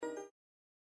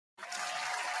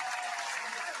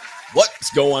What's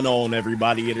going on,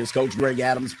 everybody? It is Coach Greg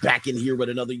Adams back in here with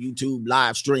another YouTube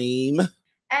live stream.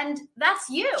 And that's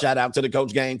you. Shout out to the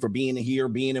Coach Gang for being here,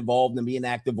 being involved, and being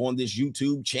active on this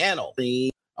YouTube channel.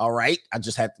 All right, I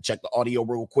just had to check the audio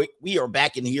real quick. We are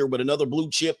back in here with another Blue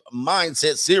Chip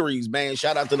Mindset series, man.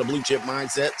 Shout out to the Blue Chip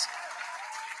Mindsets.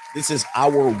 This is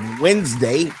our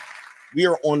Wednesday. We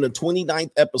are on the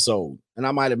 29th episode, and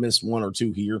I might have missed one or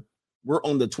two here. We're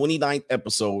on the 29th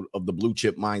episode of the Blue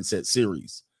Chip Mindset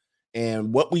series.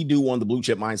 And what we do on the Blue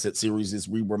Chip Mindset series is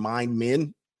we remind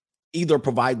men, either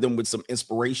provide them with some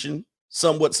inspiration,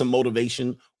 somewhat some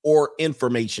motivation, or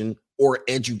information or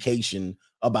education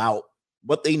about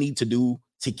what they need to do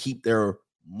to keep their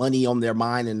money on their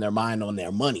mind and their mind on their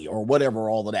money, or whatever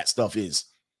all of that stuff is.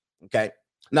 Okay.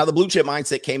 Now, the Blue Chip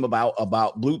Mindset came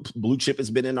about Blue Chip has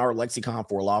been in our lexicon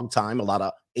for a long time. A lot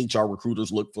of HR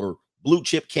recruiters look for blue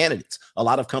chip candidates. A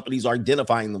lot of companies are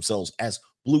identifying themselves as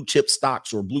blue chip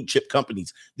stocks or blue chip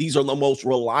companies. These are the most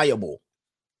reliable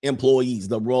employees,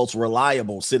 the most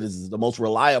reliable citizens, the most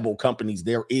reliable companies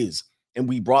there is. And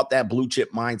we brought that blue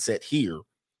chip mindset here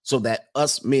so that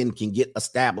us men can get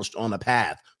established on a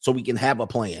path, so we can have a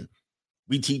plan.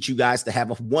 We teach you guys to have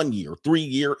a 1 year, 3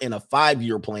 year, and a 5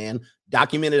 year plan,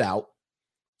 document it out,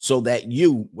 so that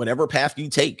you, whatever path you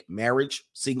take, marriage,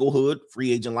 singlehood,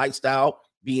 free agent lifestyle,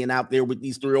 being out there with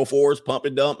these 304s, pump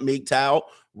and dump, MGTOW,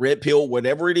 red pill,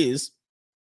 whatever it is,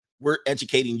 we're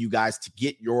educating you guys to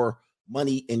get your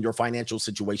money and your financial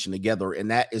situation together.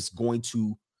 And that is going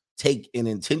to take an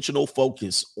intentional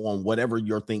focus on whatever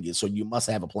your thing is. So you must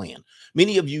have a plan.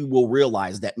 Many of you will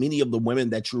realize that many of the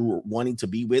women that you're wanting to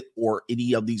be with, or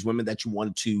any of these women that you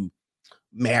want to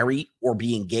marry or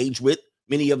be engaged with,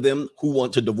 many of them who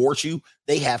want to divorce you,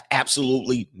 they have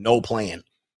absolutely no plan.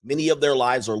 Many of their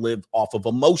lives are lived off of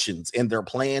emotions, and their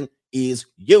plan is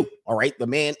you. All right. The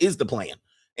man is the plan.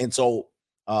 And so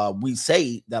we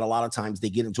say that a lot of times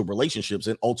they get into relationships,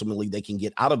 and ultimately they can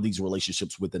get out of these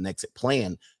relationships with an exit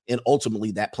plan. And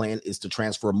ultimately that plan is to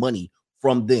transfer money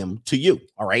from them to you.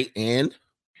 All right. And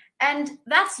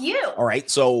that's you. All right.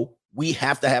 So we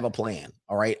have to have a plan.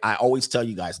 All right. I always tell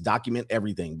you guys, document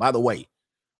everything. By the way,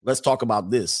 let's talk about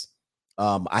this.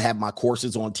 I have my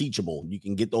courses on Teachable. You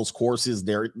can get those courses.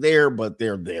 They're there, but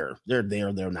they're there. They're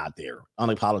there. They're not there.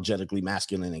 Unapologetically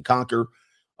Masculine and Conquer.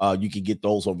 You can get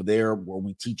those over there, where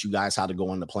we teach you guys how to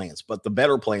go into plans. But the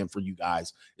better plan for you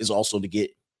guys is also to get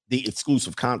the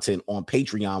exclusive content on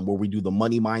Patreon, where we do the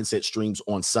money mindset streams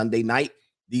on Sunday night.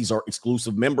 These are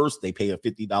exclusive members. They pay a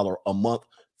 $50 a month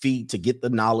fee to get the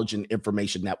knowledge and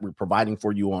information that we're providing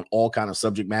for you on all kind of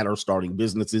subject matter, starting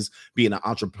businesses, being an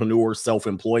entrepreneur,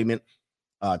 self-employment,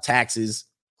 taxes,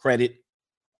 credit,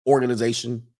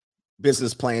 organization,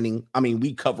 business planning. I mean,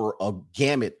 we cover a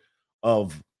gamut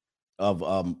of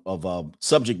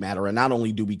subject matter. And not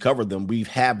only do we cover them, we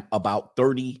have about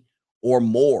 30 or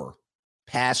more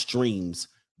past streams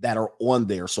that are on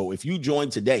there. So if you join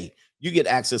today, you get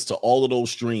access to all of those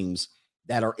streams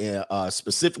that are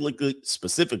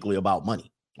specifically about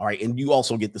money. All right. And you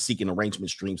also get the Seeking Arrangement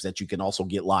streams that you can also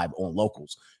get live on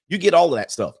Locals. You get all of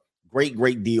that stuff.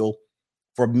 Great deal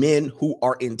for men who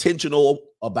are intentional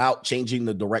about changing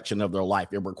the direction of their life.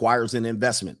 It requires an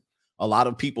investment. A lot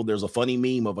of people, there's a funny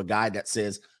meme of a guy that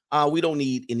says, we don't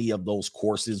need any of those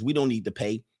courses. We don't need to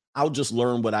pay. I'll just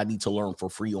learn what I need to learn for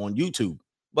free on YouTube.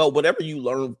 Well, whatever you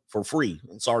learn for free,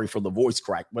 and sorry for the voice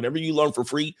crack, whatever you learn for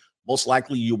free, most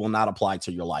likely you will not apply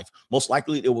to your life. Most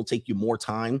likely it will take you more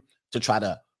time to try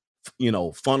to,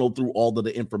 funnel through all of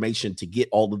the information to get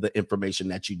all of the information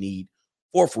that you need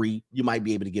for free. You might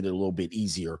be able to get it a little bit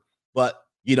easier, but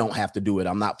you don't have to do it.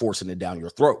 I'm not forcing it down your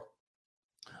throat.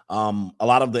 A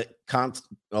lot of the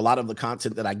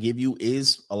content that I give you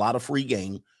is a lot of free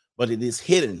game, but it is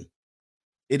hidden.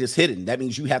 It is hidden. That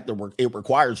means you have to work. It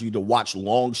requires you to watch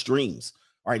long streams.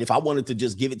 All right. If I wanted to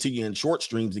just give it to you in short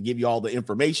streams to give you all the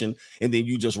information, and then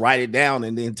you just write it down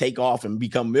and then take off and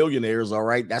become millionaires. All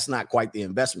right. That's not quite the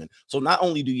investment. So not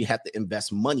only do you have to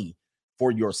invest money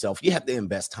for yourself, you have to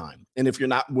invest time. And if you're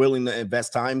not willing to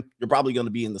invest time, you're probably going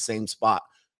to be in the same spot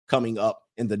coming up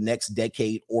in the next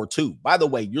decade or two. By the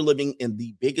way, you're living in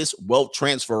the biggest wealth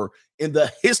transfer in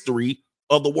the history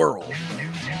of the world.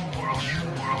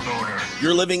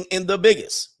 You're living in the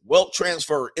biggest wealth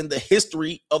transfer in the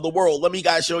history of the world. Let me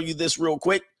guys show you this real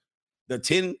quick. The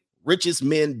 10 richest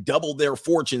men doubled their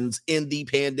fortunes in the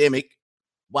pandemic,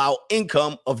 while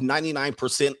income of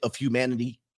 99% of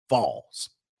humanity falls.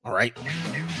 All right.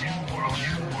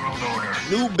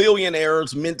 New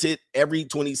billionaires minted every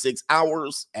 26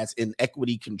 hours, as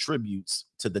inequity contributes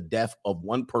to the death of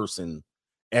one person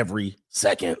every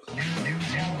second.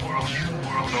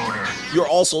 world order. You're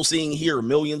also seeing here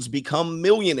millions become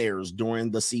millionaires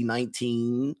during the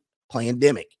C-19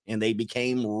 pandemic, and they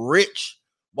became rich,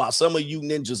 while some of you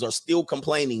ninjas are still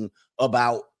complaining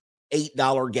about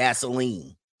 $8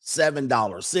 gasoline, $7,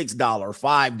 $6,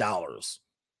 $5.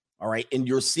 All right. And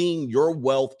you're seeing your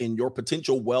wealth and your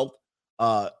potential wealth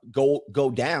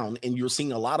go down. And you're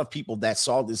seeing a lot of people that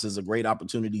saw this as a great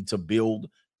opportunity to build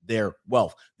their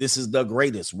wealth. This is the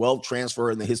greatest wealth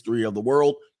transfer in the history of the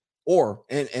world,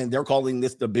 and they're calling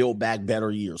this the Build Back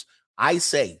Better years. I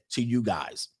say to you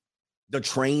guys, the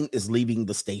train is leaving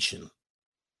the station.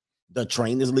 The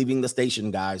train is leaving the station,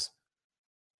 guys.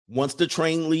 Once the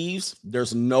train leaves,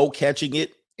 there's no catching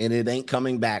it, and it ain't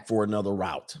coming back for another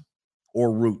route.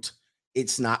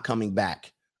 It's not coming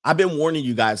back. I've been warning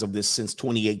you guys of this since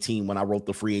 2018 when I wrote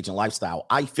The Free Agent Lifestyle.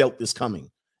 I felt this coming,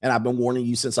 and I've been warning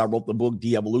you since I wrote the book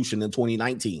De-Evolution in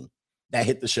 2019 that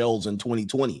hit the shelves in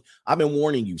 2020. I've been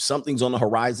warning you something's on the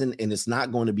horizon, and it's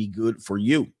not going to be good for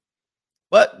you.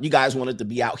 But you guys wanted to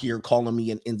be out here calling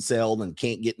me an incel and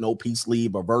can't get no peace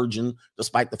leave, a virgin,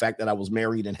 despite the fact that I was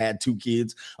married and had 2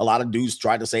 kids. A lot of dudes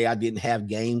tried to say I didn't have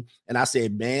game. And I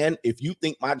said, man, if you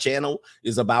think my channel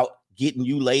is about getting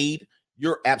you laid,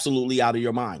 you're absolutely out of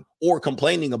your mind. Or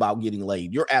complaining about getting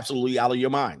laid, you're absolutely out of your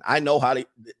mind. I know how to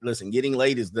listen. Getting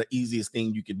laid is the easiest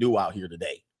thing you can do out here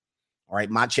today. All right.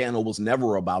 My channel was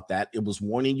never about that. It was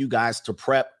warning you guys to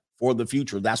prep for the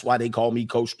future. That's why they call me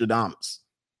Coach Dadamas.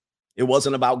 It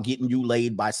wasn't about getting you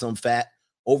laid by some fat,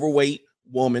 overweight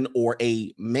woman or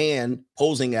a man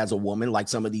posing as a woman like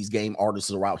some of these game artists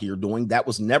are out here doing. That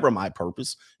was never my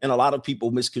purpose. And a lot of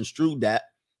people misconstrued that,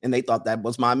 and they thought that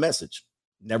was my message.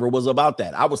 Never was about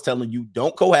that. I was telling you,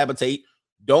 don't cohabitate,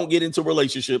 don't get into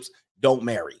relationships, don't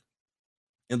marry.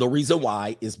 And the reason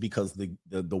why is because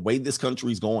the way this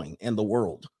country is going and the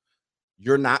world,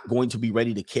 you're not going to be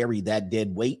ready to carry that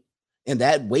dead weight. And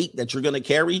that weight that you're going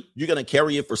to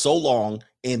carry it for so long,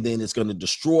 and then it's going to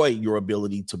destroy your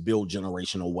ability to build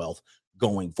generational wealth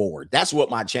going forward. That's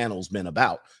what my channel's been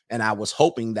about. And I was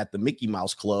hoping that the Mickey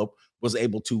Mouse Club was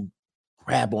able to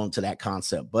grab onto that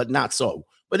concept, but not so.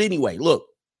 But anyway, look,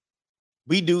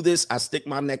 we do this. I stick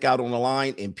my neck out on the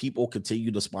line, and people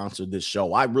continue to sponsor this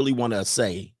show. I really want to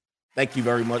say thank you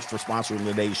very much for sponsoring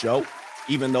today's show.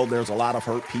 Even though there's a lot of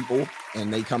hurt people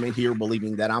and they come in here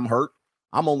believing that I'm hurt,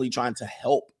 I'm only trying to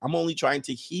help. I'm only trying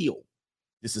to heal.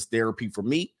 This is therapy for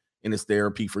me, and it's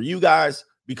therapy for you guys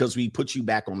because we put you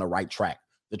back on the right track.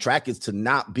 The track is to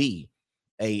not be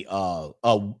a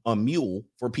mule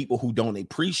for people who don't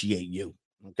appreciate you,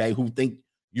 okay, who think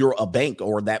you're a bank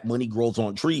or that money grows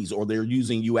on trees, or they're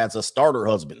using you as a starter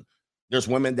husband. There's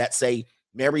women that say,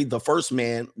 marry the first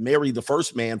man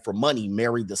for money,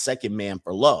 marry the second man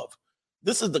for love.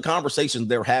 This is the conversations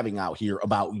they're having out here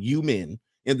about you men.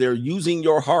 And they're using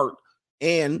your heart,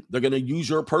 and they're going to use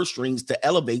your purse strings to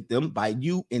elevate them by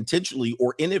you intentionally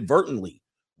or inadvertently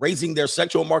raising their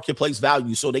sexual marketplace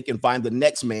value so they can find the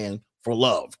next man for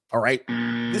love. All right.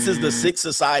 This is the sick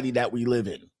society that we live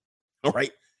in. All right.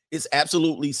 It's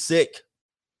absolutely sick.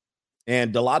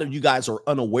 And a lot of you guys are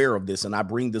unaware of this. And I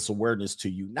bring this awareness to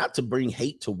you, not to bring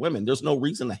hate to women. There's no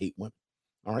reason to hate women.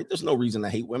 All right. There's no reason to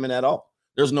hate women at all.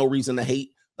 There's no reason to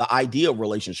hate the idea of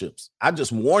relationships. I'm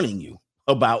just warning you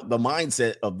about the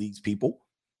mindset of these people,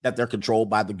 that they're controlled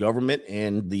by the government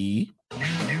and the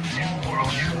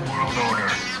world order.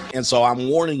 And so I'm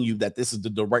warning you that this is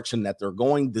the direction that they're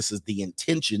going. This is the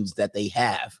intentions that they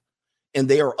have, and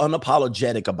they are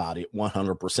unapologetic about it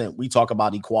 100%. We talk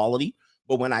about equality,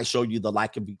 but when I show you the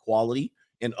lack of equality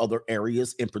in other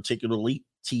areas, in particularly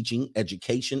teaching,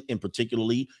 education, in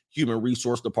particularly human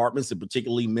resource departments, and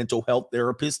particularly mental health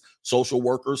therapists, social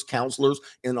workers, counselors,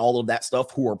 and all of that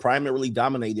stuff, who are primarily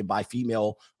dominated by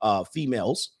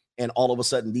females. And all of a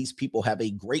sudden, these people have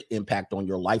a great impact on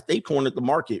your life. They cornered the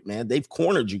market, man. They've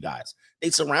cornered you guys.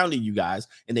 They surrounded you guys,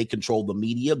 and they control the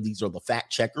media. These are the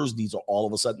fact checkers. These are all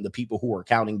of a sudden the people who are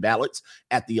counting ballots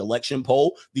at the election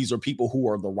poll. These are people who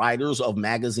are the writers of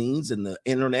magazines and the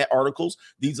internet articles.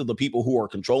 These are the people who are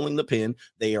controlling the pen.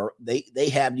 They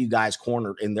have you guys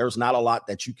cornered, and there's not a lot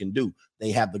that you can do.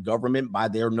 They have the government by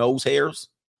their nose hairs.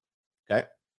 Okay.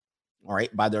 All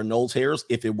right. By their nose hairs.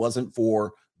 If it wasn't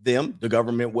for them, the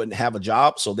government wouldn't have a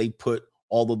job. So they put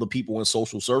all of the people in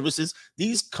social services.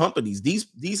 These companies,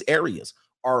 these areas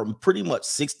are pretty much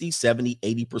 60, 70,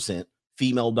 80%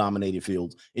 female dominated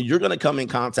fields. And you're going to come in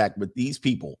contact with these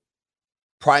people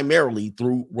primarily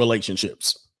through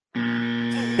relationships.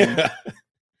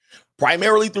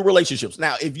 Primarily through relationships.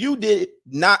 Now, if you did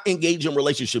not engage in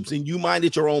relationships and you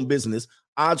minded your own business,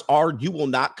 odds are you will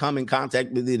not come in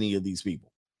contact with any of these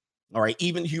people. All right.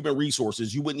 Even human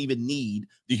resources, you wouldn't even need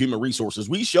the human resources.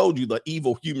 We showed you the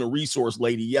evil human resource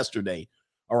lady yesterday.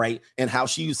 All right. And how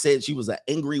she said she was an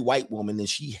angry white woman and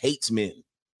she hates men.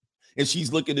 And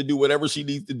she's looking to do whatever she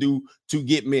needs to do to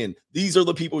get men. These are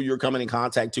the people you're coming in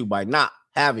contact to by not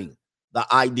having the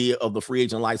idea of the free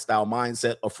agent lifestyle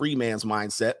mindset, a free man's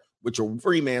mindset, which are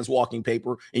free man's walking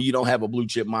paper, and you don't have a blue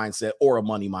chip mindset or a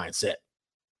money mindset.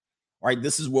 All right,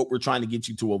 this is what we're trying to get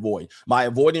you to avoid. By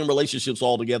avoiding relationships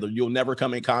altogether, you'll never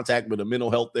come in contact with a mental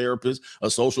health therapist, a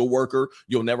social worker.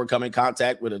 You'll never come in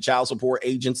contact with a child support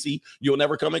agency. You'll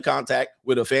never come in contact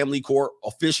with a family court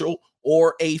official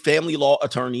or a family law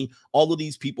attorney. All of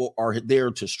these people are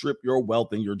there to strip your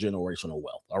wealth and your generational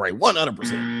wealth. All right,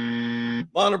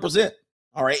 100%. 100%.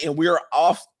 All right, and we're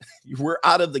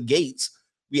out of the gates.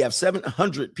 We have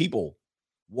 700 people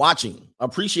watching.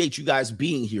 Appreciate you guys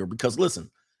being here because listen,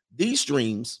 these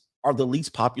streams are the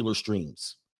least popular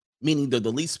streams, meaning they're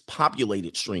the least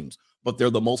populated streams, but they're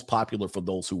the most popular for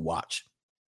those who watch.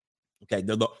 Okay,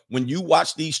 when you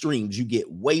watch these streams, you get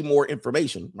way more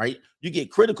information, right? You get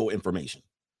critical information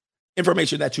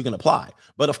that you can apply.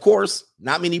 But of course,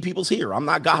 not many people's here. I'm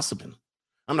not gossiping.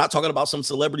 I'm not talking about some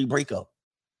celebrity breakup.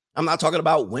 I'm not talking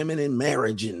about women in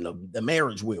marriage and the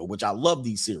marriage wheel, which I love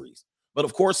these series. But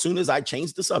of course, soon as I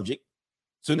change the subject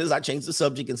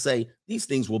and say these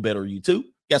things will better you too,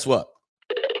 guess what?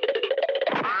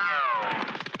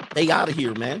 They out of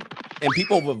here, man. And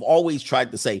people have always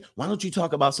tried to say, why don't you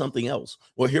talk about something else?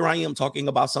 Well, here I am talking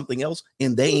about something else,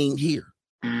 and they ain't here.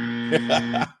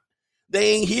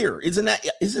 They ain't here. Isn't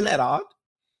that odd?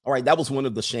 All right, that was one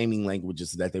of the shaming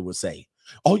languages that they would say.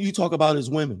 All you talk about is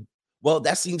women. Well,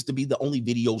 that seems to be the only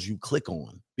videos you click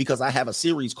on because I have a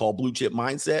series called Blue Chip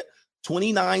Mindset,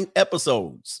 29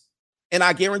 episodes. And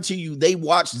I guarantee you they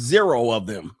watched 0 of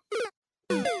them.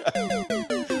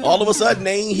 All of a sudden,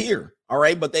 they ain't here. All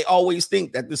right. But they always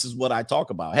think that this is what I talk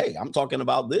about. Hey, I'm talking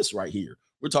about this right here.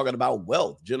 We're talking about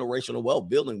wealth, generational wealth,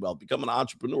 building wealth, becoming an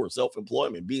entrepreneur,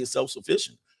 self-employment, being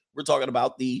self-sufficient. We're talking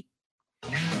about the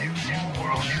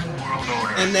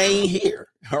and they ain't here.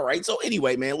 All right. So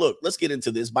anyway, man, look, let's get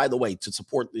into this. By the way, to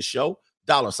support this show,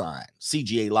 $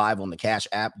 CGA Live on the Cash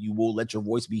App. You will let your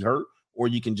voice be heard, or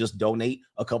you can just donate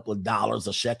a couple of dollars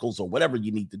or shekels or whatever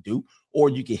you need to do, or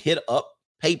you can hit up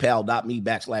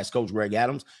paypal.me/Coach Greg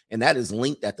Adams. And that is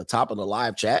linked at the top of the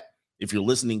live chat. If you're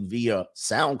listening via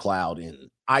SoundCloud and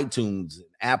iTunes and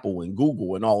Apple and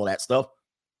Google and all of that stuff,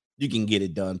 you can get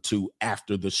it done too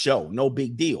after the show. No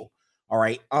big deal. All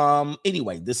right.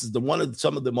 Anyway, this is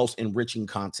some of the most enriching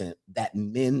content that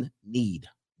men need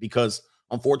because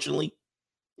unfortunately,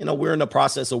 we're in the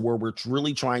process of where we're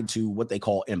really trying to what they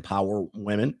call empower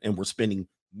women, and we're spending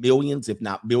millions, if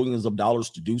not billions of dollars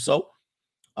to do so,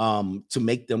 to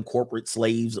make them corporate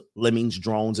slaves, lemmings,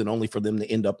 drones, and only for them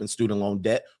to end up in student loan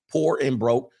debt, poor and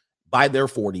broke by their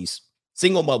 40s,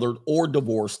 single mothered or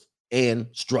divorced and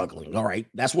struggling. All right.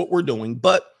 That's what we're doing,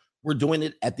 but we're doing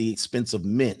it at the expense of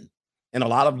men. And a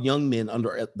lot of young men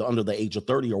under the age of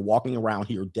 30 are walking around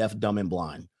here deaf, dumb, and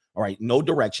blind. All right. No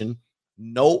direction,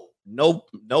 no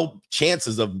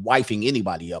chances of wifing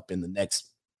anybody up in the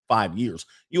next 5 years.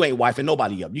 You ain't wifing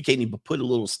nobody up. You can't even put a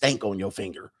little stank on your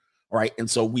finger. All right. And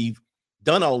so we've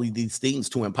done all of these things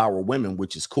to empower women,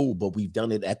 which is cool, but we've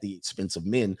done it at the expense of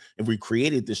men. And we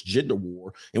created this gender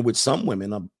war in which some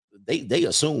women, they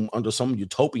assume under some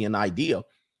utopian idea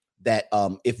that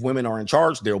if women are in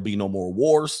charge, there'll be no more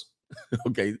wars.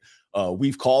 Okay.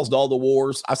 We've caused all the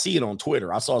wars. I see it on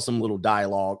Twitter. I saw some little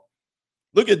dialogue.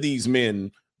 Look at these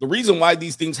men. The reason why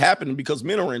these things happen is because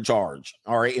men are in charge.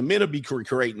 All right. And men have been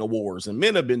creating the wars and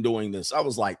men have been doing this. I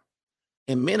was like,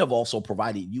 and men have also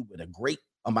provided you with a great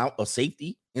amount of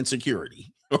safety and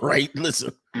security. All right.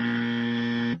 Listen,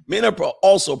 men have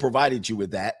also provided you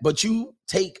with that, but you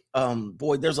take,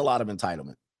 there's a lot of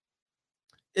entitlement.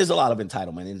 There's a lot of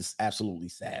entitlement and it's absolutely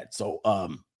sad. So,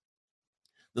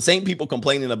 the same people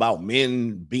complaining about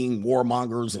men being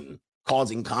warmongers and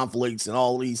causing conflicts and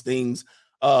all these things.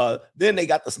 Then they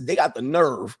got the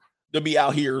nerve to be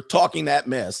out here talking that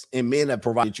mess, and men have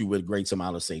provided you with a great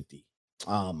amount of safety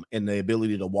and the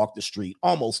ability to walk the street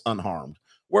almost unharmed.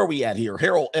 Where are we at here?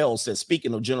 Harold L. says,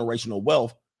 speaking of generational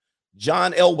wealth,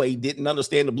 John Elway didn't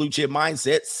understand the blue chip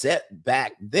mindset set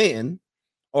back then,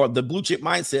 or the blue chip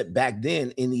mindset back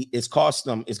then, and it's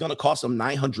going to cost them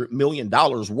 $900 million.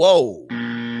 Whoa.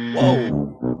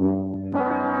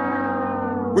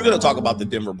 We're going to talk about the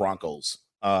Denver Broncos.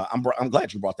 I'm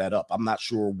glad you brought that up. I'm not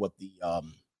sure what the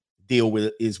deal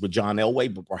is with John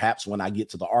Elway, but perhaps when I get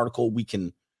to the article, we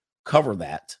can cover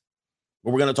that.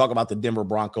 But we're going to talk about the Denver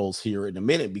Broncos here in a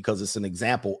minute because it's an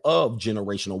example of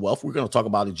generational wealth. We're going to talk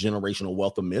about a generational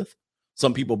wealth, a myth.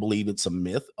 Some people believe it's a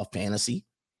myth, a fantasy,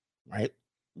 right?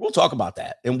 We'll talk about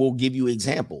that and we'll give you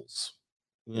examples.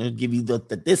 We'll give you the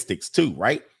statistics too,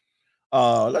 right?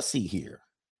 Let's see here.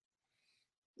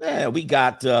 Yeah, we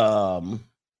got all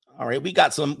right, we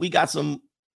got some.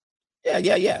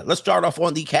 Yeah. Let's start off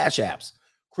on the Cash Apps.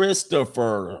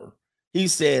 Christopher, he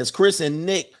says, Chris and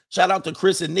Nick, shout out to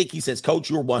Chris and Nick. He says, Coach,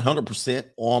 you're 100%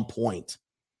 on point.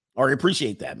 All right,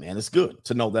 appreciate that, man. It's good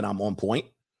to know that I'm on point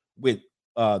with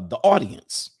the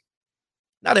audience.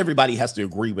 Not everybody has to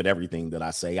agree with everything that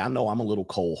I say. I know I'm a little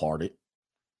cold-hearted.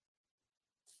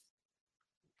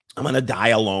 I'm going to die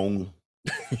alone.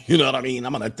 You know what I mean?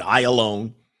 I'm going to die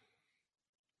alone.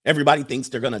 Everybody thinks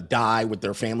they're going to die with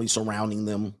their family surrounding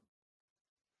them.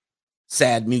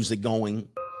 Sad music going.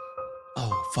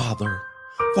 Oh, Father,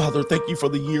 thank you for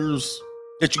the years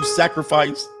that you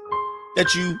sacrificed,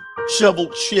 that you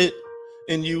shoveled shit,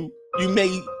 and you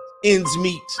made ends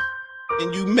meet,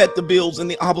 and you met the bills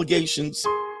and the obligations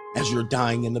as you're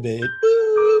dying in the bed.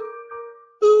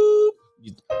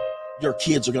 Your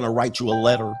kids are going to write you a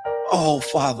letter. Oh,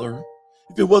 Father,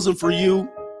 if it wasn't for you,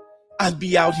 I'd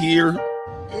be out here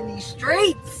in these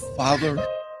streets. Father,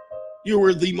 you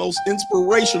were the most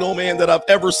inspirational man that I've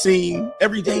ever seen.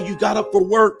 Every day you got up for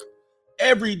work.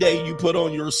 Every day you put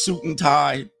on your suit and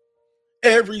tie.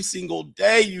 Every single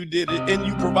day you did it. And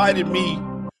you provided me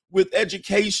with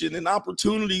education and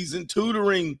opportunities and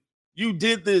tutoring. You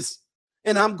did this.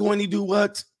 And I'm going to do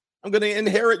what? I'm going to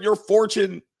inherit your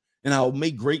fortune. And I'll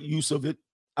make great use of it.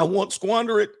 I won't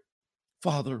squander it.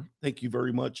 Father, thank you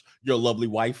very much. Your lovely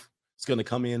wife is going to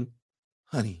come in.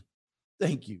 Honey,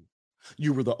 thank you.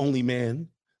 You were the only man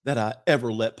that I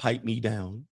ever let pipe me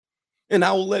down. And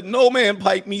I will let no man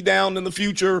pipe me down in the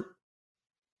future.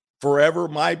 Forever,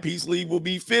 my peace leave will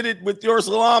be fitted with your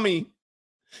salami.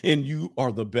 And you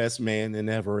are the best man than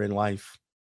ever in life.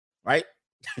 Right?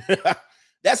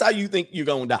 That's how you think you're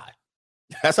going to die.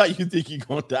 That's how you think you're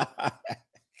going to die.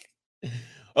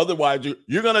 Otherwise,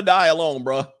 you're going to die alone,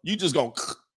 bro. You just going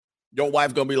to, your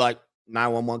wife going to be like,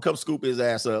 911, come scoop his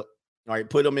ass up. All right,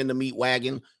 put him in the meat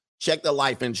wagon. Check the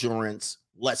life insurance.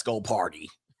 Let's go party.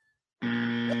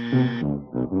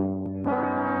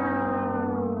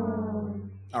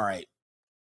 All right.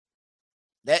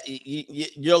 That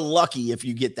you're lucky if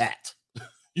you get that.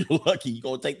 You're lucky. You're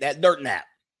going to take that dirt nap.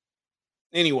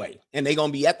 Anyway, and they're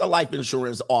going to be at the life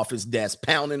insurance office desk,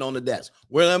 pounding on the desk.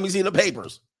 Well, let me see the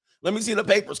papers. Let me see the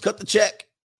papers. Cut the check.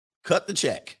 Cut the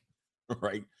check. All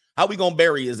right. How we going to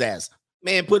bury his ass?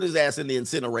 Man, put his ass in the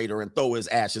incinerator and throw his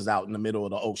ashes out in the middle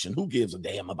of the ocean. Who gives a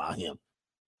damn about him?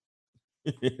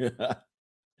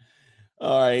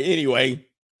 All right. Anyway,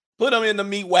 put him in the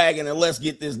meat wagon and let's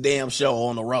get this damn show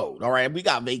on the road. All right. We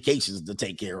got vacations to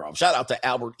take care of. Shout out to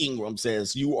Albert Ingram,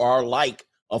 says, you are like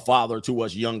a father to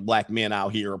us young black men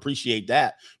out here. Appreciate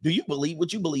that.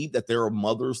 Would you believe that there are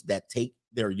mothers that take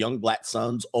their young black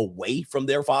sons away from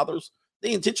their fathers?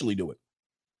 They intentionally do it.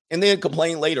 And then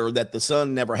complain later that the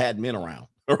son never had men around.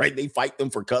 All right. They fight them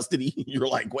for custody. You're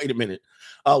like, wait a minute.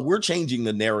 We're changing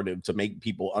the narrative to make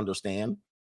people understand.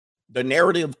 The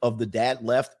narrative of the dad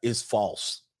left is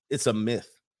false. It's a myth.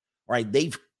 All right.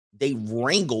 They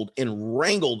wrangled and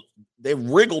wrangled. They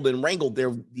wriggled and wrangled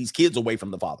these kids away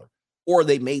from the father. Or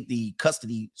they made the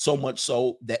custody so much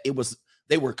so that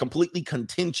they were completely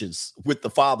contentious with the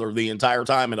father the entire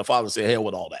time. And the father said, hell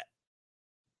with all that.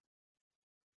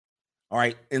 All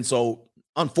right. And so,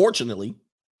 unfortunately,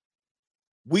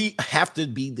 we have to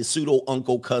be the pseudo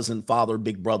uncle, cousin, father,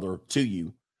 big brother to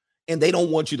you. And they don't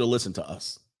want you to listen to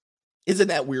us. Isn't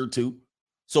that weird too?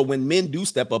 So when men do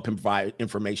step up and provide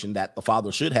information that the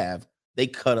father should have, they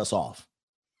cut us off.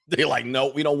 They're like, no,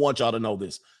 we don't want y'all to know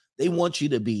this. They want you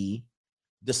to be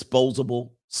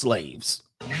disposable slaves.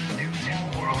 New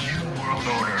world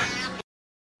order.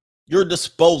 You're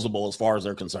disposable as far as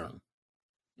they're concerned.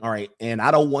 All right. And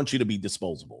I don't want you to be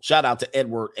disposable. Shout out to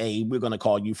Edward A. We're going to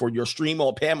call you for your stream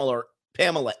on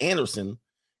Pamela Anderson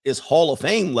is Hall of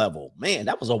Fame level. Man,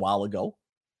 that was a while ago.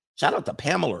 Shout out to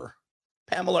Pamela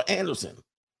Anderson.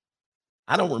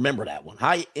 I don't remember that one.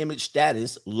 High image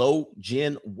status, low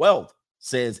gen wealth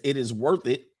says it is worth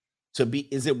it to be.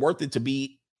 Is it worth it to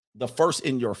be the first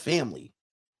in your family?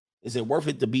 Is it worth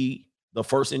it to be the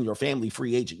first in your family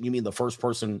free agent? You mean the first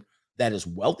person that is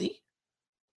wealthy?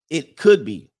 It could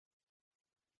be.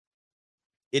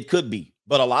 It could be.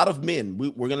 But a lot of men,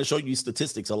 we're going to show you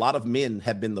statistics. A lot of men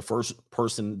have been the first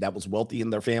person that was wealthy in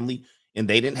their family, and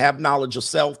they didn't have knowledge of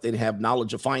self. They didn't have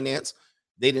knowledge of finance.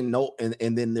 They didn't know.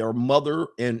 And then their mother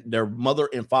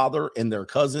and father and their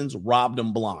cousins robbed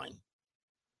them blind.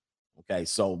 Okay,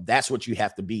 so that's what you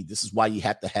have to be. This is why you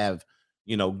have to have,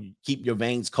 keep your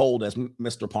veins cold, as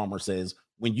Mr. Palmer says.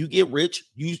 When you get rich,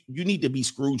 you need to be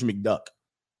Scrooge McDuck.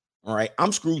 All right,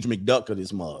 I'm Scrooge McDuck of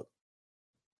this mug.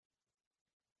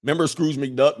 Remember Scrooge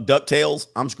McDuck, DuckTales?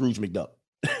 I'm Scrooge McDuck.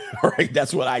 All right,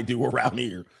 that's what I do around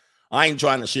here. I ain't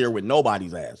trying to share with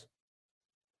nobody's ass.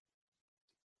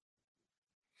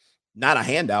 Not a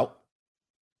handout.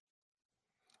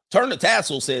 Turn the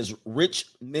Tassel says, rich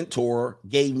mentor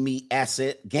gave me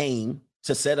asset game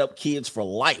to set up kids for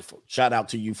life. Shout out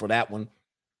to you for that one.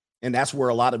 And that's where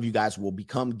a lot of you guys will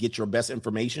get your best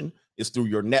information is through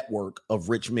your network of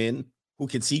rich men who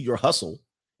can see your hustle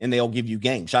and they'll give you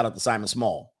game. Shout out to Simon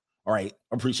Small. All right.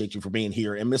 Appreciate you for being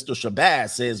here. And Mr. Shabazz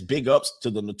says, big ups to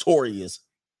the notorious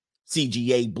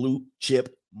CGA blue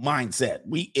chip mindset.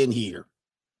 We in here.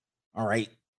 All right.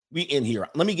 We in here.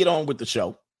 Let me get on with the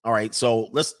show. All right. So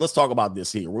let's talk about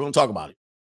this here. We're going to talk about it.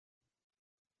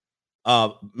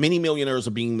 Many millionaires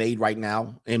are being made right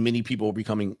now, and many people are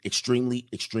becoming extremely,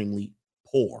 extremely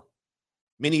poor.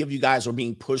 Many of you guys are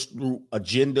being pushed through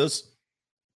agendas.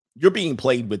 You're being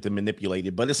played with and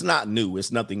manipulated, but it's not new.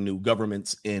 It's nothing new.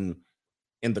 Governments and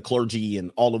the clergy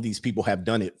and all of these people have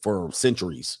done it for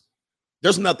centuries.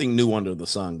 There's nothing new under the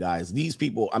sun, guys. These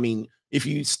people, I mean, if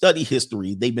you study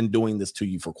history, they've been doing this to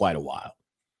you for quite a while,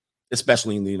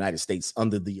 especially in the United States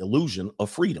under the illusion of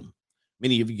freedom.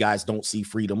 Many of you guys don't see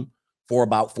freedom for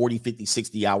about 40, 50,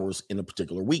 60 hours in a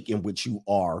particular week in which you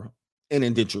are an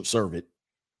indentured servant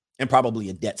and probably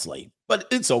a debt slave. But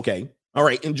it's okay. All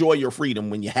right. Enjoy your freedom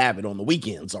when you have it on the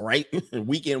weekends. All right.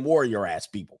 Weekend warrior ass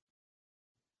people,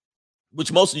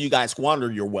 which most of you guys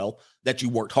squander your wealth that you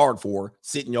worked hard for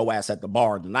sitting your ass at the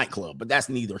bar in the nightclub. But that's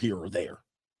neither here or there.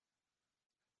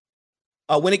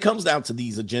 When it comes down to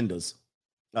these agendas,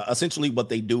 essentially what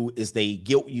they do is they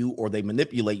guilt you or they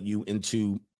manipulate you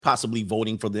into possibly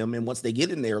voting for them. And once they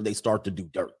get in there, they start to do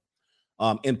dirt.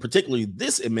 And particularly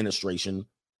this administration,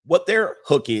 what their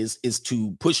hook is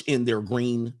to push in their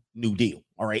Green New Deal.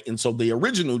 All right. And so the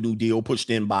original New Deal pushed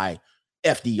in by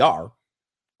FDR.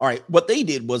 All right. What they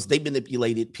did was they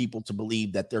manipulated people to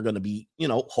believe that they're going to be,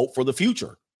 hope for the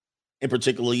future. And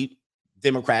particularly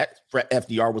Democrat,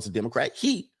 FDR was a Democrat.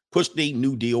 He pushed the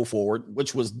New Deal forward,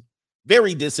 which was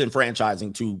very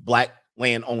disenfranchising to Black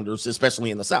landowners,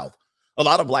 especially in the South. A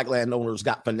lot of Black landowners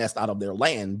got finessed out of their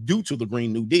land due to the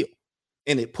Green New Deal.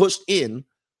 And it pushed in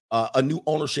a new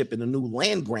ownership and a new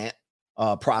land grant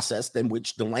process in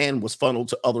which the land was funneled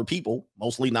to other people,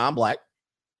 mostly non-Black,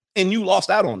 and you lost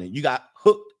out on it. You got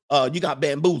hooked, you got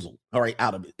bamboozled, all right,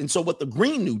 out of it. And so what the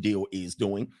Green New Deal is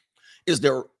doing is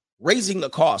they're raising the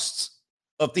costs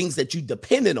of things that you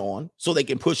depended on so they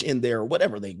can push in their,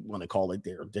 whatever they want to call it,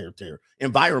 their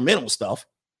environmental stuff.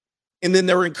 And then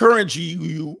they're encouraging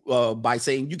you by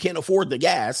saying you can't afford the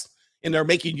gas. And they're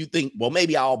making you think, well,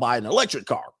 maybe I'll buy an electric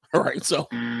car. All right. So,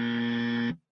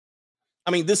 I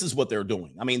mean, this is what they're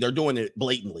doing. I mean, they're doing it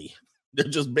blatantly.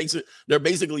 They're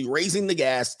basically raising the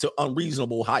gas to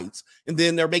unreasonable heights. And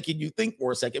then they're making you think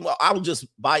for a second, well, I'll just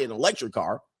buy an electric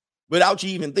car without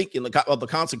you even thinking of the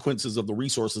consequences of the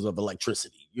resources of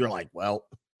electricity. You're like, well,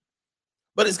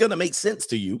 but it's going to make sense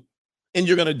to you and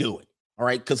you're going to do it. All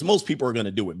right. Because most people are going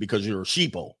to do it because you're a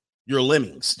sheeple, you're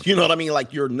lemmings. You know what I mean?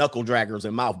 Like you're knuckle draggers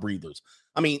and mouth breathers.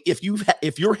 I mean, if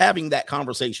you're having that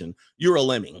conversation, you're a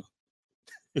lemming.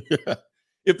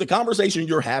 If the conversation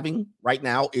you're having right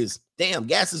now is, damn,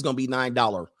 gas is going to be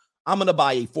 $9. I'm going to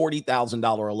buy a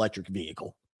 $40,000 electric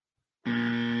vehicle.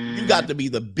 You got to be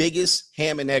the biggest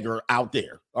ham and egger out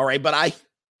there. All right. But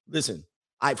listen,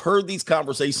 I've heard these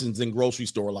conversations in grocery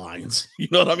store lines. You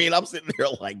know what I mean? I'm sitting there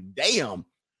like, damn,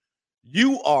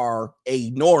 you are a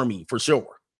normie for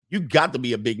sure. You got to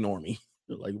be a big normie.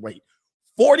 You're like, wait,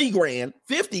 40 grand,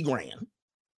 50 grand,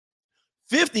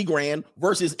 50 grand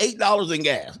versus $8 in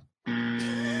gas.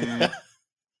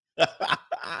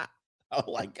 I'm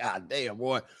like, God damn,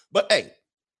 boy. But hey,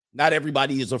 not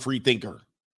everybody is a free thinker.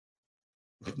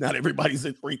 Not everybody's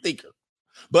a free thinker.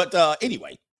 But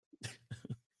anyway,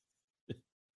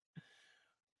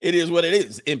 it is what it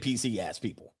is, NPC ass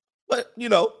people. But,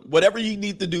 whatever you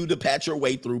need to do to patch your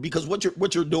way through, because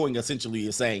what you're doing essentially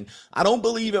is saying, I don't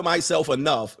believe in myself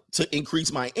enough to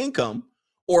increase my income,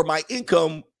 or my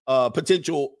income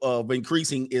potential of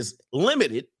increasing is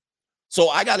limited. So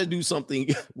I got to do something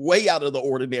way out of the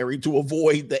ordinary to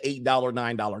avoid the $8,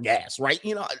 $9 gas, right?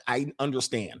 I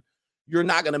understand. You're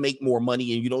not going to make more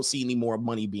money and you don't see any more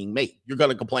money being made. You're going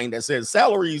to complain that says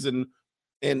salaries and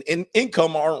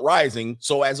income aren't rising.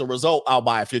 So as a result, I'll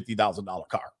buy a $50,000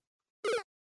 car.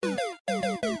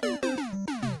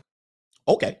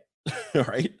 Okay. All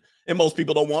right. And most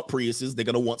people don't want Priuses. They're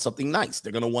going to want something nice.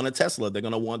 They're going to want a Tesla. They're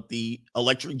going to want the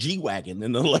electric G-Wagon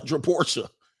and the electric Porsche.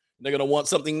 They're going to want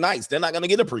something nice. They're not going to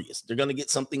get a Prius. They're going to get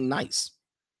something nice.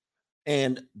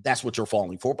 And that's what you're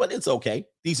falling for. But it's okay.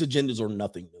 These agendas are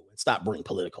nothing new. And stop being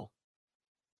political.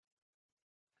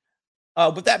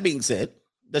 With that being said,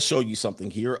 let's show you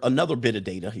something here. Another bit of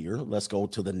data here. Let's go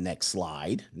to the next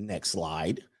slide. Next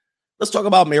slide. Let's talk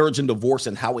about marriage and divorce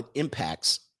and how it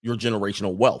impacts your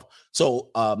generational wealth. So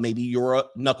maybe you're a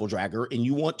knuckle dragger and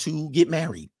you want to get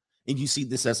married and you see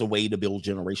this as a way to build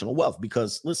generational wealth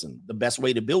because listen, the best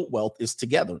way to build wealth is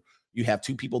together. You have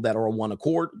two people that are on one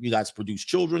accord. You guys produce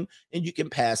children and you can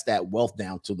pass that wealth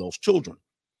down to those children.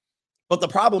 But the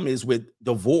problem is with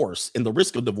divorce and the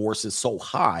risk of divorce is so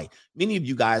high. Many of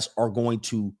you guys are going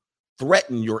to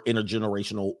threaten your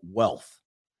intergenerational wealth.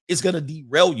 It's going to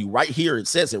derail you right here. It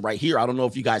says it right here. I don't know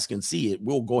if you guys can see it.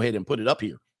 We'll go ahead and put it up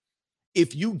here.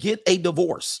 If you get a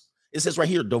divorce, it says right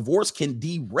here, divorce can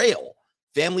derail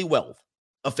family wealth,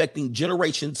 affecting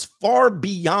generations far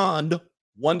beyond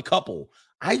one couple.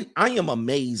 I am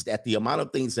amazed at the amount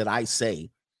of things that I say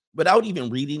without even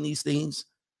reading these things.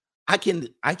 I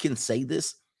can say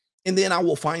this and then I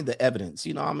will find the evidence.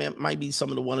 You know, I mean, it might be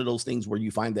one of those things where you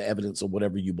find the evidence of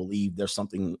whatever you believe. There's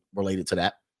something related to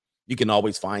that. You can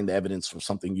always find the evidence for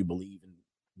something you believe and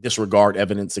disregard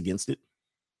evidence against it.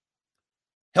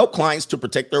 Help clients to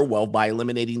protect their wealth by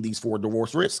eliminating these 4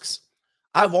 divorce risks.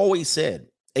 I've always said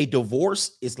a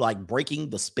divorce is like breaking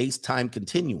the space-time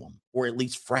continuum, or at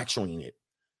least fracturing it,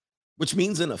 which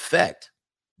means in effect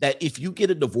that if you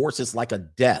get a divorce, it's like a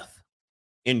death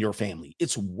in your family.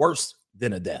 It's worse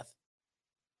than a death,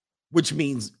 which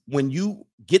means when you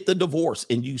get the divorce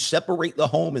and you separate the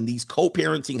home in these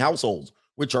co-parenting households,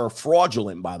 which are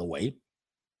fraudulent, by the way,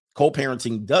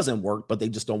 co-parenting doesn't work, but they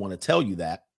just don't want to tell you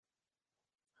that.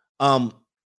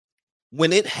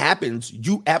 When it happens,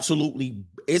 you absolutely,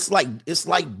 it's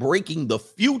like breaking the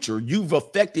future. You've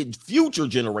affected future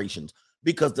generations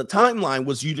because the timeline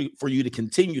was for you to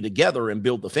continue together and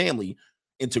build the family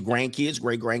into grandkids,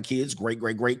 great-grandkids,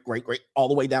 great, all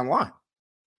the way down the line.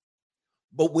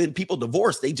 But when people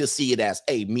divorce, they just see it as,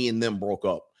 hey, me and them broke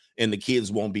up and the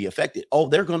kids won't be affected. Oh,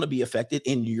 they're going to be affected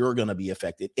and you're going to be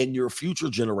affected and your future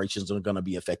generations are going to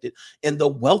be affected and the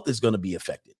wealth is going to be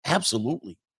affected.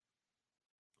 Absolutely.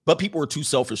 But people are too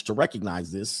selfish to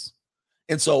recognize this.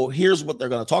 And so here's what they're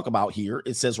going to talk about here.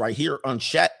 It says right here,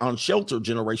 unsheltered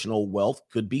generational wealth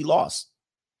could be lost.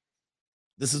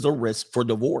 This is a risk for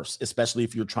divorce, especially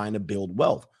if you're trying to build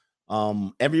wealth.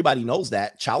 Everybody knows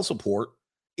that child support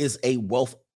is a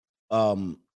wealth,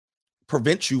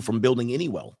 prevents you from building any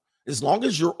wealth. As long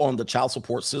as you're on the child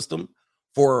support system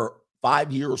for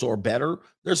 5 years or better,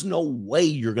 there's no way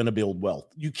you're going to build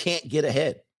wealth. You can't get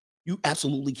ahead. You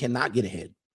absolutely cannot get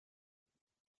ahead.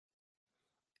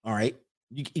 All right.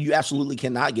 You absolutely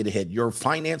cannot get ahead. Your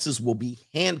finances will be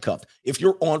handcuffed. If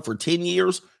you're on for 10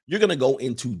 years, you're going to go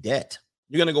into debt.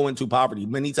 You're going to go into poverty.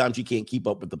 Many times you can't keep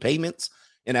up with the payments.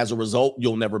 And as a result,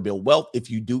 you'll never build wealth.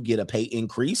 If you do get a pay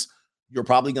increase, you're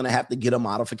probably going to have to get a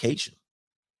modification.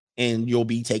 And you'll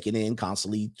be taken in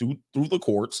constantly through the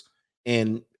courts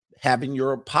and having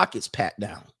your pockets pat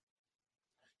down.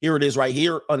 Here it is right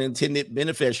here. Unintended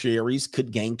beneficiaries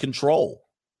could gain control.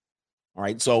 All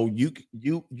right. So you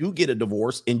get a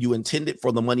divorce and you intend it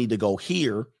for the money to go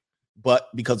here, but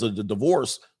because of the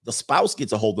divorce, the spouse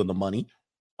gets a hold of the money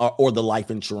or the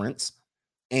life insurance.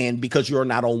 And because you're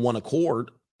not on one accord,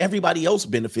 everybody else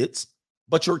benefits,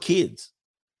 but your kids.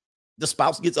 The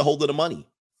spouse gets a hold of the money,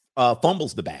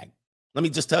 fumbles the bag. Let me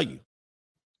just tell you,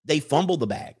 they fumble the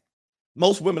bag.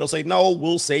 Most women will say, no,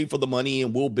 we'll save for the money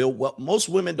and we'll build. Well, most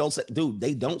women don't say, dude,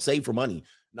 they don't save for money.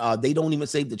 They don't even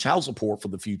save the child support for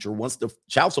the future. Once the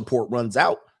child support runs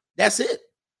out, that's it.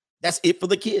 That's it for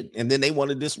the kid. And then they want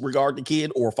to disregard the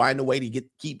kid or find a way to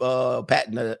keep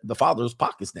patting the father's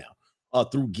pockets down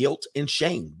through guilt and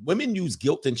shame. Women use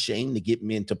guilt and shame to get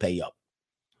men to pay up.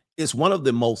 It's one of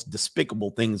the most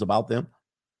despicable things about them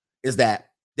is that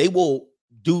they will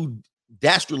do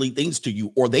dastardly things to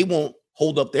you, or they won't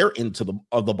hold up their end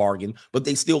of the bargain, but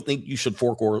they still think you should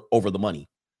fork over the money.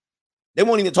 They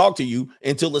won't even talk to you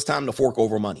until it's time to fork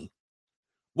over money.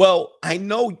 Well, I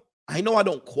know I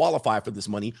don't qualify for this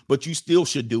money, but you still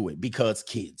should do it because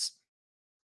kids,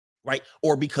 right?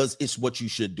 Or because it's what you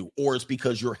should do, or it's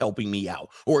because you're helping me out,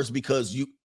 or it's because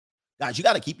guys, you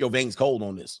got to keep your veins cold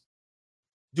on this.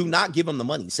 Do not give them the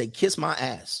money. Say, kiss my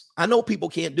ass. I know people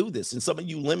can't do this. And some of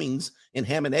you lemmings and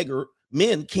ham and egger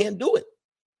men can't do it.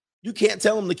 You can't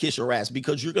tell them to kiss your ass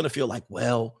because you're going to feel like,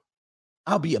 well,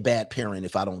 I'll be a bad parent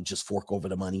if I don't just fork over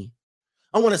the money.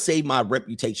 I want to save my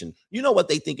reputation. You know what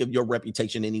they think of your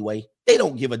reputation anyway? They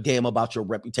don't give a damn about your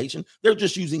reputation. They're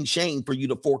just using shame for you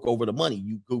to fork over the money,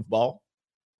 you goofball.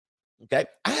 Okay.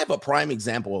 I have a prime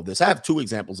example of this. I have two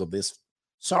examples of this.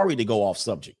 Sorry to go off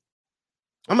subject.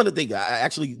 I'm going to think I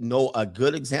actually know a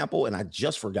good example and I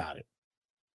just forgot it.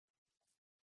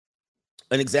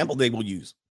 An example they will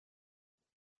use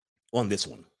on this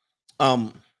one.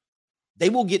 They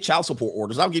will get child support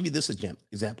orders. I'll give you this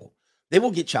example. They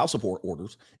will get child support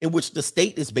orders in which the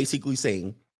state is basically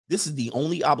saying, this is the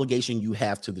only obligation you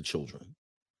have to the children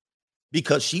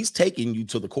because she's taking you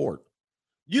to the court.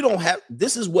 You don't have,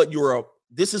 this is what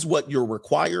you're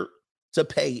required to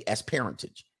pay as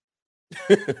parentage.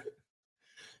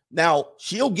 Now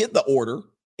she'll get the order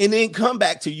and then come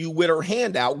back to you with her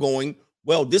hand out going,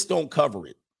 well, this don't cover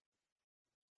it.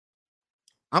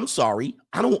 I'm sorry.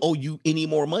 I don't owe you any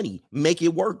more money. Make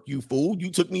it work, you fool. You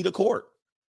took me to court.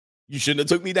 You shouldn't have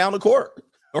took me down to court.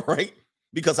 All right.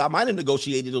 Because I might have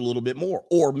negotiated a little bit more.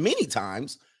 Or many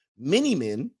times, many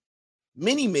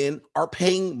men are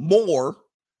paying more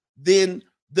than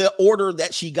the order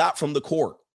that she got from the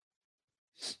court.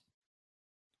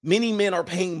 Many men are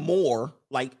paying more,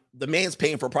 like the man's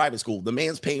paying for private school, the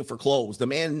man's paying for clothes, the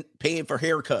man paying for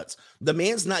haircuts. The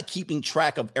man's not keeping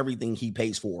track of everything he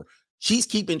pays for. She's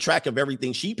keeping track of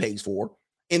everything she pays for.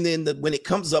 And then when it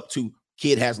comes up to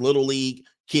kid has little league,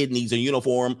 kid needs a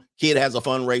uniform, kid has a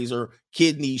fundraiser,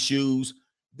 kid needs shoes,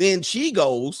 then she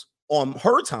goes on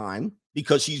her time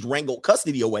because she's wrangled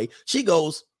custody away. She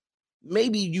goes,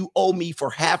 maybe you owe me for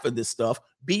half of this stuff.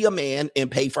 Be a man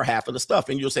and pay for half of the stuff.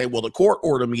 And you'll say, well, the court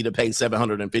ordered me to pay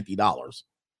 $750.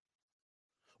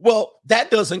 Well,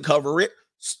 that doesn't cover it.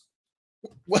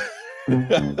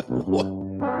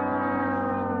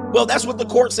 Well, that's what the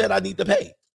court said I need to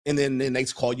pay. And then they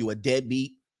call you a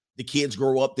deadbeat. The kids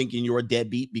grow up thinking you're a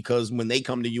deadbeat because when they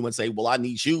come to you and say, well, I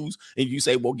need shoes, and you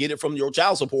say, well, get it from your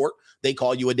child support, they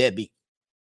call you a deadbeat.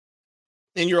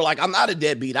 And you're like, I'm not a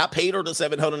deadbeat. I paid her the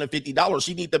 $750.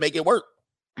 She needs to make it work.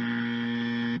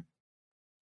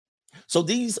 So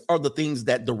these are the things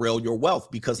that derail your wealth,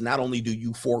 because not only do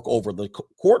you fork over the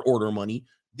court order money,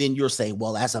 then you're saying,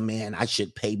 well, as a man, I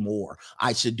should pay more.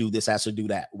 I should do this. I should do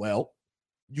that. Well,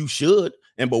 you should.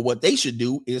 But what they should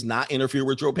do is not interfere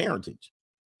with your parentage.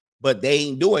 But they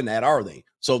ain't doing that, are they?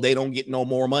 So they don't get no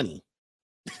more money.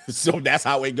 So that's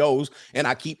how it goes. And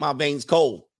I keep my veins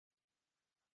cold.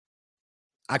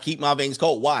 I keep my veins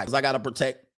cold. Why? Because I got to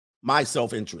protect my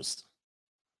self-interest.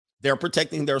 They're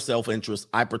protecting their self-interest.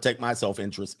 I protect my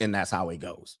self-interest. And that's how it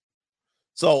goes.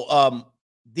 So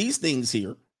these things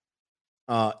here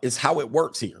is how it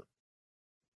works here.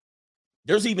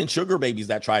 There's even sugar babies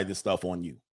that try this stuff on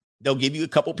you. They'll give you a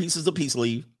couple pieces of peace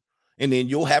leave, and then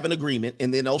you'll have an agreement,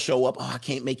 and then they'll show up. Oh, I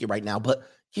can't make it right now, but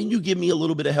can you give me a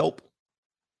little bit of help?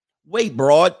 Wait,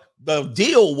 broad, the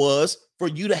deal was for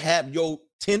you to have your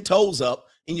 10 toes up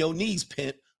and your knees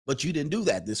bent, but you didn't do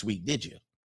that this week, did you?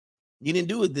 You didn't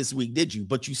do it this week, did you?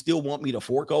 But you still want me to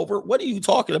fork over? What are you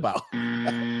talking about?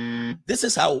 This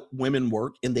is how women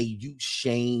work, and they use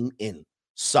shame and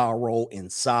sorrow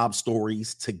and sob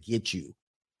stories to get you.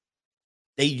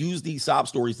 They use these sob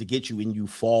stories to get you, and you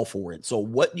fall for it. So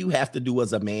what you have to do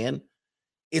as a man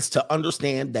is to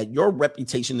understand that your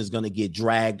reputation is going to get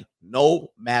dragged no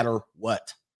matter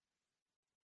what.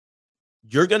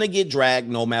 You're going to get dragged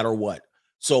no matter what.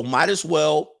 So might as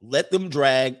well let them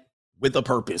drag with a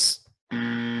purpose.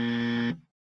 Let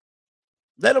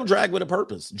them drag with a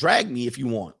purpose. Drag me if you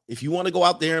want. If you want to go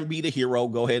out there and be the hero,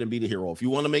 go ahead and be the hero. If you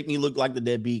want to make me look like the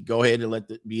deadbeat, go ahead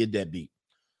and be a deadbeat.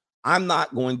 I'm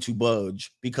not going to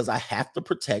budge because I have to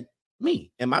protect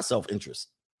me and my self-interest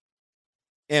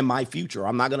and my future.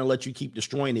 I'm not going to let you keep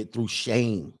destroying it through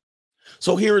shame.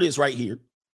 So here it is right here.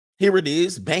 Here it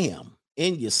is. Bam.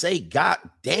 And you say, God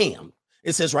damn.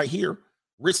 It says right here,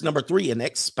 risk number 3, an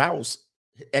ex-spouse's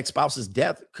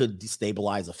death could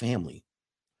destabilize a family.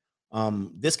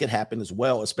 This could happen as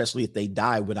well, especially if they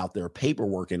die without their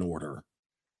paperwork in order.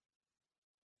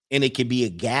 And it could be a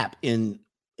gap in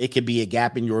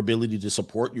your ability to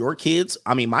support your kids.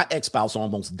 I mean, my ex-spouse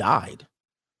almost died.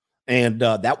 And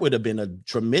that would have been a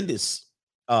tremendous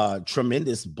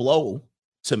blow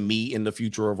to me in the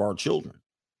future of our children.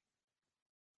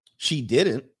 She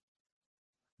didn't.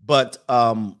 But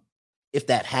if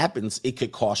that happens, it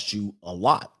could cost you a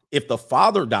lot. If the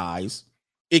father dies,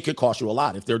 it could cost you a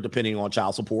lot if they're depending on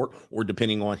child support or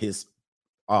depending on his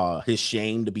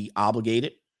shame to be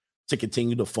obligated to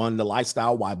continue to fund the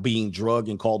lifestyle while being drugged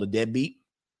and called a deadbeat.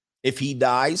 If he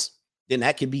dies, then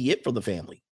that can be it for the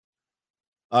family.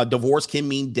 Divorce can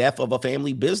mean death of a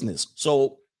family business.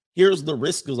 So Here's the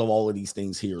risks of all of these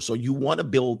things here. So you want to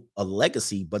build a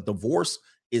legacy, but divorce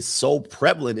is so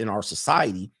prevalent in our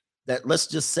society that let's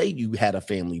just say you had a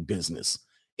family business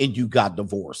and you got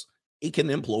divorced. It can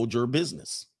implode your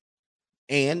business.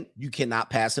 And you cannot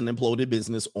pass an imploded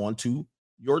business on to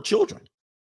your children.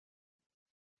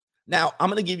 Now, I'm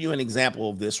going to give you an example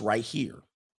of this right here.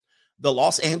 The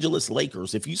Los Angeles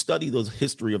Lakers, if you study the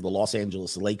history of the Los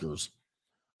Angeles Lakers,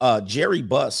 Jerry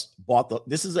Buss bought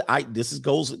this is a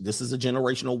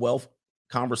generational wealth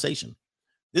conversation.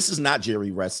 This is not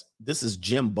Jerry Buss. This is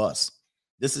Jim Buss.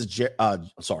 This is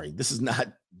this is not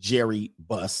Jerry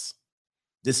Buss.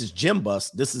 This is Jim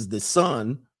Buss. This is the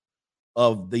son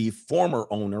of the former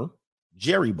owner,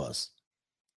 Jerry Buss.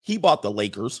 He bought the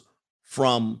Lakers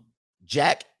from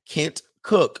Jack Kent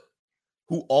Cooke,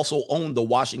 who also owned the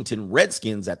Washington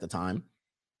Redskins at the time.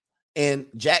 And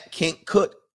Jack Kent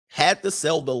Cooke had to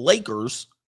sell the Lakers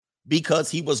because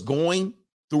he was going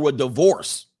through a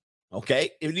divorce.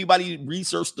 Okay. If anybody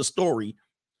researched the story,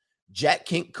 Jack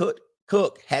Kent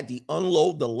Cooke had to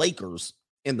unload the Lakers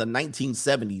in the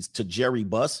 1970s to Jerry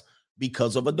Buss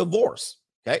because of a divorce.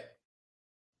 Okay.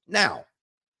 Now,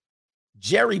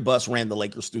 Jerry Buss ran the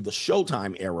Lakers through the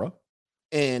Showtime era,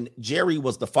 and Jerry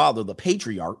was the father, the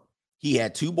patriarch. He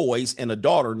had two boys and a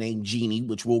daughter named Jeannie,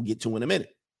 which we'll get to in a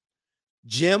minute.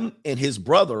 Jim and his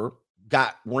brother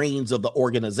got reins of the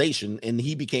organization, and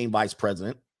he became vice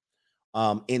president.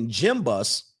 And Jim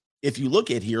Buss, if you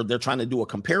look at here, they're trying to do a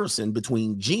comparison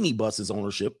between Jeannie Buss's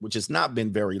ownership, which has not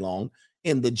been very long,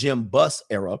 in the Jim Buss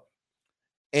era.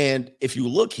 And if you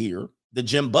look here, the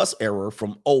Jim Buss era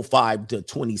from 2005 to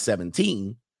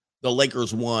 2017, the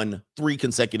Lakers won 3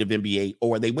 consecutive NBA,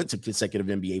 or they went to consecutive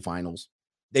NBA finals.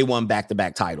 They won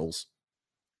back-to-back titles,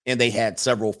 and they had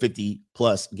several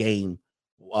 50-plus game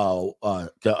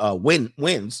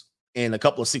wins and a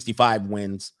couple of 65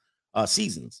 wins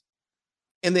seasons.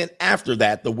 And then after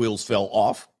that, the wheels fell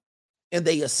off, and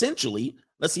they essentially,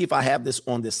 let's see if I have this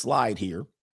on this slide here.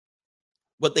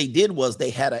 What they did was they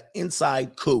had an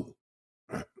inside coup,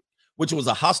 which was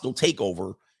a hostile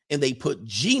takeover, and they put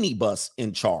Jeannie Buss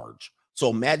in charge.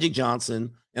 So Magic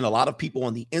Johnson and a lot of people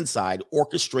on the inside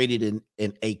orchestrated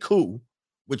in a coup,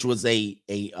 which was a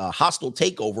hostile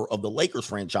takeover of the Lakers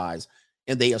franchise,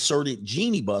 and they asserted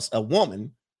Jeannie Buss, a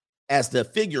woman, as the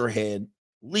figurehead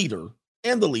leader,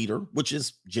 and the leader, which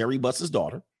is Jerry Buss's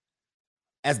daughter,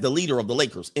 as the leader of the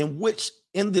Lakers, in which,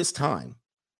 in this time,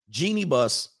 Jeannie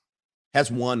Buss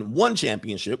has won 1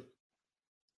 championship,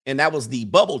 and that was the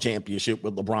bubble championship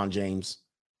with LeBron James,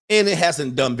 and it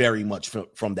hasn't done very much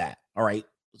from that, all right?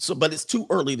 So, but it's too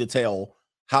early to tell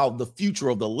how the future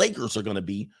of the Lakers are going to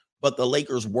be, but the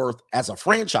Lakers' worth as a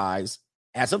franchise,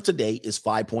 as of today, is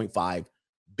 $5.5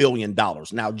 billion.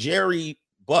 Now, Jerry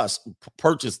Buss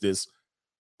purchased this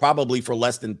probably for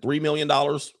less than $3 million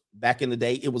back in the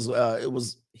day.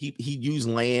 He used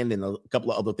land and a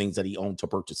couple of other things that he owned to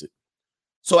purchase it.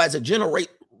 So as a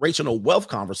generational wealth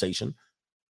conversation,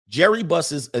 Jerry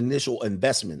Buss's initial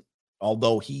investment,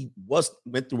 although he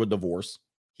went through a divorce,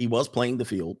 he was playing the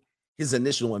field, his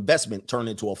initial investment turned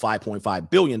into a $5.5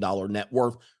 billion net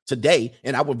worth today.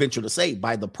 And I would venture to say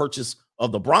by the purchase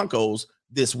of the Broncos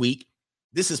this week,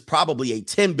 this is probably a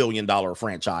 $10 billion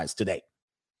franchise today.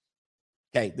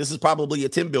 Okay, this is probably a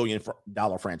 $10 billion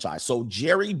franchise. So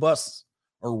Jerry Buss'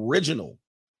 original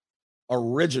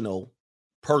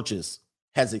purchase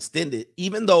has extended,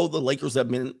 even though the Lakers have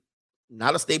been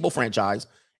not a stable franchise,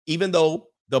 even though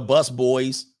the Buss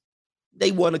boys,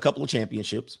 they won a couple of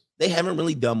championships. They haven't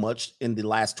really done much in the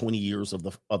last 20 years of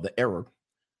the era.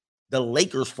 The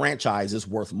Lakers franchise is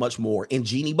worth much more. And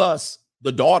Jeannie Buss,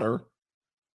 the daughter,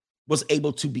 was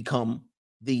able to become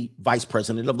the vice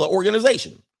president of the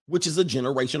organization, which is a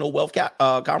generational wealth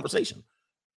conversation,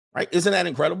 right? Isn't that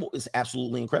incredible? It's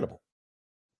absolutely incredible.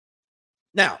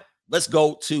 Now, let's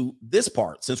go to this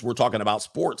part. Since we're talking about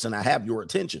sports and I have your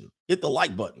attention, hit the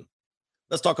like button.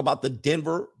 Let's talk about the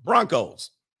Denver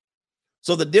Broncos.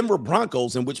 So the Denver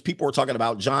Broncos, in which people are talking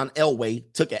about John Elway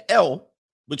took an L,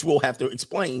 which we'll have to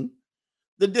explain.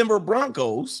 The Denver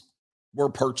Broncos were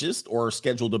purchased or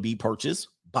scheduled to be purchased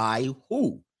by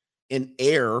who? An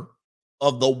heir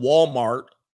of the Walmart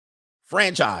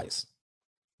franchise,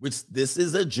 which this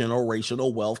is a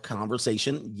generational wealth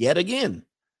conversation yet again.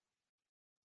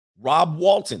 Rob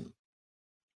Walton,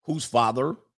 whose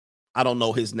father, I don't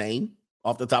know his name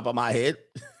off the top of my head,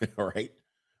 all right?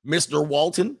 Mr.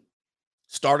 Walton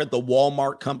started the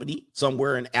Walmart company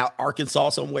somewhere in Arkansas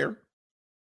somewhere.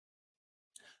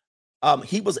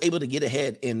 He was able to get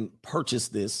ahead and purchase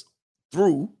this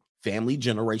through family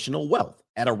generational wealth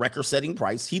at a record-setting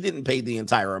price. He didn't pay the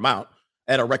entire amount.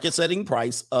 at a record-setting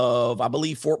price of, I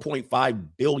believe, $4.5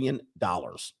 billion.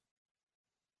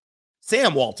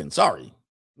 Sam Walton, sorry,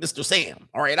 Mr. Sam.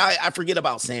 All right, I forget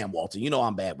about Sam Walton. You know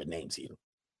I'm bad with names here.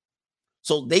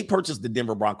 So they purchased the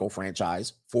Denver Bronco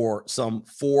franchise for some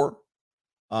 $4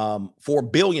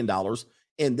 billion.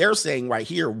 And they're saying right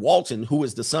here, Walton, who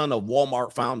is the son of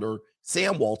Walmart founder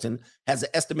Sam Walton, has an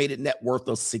estimated net worth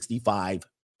of $65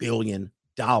 billion.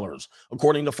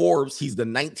 According to Forbes, he's the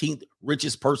 19th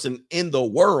richest person in the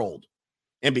world.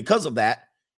 And because of that,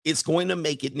 it's going to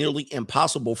make it nearly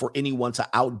impossible for anyone to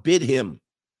outbid him.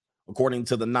 According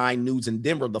to the 9 News in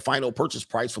Denver, the final purchase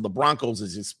price for the Broncos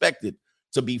is expected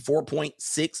to be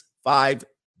 $4.65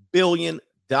 billion.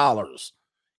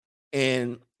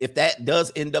 And if that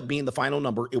does end up being the final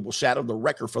number, it will shatter the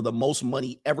record for the most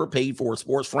money ever paid for a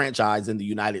sports franchise in the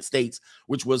United States,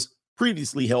 which was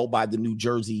previously held by the New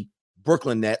Jersey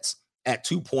Brooklyn Nets at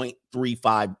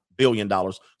 $2.35 billion.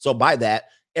 So by that,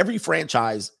 every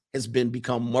franchise has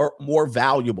become more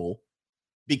valuable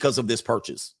because of this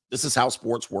purchase. This is how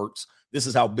sports works. This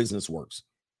is how business works.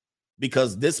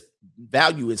 Because this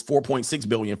value is $4.6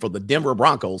 billion for the Denver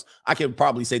Broncos, I can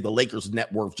probably say the Lakers'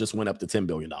 net worth just went up to $10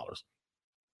 billion.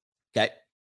 Okay.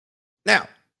 Now,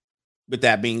 with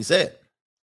that being said,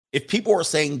 if people are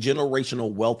saying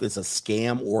generational wealth is a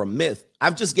scam or a myth,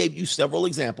 I've just gave you several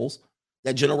examples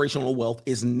that generational wealth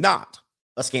is not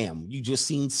a scam. You just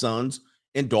seen sons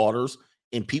and daughters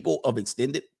and people of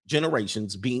extended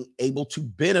generations being able to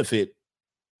benefit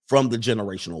from the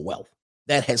generational wealth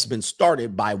that has been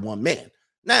started by one man.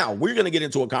 Now, we're going to get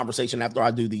into a conversation after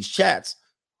I do these chats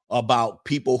about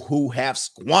people who have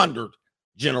squandered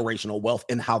generational wealth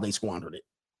and how they squandered it.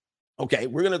 Okay,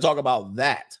 we're going to talk about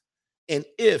that. And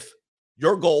if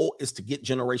your goal is to get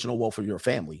generational wealth for your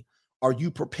family, are you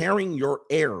preparing your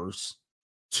heirs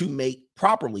to make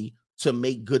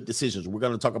good decisions? We're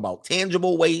going to talk about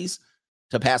tangible ways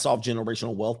to pass off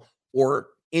generational wealth or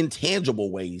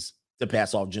intangible ways to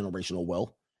pass off generational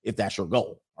wealth, if that's your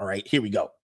goal. All right, here we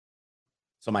go.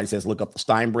 Somebody says, look up the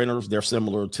Steinbrenners. They're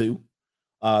similar too.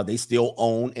 They still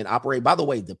own and operate. By the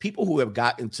way, the people who have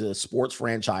got into sports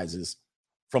franchises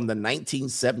from the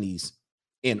 1970s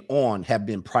and on have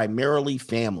been primarily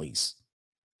families,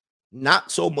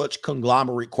 not so much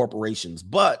conglomerate corporations,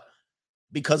 but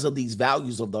because of these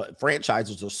values of the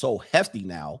franchises are so hefty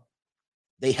now,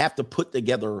 they have to put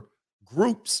together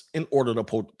groups in order to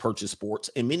purchase sports.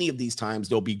 And many of these times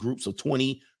there'll be groups of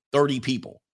 20, 30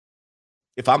 people.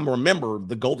 If I remember,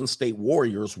 the Golden State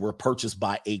Warriors were purchased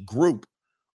by a group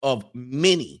of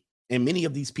many, and many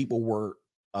of these people were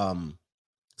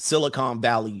Silicon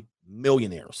Valley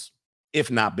millionaires, if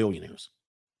not billionaires.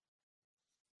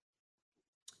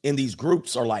 And these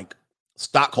groups are like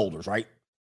stockholders, right?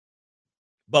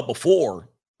 But before,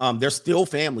 there's still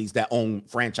families that own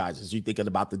franchises. You're thinking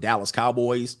about the Dallas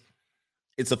Cowboys.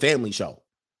 It's a family show.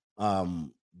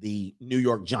 The New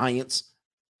York Giants,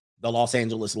 the Los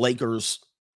Angeles Lakers,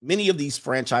 many of these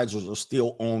franchises are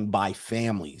still owned by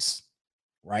families,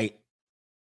 right?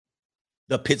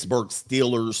 The Pittsburgh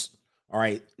Steelers. All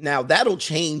right. Now that'll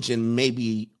change in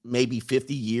maybe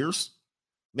 50 years.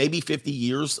 Maybe 50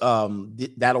 years.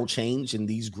 That'll change in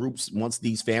these groups. Once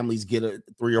these families get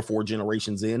 3 or 4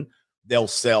 generations in, they'll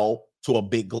sell to a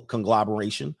big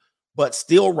conglomeration. But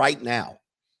still right now,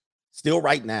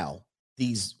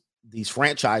 these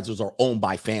franchises are owned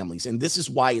by families. And this is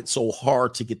why it's so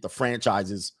hard to get the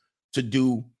franchises to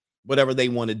do whatever they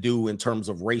want to do in terms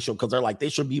of racial, because they're like, they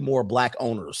should be more black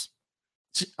owners.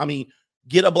 I mean,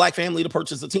 get a black family to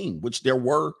purchase a team, which there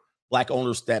were black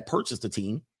owners that purchased the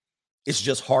team. It's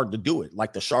just hard to do it.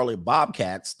 Like the Charlotte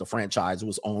Bobcats, the franchise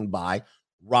was owned by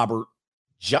Bob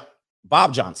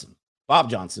Johnson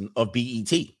of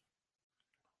BET.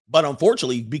 But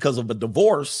unfortunately, because of a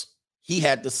divorce, he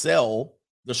had to sell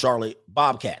the Charlotte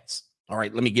Bobcats. All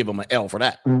right, let me give him an L for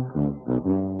that.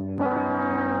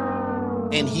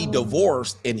 And he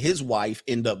divorced, and his wife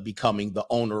ended up becoming the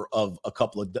owner of a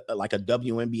couple of, like a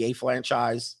WNBA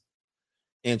franchise.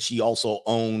 And she also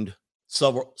owned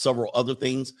several other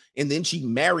things. And then she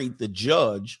married the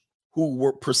judge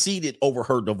who proceeded over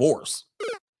her divorce.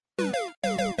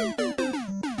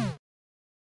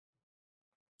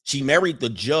 She married the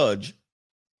judge.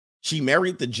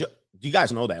 You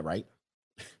guys know that, right?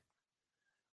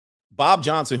 Bob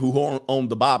Johnson, who owned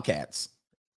the Bobcats,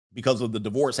 because of the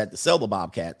divorce, had to sell the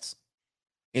Bobcats.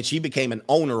 And she became an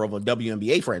owner of a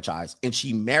WNBA franchise. And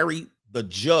she married the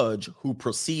judge who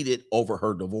proceeded over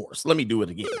her divorce. Let me do it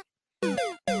again.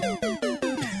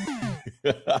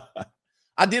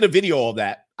 I did a video of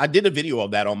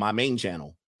that. On my main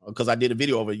channel because I did a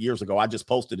video of it years ago. I just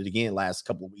posted it again last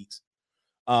couple of weeks.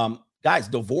 Guys,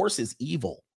 divorce is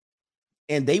evil.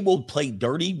 And they will play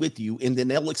dirty with you, and then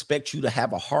they'll expect you to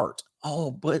have a heart.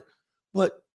 Oh, but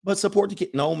support the kid.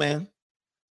 No, man.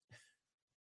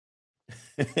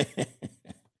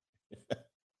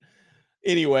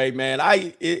 Anyway, man,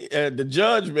 the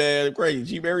judge, man, crazy.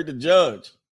 She married the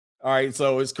judge. All right,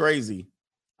 so it's crazy.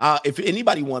 If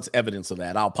anybody wants evidence of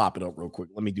that, I'll pop it up real quick.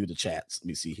 Let me do the chats. Let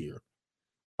me see here.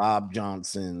 Bob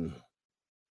Johnson,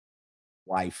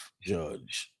 wife,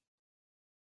 judge.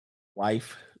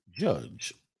 Wife,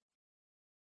 judge.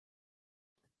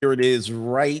 Here it is,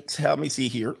 right? Let me see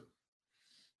here.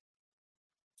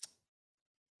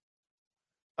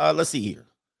 Let's see here.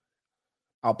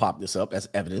 I'll pop this up as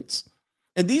evidence.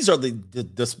 And these are the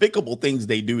despicable things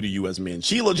they do to you as men.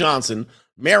 Sheila Johnson,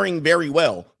 marrying very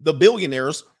well. The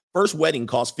billionaire's first wedding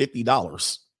cost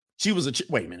 $50. She was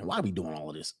wait a minute. Why are we doing all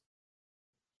of this?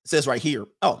 It says right here.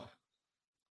 Oh,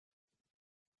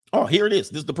 here it is.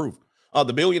 This is the proof.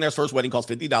 The billionaire's first wedding cost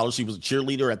 $50. She was a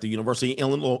cheerleader at the University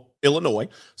of Illinois.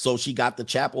 So she got the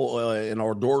chapel and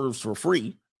hors d'oeuvres for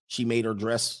free. She made her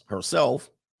dress herself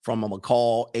from a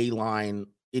McCall A-line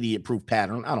idiot-proof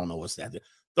pattern. I don't know what's that.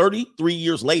 33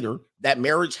 years later, that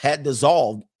marriage had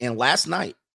dissolved. And last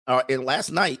night,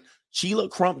 Sheila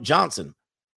Crump Johnson,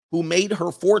 who made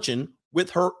her fortune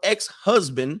with her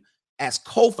ex-husband as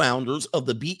co-founders of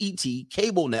the BET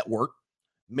cable network,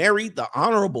 married the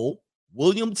Honorable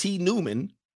William T.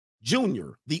 Newman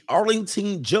Jr., the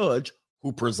Arlington judge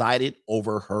who presided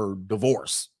over her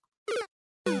divorce.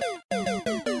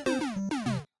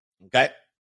 Okay?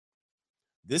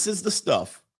 This is the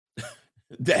stuff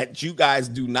that you guys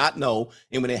do not know.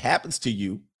 And when it happens to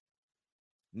you,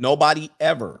 nobody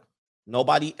ever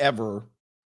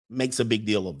makes a big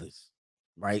deal of this,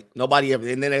 right? Nobody ever.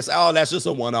 And then they say, oh, that's just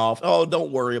a one-off. Oh,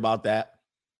 don't worry about that.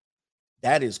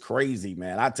 That is crazy,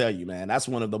 man. I tell you, man, that's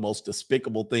one of the most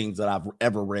despicable things that I've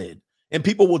ever read. And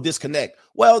people will disconnect.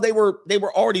 Well, they were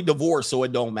already divorced, so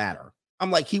it don't matter.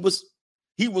 I'm like, he was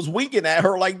winking at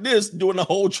her like this during the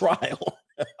whole trial.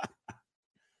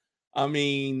 I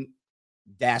mean,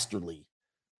 dastardly.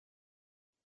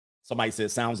 Somebody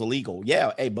said sounds illegal.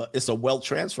 Yeah, hey, but it's a wealth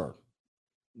transfer.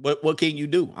 But what can you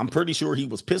do? I'm pretty sure he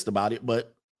was pissed about it,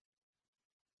 but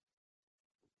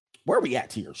where are we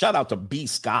at here? Shout out to B.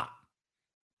 Scott.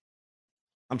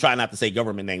 I'm trying not to say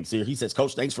government names here. He says,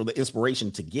 Coach, thanks for the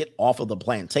inspiration to get off of the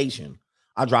plantation.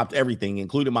 I dropped everything,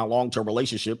 including my long-term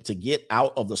relationship, to get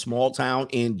out of the small town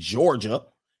in Georgia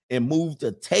and move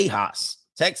to Tejas,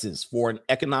 Texas, for an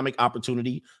economic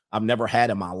opportunity I've never had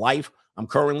in my life. I'm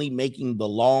currently making the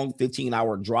long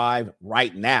 15-hour drive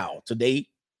right now. Today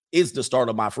is the start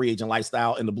of my free agent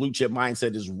lifestyle, and the blue chip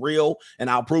mindset is real, and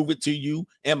I'll prove it to you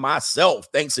and myself.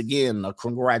 Thanks again.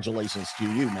 Congratulations to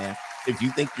you, man. If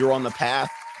you think you're on the path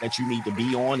that you need to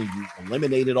be on and you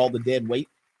eliminated all the dead weight,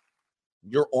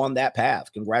 you're on that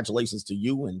path. Congratulations to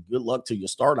you and good luck to your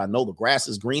start. I know the grass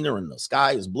is greener and the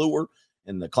sky is bluer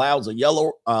and the clouds are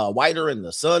yellow, whiter, and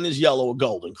the sun is yellow,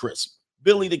 golden crisp.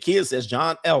 Billy the Kid says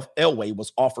John Elway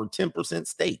was offered 10%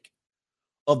 stake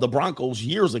of the Broncos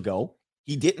years ago.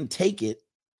 He didn't take it.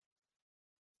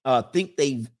 Think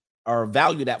they are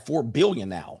valued at $4 billion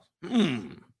now.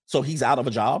 So he's out of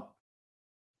a job.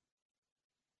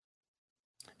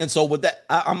 And so with that,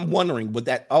 I'm wondering, with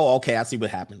that, oh, okay, I see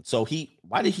what happened. So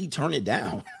why did he turn it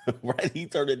down? Why did he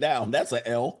turn it down? That's an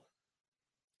L.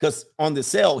 Because on the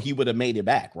sale, he would have made it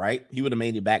back, right? He would have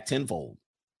made it back tenfold.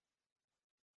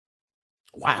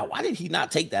 Wow, why did he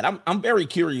not take that? I'm very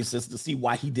curious as to see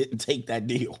why he didn't take that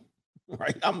deal,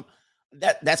 right?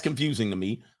 That's confusing to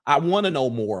me. I want to know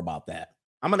more about that.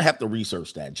 I'm going to have to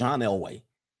research that. John Elway,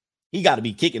 he got to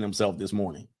be kicking himself this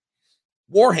morning.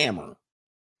 Warhammer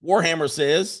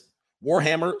says,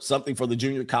 Warhammer, something for the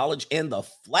junior college and the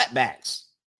flatbacks.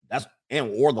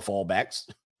 Or the fallbacks,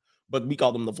 but we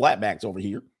call them the flatbacks over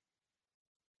here.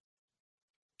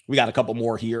 We got a couple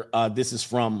more here. This is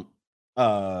from,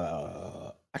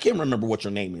 I can't remember what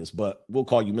your name is, but we'll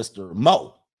call you Mr.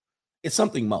 Mo. It's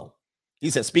something Mo. He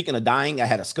said, speaking of dying, I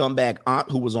had a scumbag aunt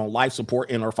who was on life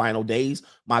support in her final days.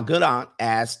 My good aunt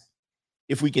asked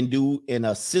if we can do an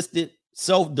assisted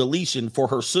self-deletion for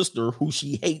her sister who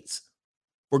she hates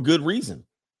for good reason.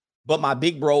 But my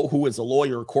big bro, who is a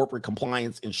lawyer, corporate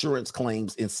compliance, insurance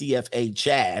claims, and CFA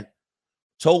Chad,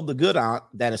 told the good aunt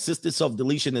that assisted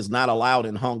self-deletion is not allowed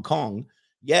in Hong Kong,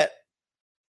 yet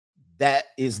that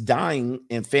is dying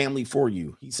and family for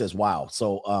you. He says, wow.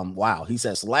 So, wow. He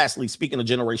says, lastly, speaking of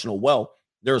generational wealth,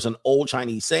 there's an old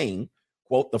Chinese saying,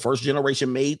 quote, the first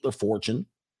generation made the fortune,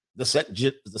 the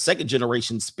second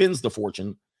generation spends the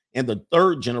fortune, and the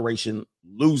third generation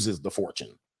loses the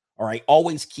fortune. All right.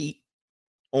 Always keep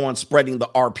on spreading the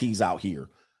RPs out here.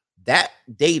 That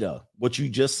data, what you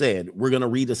just said, we're going to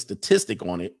read a statistic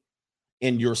on it,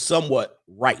 and you're somewhat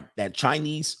right. That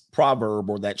Chinese proverb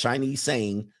or that Chinese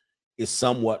saying is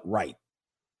somewhat right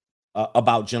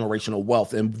about generational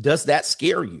wealth. And does that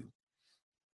scare you?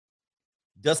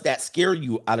 Does that scare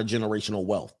you out of generational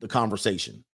wealth? The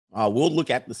conversation. We'll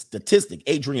look at the statistic.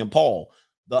 Adrian Paul,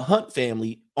 the Hunt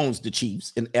family owns the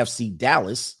Chiefs in FC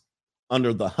Dallas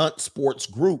under the Hunt Sports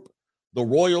Group. The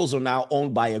Royals are now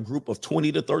owned by a group of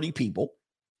 20 to 30 people,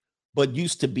 but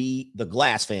used to be the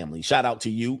Glass family. Shout out to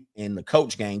you and the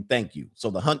Coach Gang. Thank you. So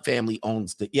the Hunt family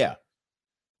owns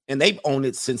and they've owned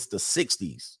it since the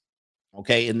 60s.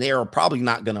 Okay. And they're probably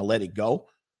not going to let it go.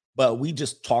 But we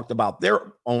just talked about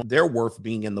their worth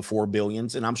being in the 4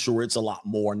 billions. And I'm sure it's a lot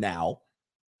more now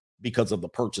because of the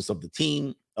purchase of the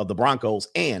team of the Broncos,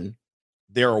 and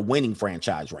they're a winning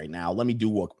franchise right now. Let me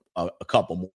do a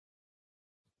couple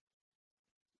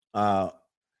more.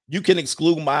 You can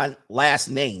exclude my last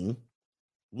name.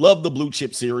 Love the Blue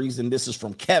Chip series. And this is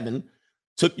from Kevin.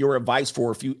 Took your advice for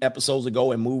a few episodes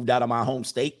ago and moved out of my home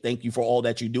state. Thank you for all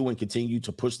that you do and continue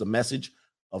to push the message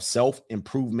of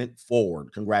self-improvement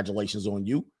forward. Congratulations on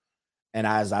you. And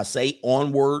as I say,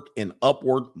 onward and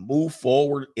upward, move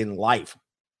forward in life.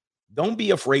 Don't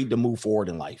be afraid to move forward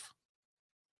in life,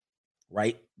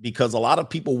 right? Because a lot of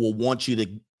people will want you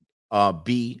to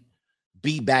be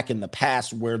back in the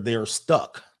past where they're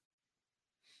stuck.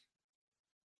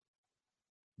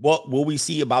 What will we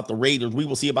see about the Raiders? We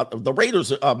will see about the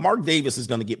Raiders. Mark Davis is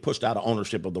going to get pushed out of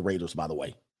ownership of the Raiders, by the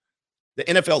way. The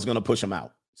NFL is going to push him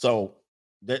out. So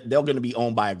they're going to be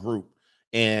owned by a group,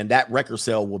 and that record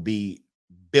sale will be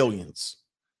billions.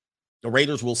 The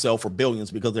Raiders will sell for billions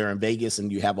because they're in Vegas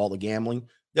and you have all the gambling.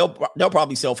 They'll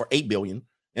probably sell for $8 billion,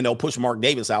 and they'll push Mark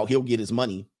Davis out. He'll get his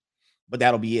money, but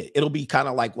that'll be it. It'll be kind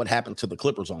of like what happened to the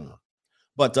Clippers owner.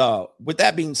 But with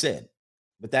that being said,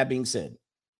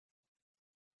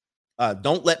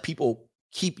 don't let people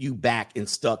keep you back and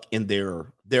stuck in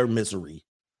their misery.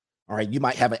 All right. You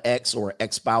might have an ex or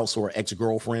ex-spouse or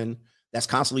ex-girlfriend that's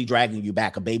constantly dragging you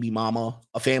back, a baby mama,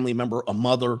 a family member, a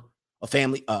mother, a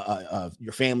family,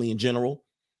 your family in general,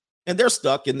 and they're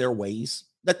stuck in their ways.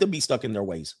 Let them be stuck in their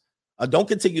ways. Don't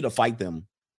continue to fight them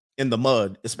in the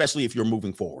mud, especially if you're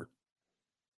moving forward.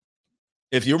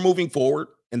 If you're moving forward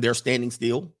and they're standing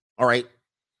still, all right,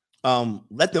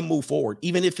 let them move forward.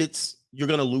 Even if you're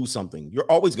going to lose something. You're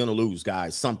always going to lose,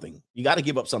 guys, something. You got to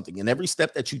give up something. And every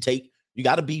step that you take, you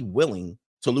got to be willing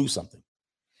to lose something.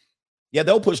 Yeah,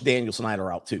 they'll push Daniel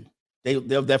Snyder out too.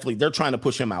 They're trying to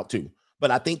push him out too. But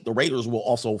I think the Raiders will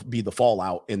also be the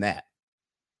fallout in that,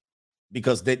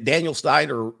 because Daniel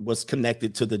Snyder was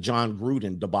connected to the John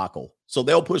Gruden debacle. So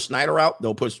they'll push Snyder out.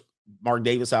 They'll push Mark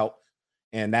Davis out,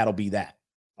 and that'll be that.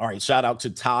 All right. Shout out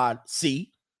to Todd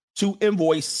C. 2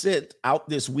 invoice sent out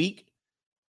this week.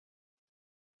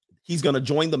 He's going to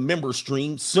join the member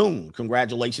stream soon.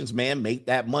 Congratulations, man. Make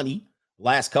that money.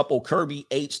 Last couple, Kirby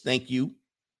H. Thank you.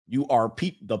 You are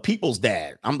the people's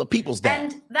dad. I'm the people's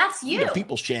dad. And that's you. You're the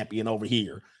people's champion over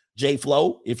here. J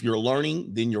Flow, if you're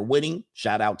learning, then you're winning.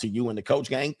 Shout out to you and the Coach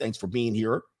Gang. Thanks for being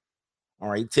here. All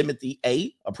right. Timothy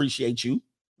A. Appreciate you.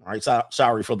 All right.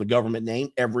 Sorry for the government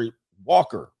name. Everett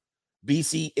Walker.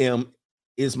 BCM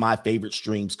is my favorite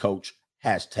streams coach.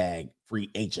 Hashtag free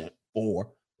agent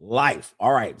for life.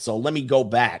 All right. So let me go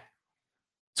back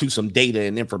to some data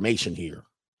and information here.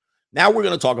 Now we're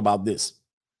going to talk about this.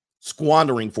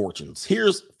 Squandering fortunes.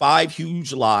 Here's 5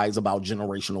 huge lies about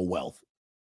generational wealth.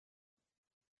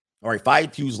 All right,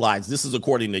 5 huge lies. This is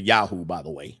according to Yahoo, by the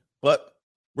way. But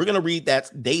we're going to read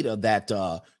that data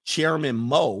that Chairman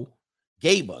Mo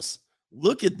gave us.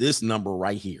 Look at this number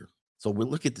right here. So we'll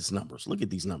look at these numbers. Look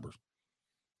at these numbers.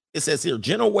 It says here,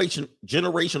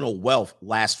 generational wealth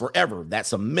lasts forever.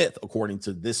 That's a myth, according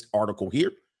to this article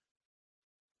here.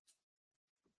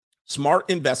 Smart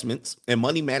investments and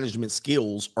money management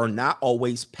skills are not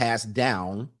always passed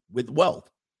down with wealth.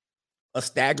 A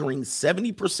staggering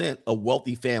 70% of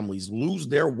wealthy families lose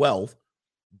their wealth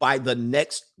by the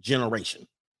next generation.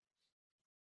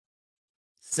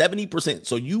 70%.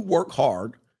 So you work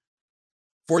hard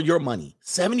for your money.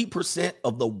 70%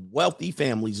 of the wealthy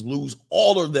families lose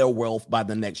all of their wealth by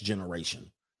the next generation,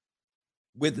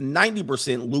 with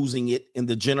 90% losing it in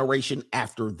the generation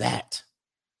after that.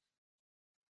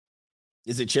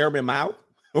 Is it Chairman Mao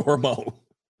or Mo?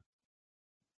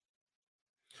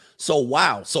 So,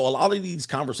 wow. So a lot of these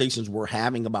conversations we're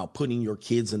having about putting your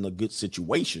kids in a good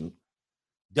situation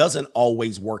doesn't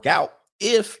always work out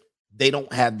if they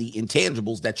don't have the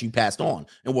intangibles that you passed on.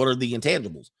 And what are the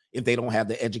intangibles? If they don't have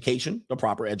the education, the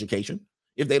proper education,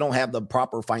 if they don't have the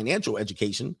proper financial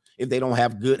education, if they don't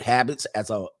have good habits as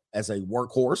a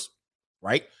workhorse,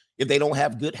 right? If they don't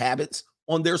have good habits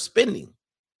on their spending,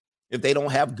 if they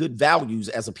don't have good values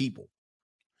as a people,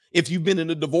 if you've been in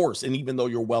a divorce and even though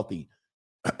you're wealthy,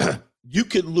 you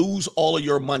could lose all of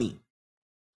your money.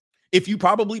 If you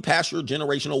probably pass your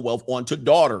generational wealth on to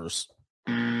daughters,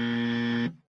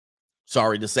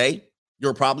 sorry to say,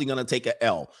 you're probably going to take an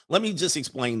L. Let me just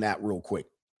explain that real quick,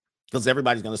 because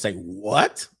everybody's going to say,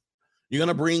 what? You're going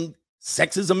to bring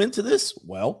sexism into this?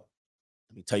 Well,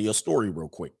 let me tell you a story real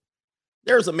quick.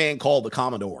 There's a man called the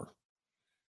Commodore.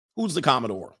 Who's the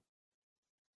Commodore?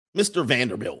 Mr.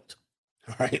 Vanderbilt.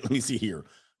 All right, let me see here.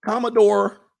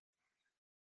 Commodore,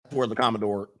 where the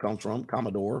Commodore comes from,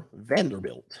 Commodore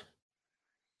Vanderbilt.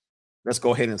 Let's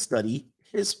go ahead and study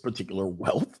his particular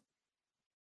wealth.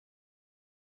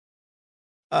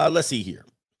 Let's see here.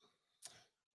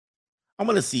 I'm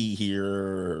going to see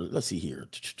here. Let's see here.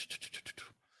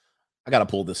 I got to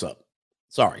pull this up.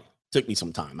 Sorry, took me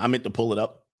some time. I meant to pull it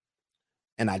up,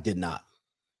 and I did not.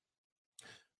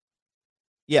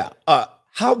 Yeah,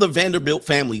 how the Vanderbilt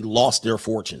family lost their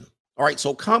fortune. All right,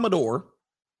 so Commodore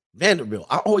Vanderbilt.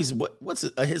 I always what's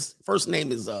it? His first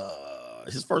name is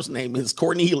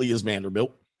Cornelius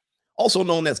Vanderbilt, also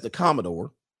known as the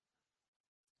Commodore.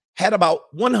 Had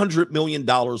about $100 million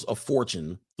of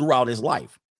fortune throughout his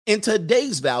life. In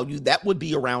today's value, that would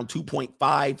be around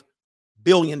 $2.5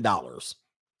 billion.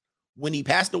 When he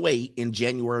passed away in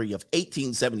January of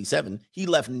 1877, he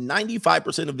left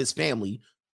 95% of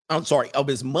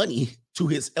his money to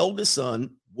his eldest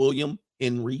son, William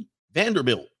Henry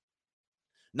Vanderbilt.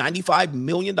 $95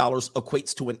 million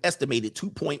equates to an estimated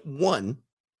 $2.1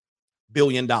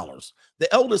 billion. The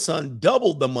eldest son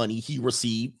doubled the money he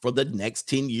received for the next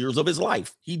 10 years of his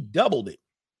life. He doubled it.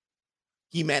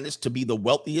 He managed to be the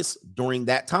wealthiest during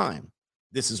that time.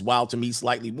 This is wild to me,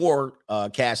 slightly more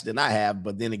cash than I have,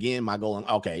 but then again, my goal,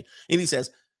 okay. And he says,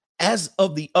 as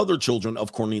of the other children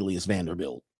of Cornelius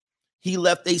Vanderbilt, he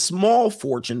left a small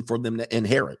fortune for them to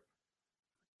inherit.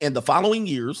 For the following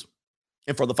years,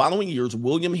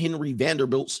 William Henry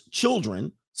Vanderbilt's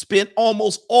children spent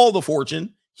almost all the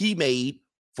fortune he made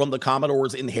from the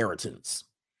Commodore's inheritance.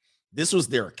 This was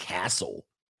their castle.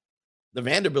 The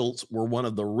Vanderbilts were one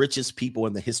of the richest people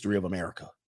in the history of America.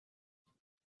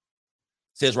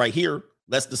 It says right here,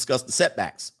 let's discuss the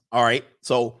setbacks. All right.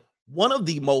 So one of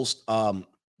the most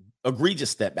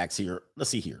egregious setbacks here, let's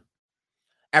see here.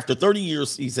 After 30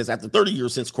 years, he says, after 30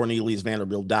 years since Cornelius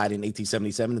Vanderbilt died in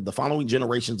 1877, the following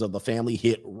generations of the family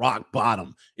hit rock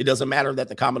bottom. It doesn't matter that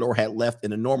the Commodore had left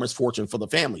an enormous fortune for the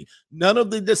family. None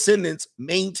of the descendants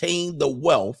maintained the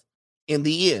wealth in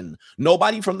the end.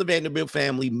 Nobody from the Vanderbilt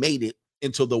family made it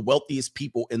into the wealthiest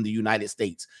people in the United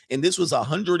States. And this was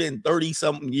 130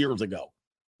 something years ago,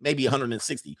 maybe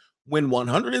 160, when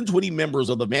 120 members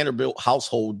of the Vanderbilt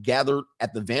household gathered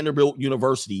at the Vanderbilt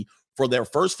University for their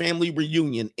first family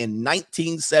reunion in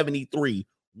 1973.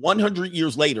 100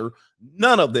 years later,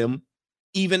 none of them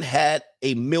even had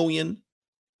 $1 million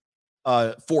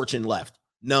fortune left.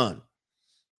 None. It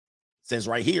says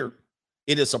right here,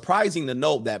 it is surprising to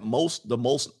know that the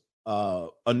most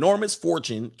enormous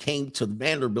fortune came to the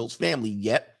Vanderbilt's family,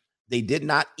 yet they did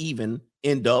not even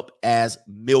end up as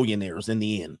millionaires in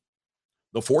the end.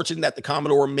 The fortune that the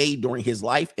Commodore made during his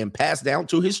life and passed down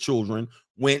to his children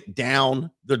went down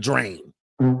the drain.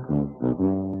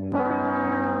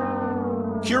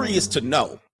 Curious to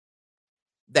know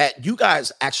that you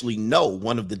guys actually know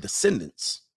one of the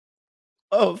descendants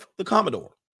of the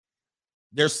Commodore.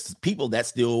 There's people that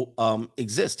still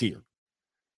exist here.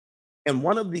 And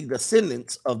one of the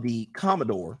descendants of the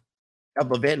Commodore of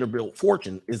the Vanderbilt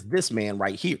fortune is this man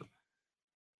right here.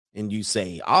 And you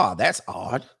say, that's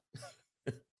odd.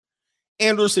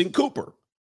 Anderson Cooper.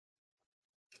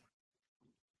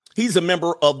 He's a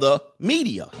member of the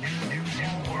media.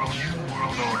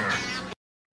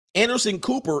 Anderson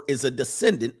Cooper is a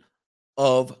descendant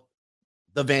of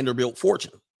the Vanderbilt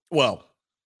fortune. Well,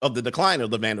 of the decline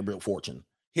of the Vanderbilt fortune.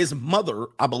 His mother,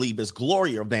 I believe, is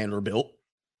Gloria Vanderbilt,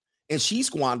 and she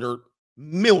squandered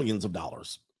millions of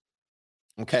dollars.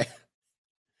 Okay.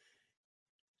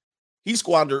 She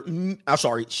squandered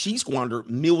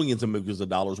millions of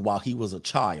dollars while he was a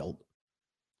child.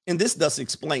 And this thus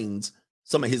explains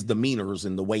some of his demeanors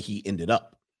and the way he ended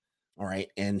up. All right.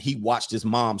 And he watched his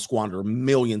mom squander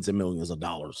millions and millions of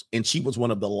dollars. And she was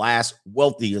one of the last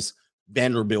wealthiest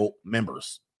Vanderbilt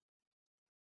members.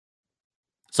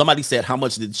 Somebody said, how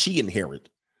much did she inherit?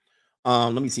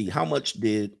 Let me see. How much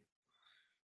did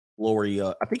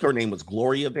Gloria? I think her name was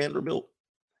Gloria Vanderbilt.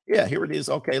 Yeah, here it is.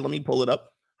 Okay, let me pull it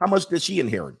up. How much did she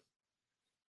inherit?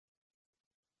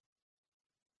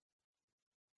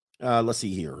 Let's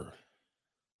see here.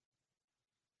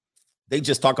 They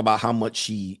just talk about how much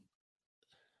she.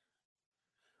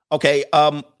 Okay,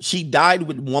 she died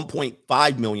with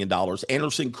 $1.5 million.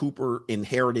 Anderson Cooper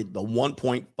inherited the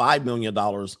 $1.5 million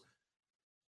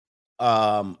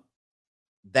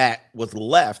that was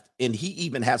left, and he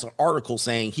even has an article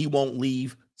saying he won't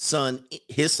leave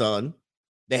his son.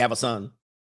 They have a son,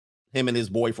 him and his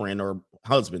boyfriend or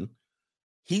husband.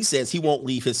 He says he won't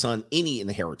leave his son any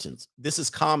inheritance. This is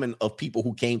common of people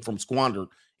who came from squandered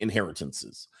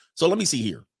inheritances. So let me see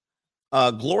here.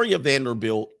 Gloria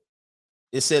Vanderbilt,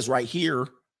 it says right here,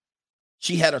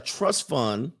 she had a trust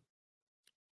fund.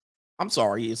 I'm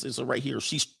sorry, it's right here.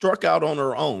 She struck out on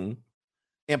her own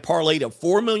and parlayed a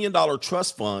 $4 million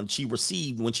trust fund she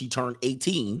received when she turned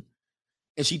 18,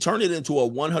 and she turned it into a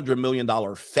 $100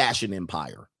 million fashion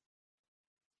empire.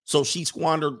 So she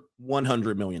squandered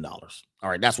 $100 million. All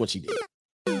right, that's what she did.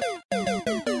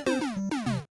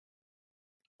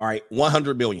 All right,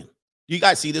 $100 million. Do you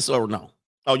guys see this or no?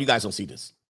 Oh, you guys don't see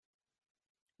this.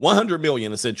 $100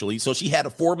 million essentially. So she had a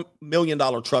 $4 million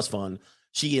trust fund.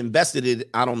 She invested it,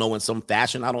 I don't know, in some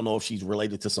fashion. I don't know if she's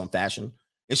related to some fashion.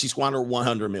 And she squandered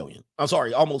 $100 million. I'm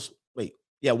sorry,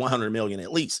 $100 million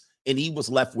at least. And he was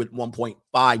left with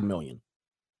 $1.5 million.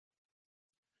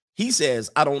 He says,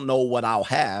 I don't know what I'll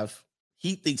have.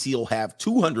 He thinks he'll have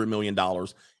 $200 million.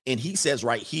 And he says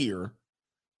right here,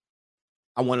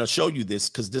 I want to show you this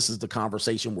because this is the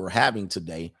conversation we're having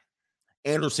today.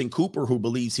 Anderson Cooper, who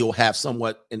believes he'll have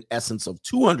somewhat in essence of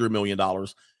 $200 million,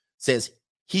 says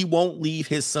he won't leave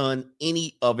his son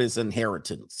any of his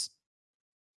inheritance.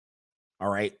 All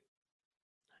right.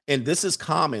 And this is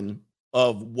common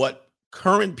of what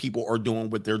current people are doing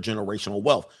with their generational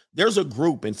wealth. There's a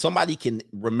group, and somebody can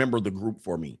remember the group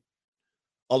for me.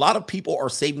 A lot of people are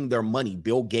saving their money.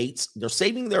 Bill Gates, they're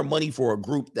saving their money for a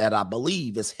group that I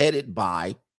believe is headed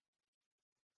by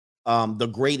the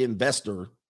great investor.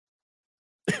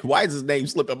 Why is his name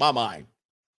slipping my mind?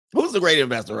 Who's the great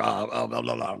investor?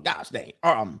 Gosh dang.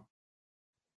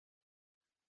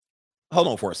 Hold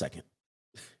on for a second.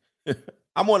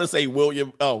 I'm going to say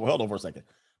William. Oh, hold on for a second.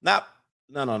 No.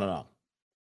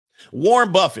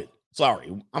 Warren Buffett.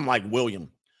 Sorry, I'm like William.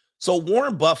 So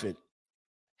Warren Buffett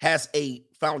has a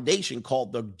foundation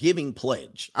called the Giving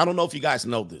Pledge. I don't know if you guys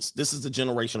know this. This is the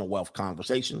generational wealth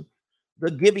conversation.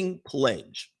 The Giving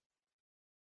Pledge.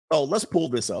 Oh, let's pull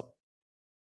this up.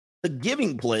 The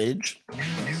Giving Pledge.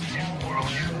 New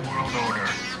world order.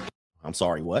 I'm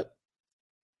sorry, what?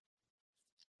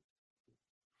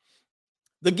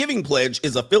 The Giving Pledge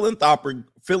is a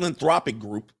philanthropic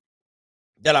group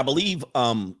that I believe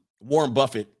Warren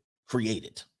Buffett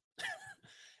created.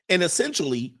 And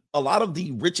essentially, a lot of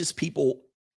the richest people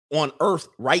on earth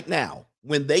right now,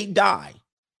 when they die,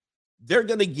 they're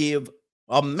going to give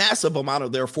a massive amount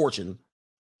of their fortune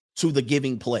to the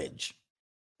Giving Pledge.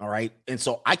 All right. And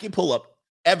so I can pull up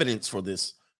evidence for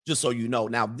this, just so you know.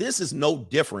 Now, this is no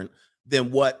different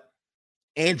than what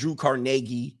Andrew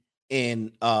Carnegie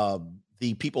and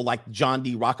the people like John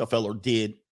D. Rockefeller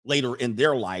did later in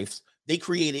their lives. They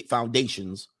created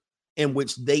foundations in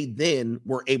which they then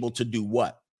were able to do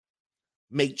what?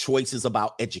 Make choices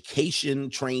about education,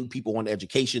 train people on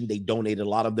education. They donated a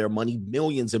lot of their money,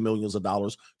 millions and millions of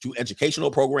dollars, to educational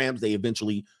programs. They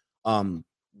eventually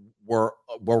were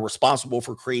responsible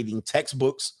for creating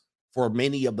textbooks for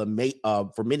many of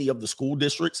the school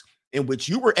districts in which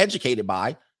you were educated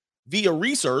by via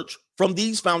research from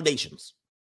these foundations.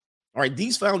 All right,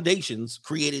 these foundations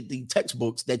created the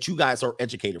textbooks that you guys are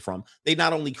educated from. They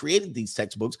not only created these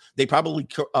textbooks, they probably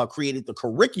created the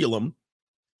curriculum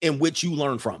in which you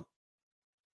learn from.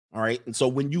 All right. And so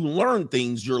when you learn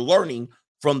things, you're learning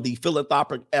from the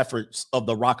philanthropic efforts of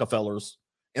the Rockefellers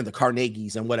and the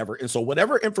Carnegies and whatever. And so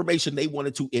whatever information they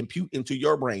wanted to impute into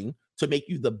your brain to make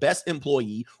you the best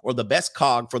employee or the best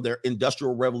cog for their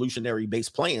industrial revolutionary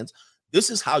based plans, this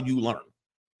is how you learn.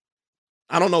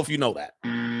 I don't know if you know that.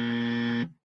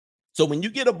 So when you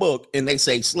get a book and they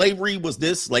say slavery was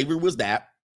this, slavery was that,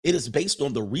 it is based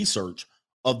on the research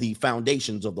of the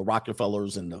foundations of the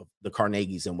Rockefellers and the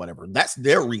Carnegies and whatever. That's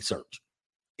their research.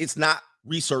 It's not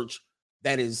research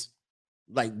that is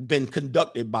like been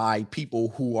conducted by people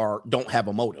who don't have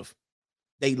a motive.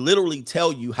 They literally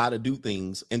tell you how to do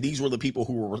things. And these were the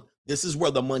people this is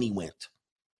where the money went.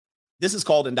 This is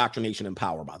called indoctrination and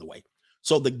power, by the way.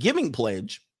 So the Giving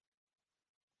Pledge,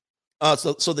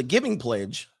 so the Giving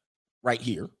Pledge right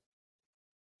here,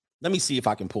 let me see if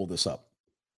I can pull this up.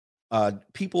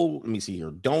 People, let me see here,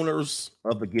 donors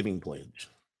of the Giving Pledge.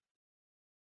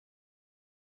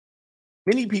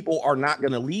 Many people are not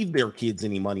going to leave their kids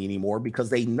any money anymore because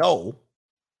they know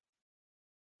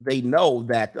they know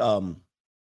that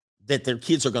that their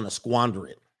kids are going to squander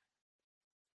it.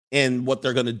 And what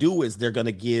they're going to do is they're going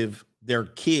to give their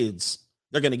kids,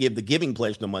 they're going to give the Giving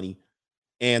Pledge the money,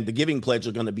 and the Giving Pledge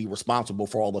are going to be responsible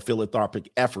for all the philanthropic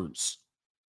efforts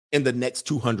in the next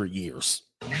 200 years.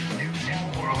 New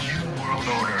world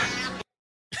order.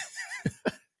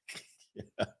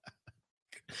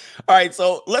 All right,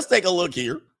 so let's take a look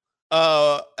here.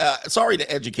 Sorry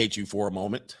to educate you for a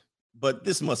moment, but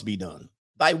this must be done.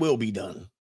 Thy will be done.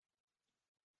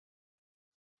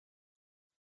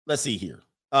 Let's see here.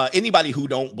 Anybody who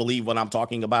don't believe what I'm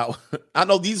talking about, I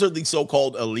know these are the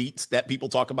so-called elites that people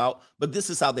talk about, but this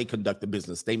is how they conduct the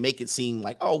business. They make it seem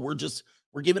like, oh,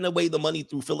 we're giving away the money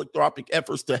through philanthropic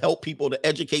efforts to help people, to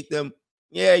educate them.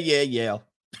 Yeah.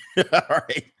 All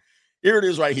right. Here it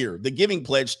is right here. The Giving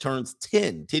Pledge turns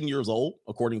 10 years old,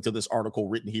 according to this article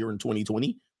written here in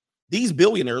 2020. These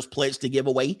billionaires pledged to give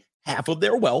away half of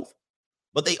their wealth,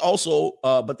 but they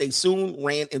soon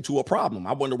ran into a problem.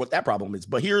 I wonder what that problem is.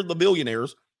 But here are the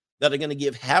billionaires that are going to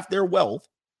give half their wealth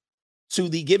to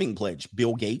the Giving Pledge.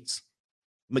 Bill Gates,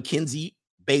 Mackenzie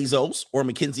Bezos, or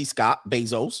Mackenzie Scott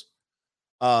Bezos,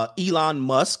 Elon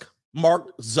Musk,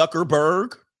 Mark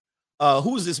Zuckerberg.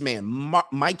 Who is this man?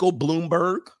 Michael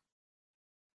Bloomberg.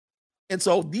 And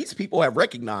so these people have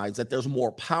recognized that there's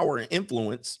more power and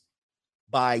influence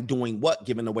by doing what?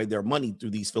 Giving away their money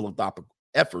through these philanthropic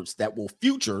efforts that will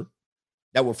future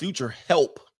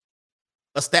help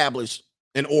establish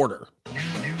an order. New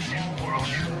world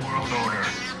order.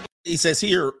 He says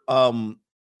here, I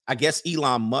guess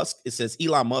Elon Musk, Jeff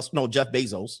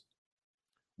Bezos.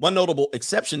 One notable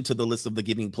exception to the list of the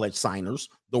Giving Pledge signers,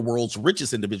 the world's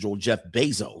richest individual, Jeff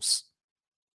Bezos.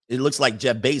 It looks like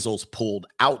Jeff Bezos pulled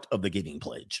out of the Giving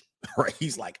Pledge, right?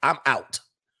 He's like, I'm out.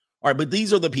 All right, but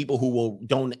these are the people who will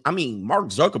donate. I mean, Mark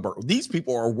Zuckerberg, these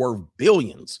people are worth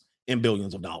billions and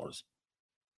billions of dollars.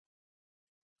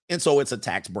 And so it's a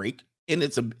tax break, and they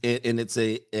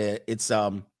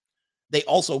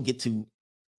also get to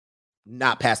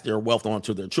not pass their wealth on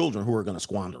to their children who are going to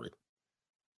squander it.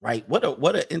 Right?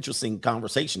 What an interesting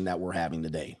conversation that we're having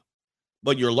today.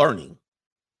 But you're learning.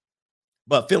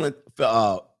 But the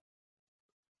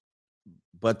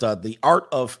art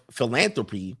of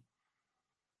philanthropy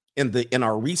in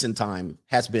our recent time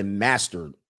has been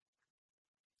mastered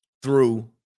through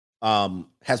the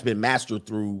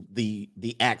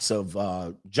acts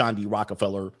of John D.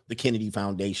 Rockefeller, the Kennedy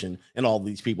Foundation, and all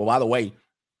these people. By the way,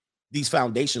 these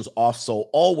foundations also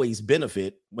always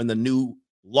benefit when the new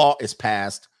law is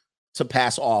passed to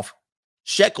pass off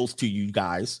shekels to you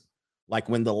guys. Like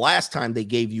when the last time they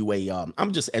gave you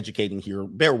I'm just educating here.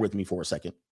 Bear with me for a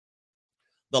second.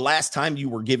 The last time you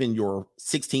were given your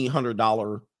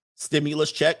 $1,600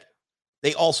 stimulus check,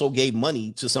 they also gave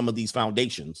money to some of these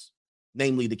foundations,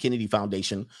 namely the Kennedy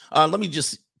Foundation. Let me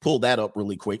just pull that up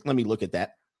really quick. Let me look at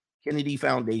that. Kennedy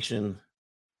Foundation,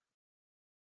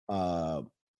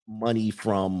 money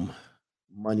from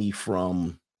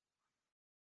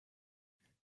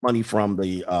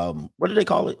the what do they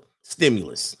call it?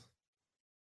 Stimulus.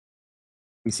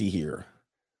 Let me see here.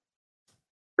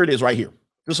 Here it is right here,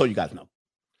 just so you guys know.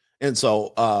 And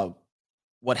so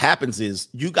what happens is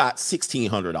you got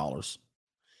 $1,600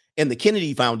 and the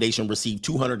Kennedy Foundation received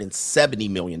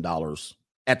 $270 million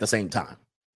at the same time.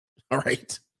 All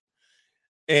right.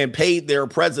 And paid their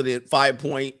president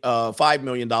 $5.5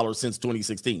 million since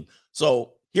 2016.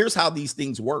 So here's how these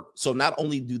things work. So not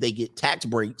only do they get tax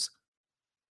breaks,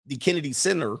 the Kennedy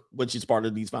Center, which is part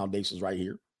of these foundations right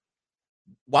here,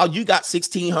 while you got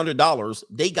 $1,600,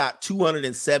 they got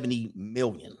 $270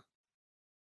 million.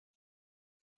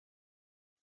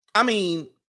 I mean,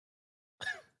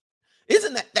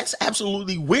 that's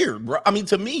absolutely weird, bro? I mean,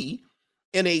 to me,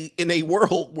 in a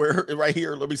world where right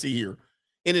here, let me see here,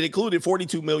 and it included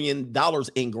 $42 million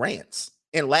in grants.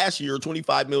 And last year,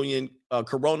 $25 million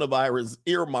coronavirus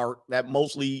earmark that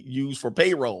mostly used for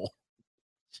payroll.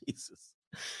 Jesus.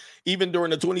 Even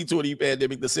during the 2020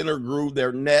 pandemic, the center grew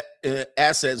their net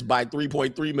assets by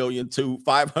 3.3 million to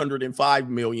 505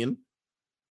 million.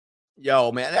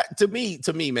 Yo, man, to me,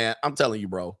 man, I'm telling you,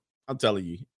 bro. I'm telling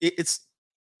you, it's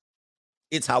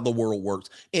how the world works.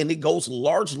 And it goes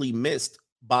largely missed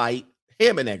by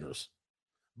ham and eggers,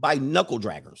 by knuckle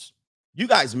draggers. You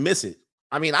guys miss it.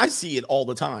 I mean, I see it all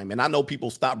the time, and I know people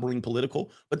stop being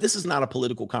political, but this is not a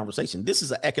political conversation. This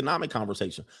is an economic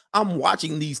conversation. I'm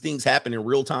watching these things happen in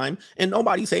real time, and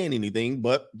nobody's saying anything,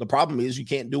 but the problem is you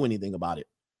can't do anything about it.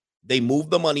 They move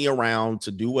the money around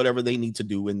to do whatever they need to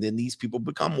do, and then these people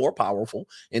become more powerful,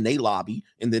 and they lobby,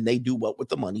 and then they do what with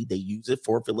the money? They use it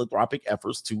for philanthropic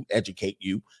efforts to educate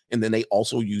you, and then they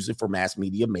also use it for mass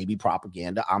media, maybe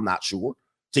propaganda. I'm not sure.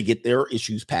 to get their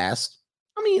issues passed.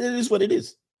 I mean, it is what it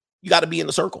is. You got to be in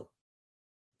the circle.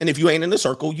 And if you ain't in the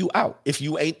circle, you out. If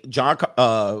you ain't, George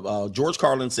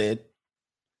Carlin said,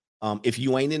 if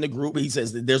you ain't in the group, he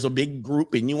says that there's a big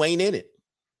group and you ain't in it.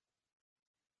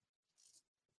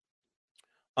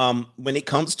 When it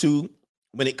comes to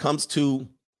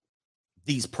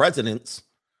these presidents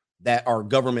that are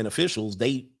government officials,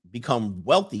 they become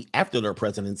wealthy after their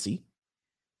presidency,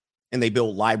 and they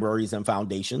build libraries and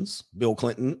foundations. Bill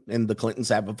Clinton and the Clintons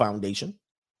have a foundation.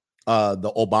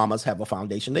 The Obamas have a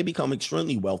foundation. They become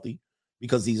extremely wealthy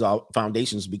because these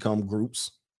foundations become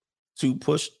groups to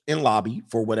push and lobby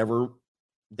for whatever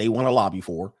they want to lobby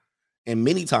for. And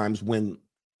many times when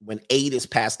aid is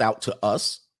passed out to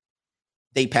us,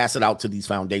 they pass it out to these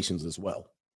foundations as well.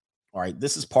 All right.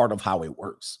 This is part of how it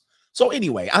works. So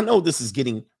anyway, I know this is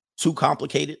getting too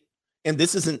complicated, and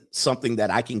this isn't something that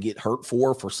I can get hurt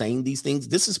for saying these things.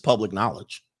 This is public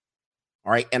knowledge.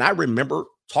 All right. And I remember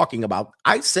talking about,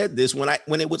 I said this when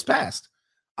it was passed.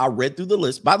 I read through the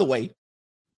list. By the way,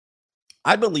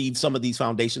 I believe some of these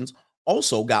foundations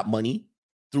also got money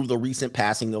through the recent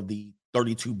passing of the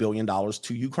 $32 billion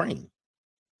to Ukraine,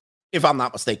 if I'm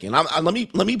not mistaken.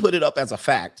 Let me put it up as a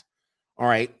fact. All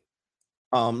right.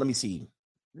 Let me see.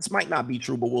 This might not be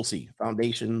true, but we'll see.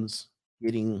 Foundations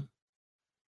getting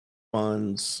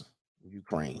funds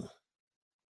Ukraine. Let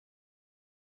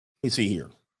me see here.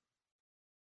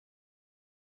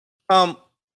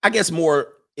 I guess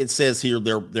more it says here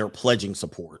they're pledging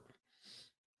support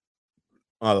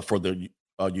for the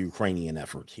Ukrainian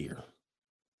effort here.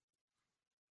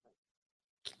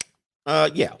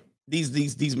 Yeah,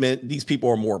 these people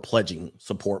are more pledging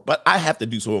support, but I have to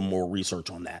do some more research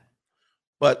on that.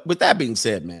 But with that being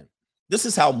said, man, this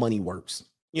is how money works.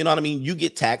 You know what I mean? You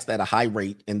get taxed at a high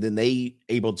rate, and then they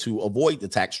able to avoid the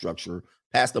tax structure,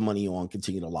 pass the money on,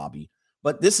 continue to lobby.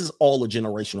 But this is all a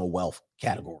generational wealth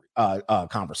category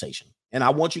conversation. And I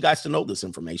want you guys to know this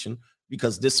information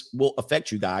because this will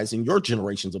affect you guys and your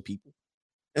generations of people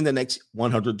in the next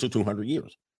 100 to 200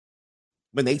 years.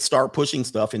 When they start pushing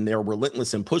stuff and they're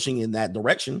relentless in pushing in that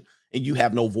direction and you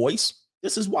have no voice,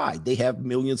 this is why they have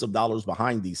millions of dollars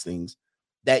behind these things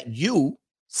that you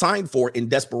signed for in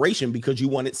desperation because you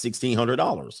wanted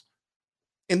 $1,600.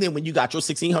 And then when you got your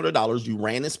 $1,600, you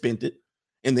ran and spent it.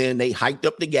 And then they hiked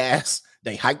up the gas.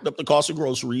 They hiked up the cost of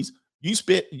groceries. You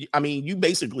spent, I mean, you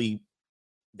basically,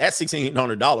 that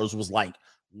 $1,600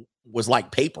 was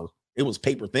like paper. It was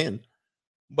paper thin.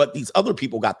 But these other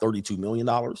people got $32 million,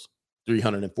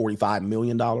 $345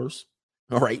 million. All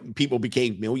right. People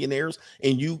became millionaires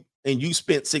and you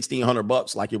spent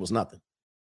 $1,600 like it was nothing.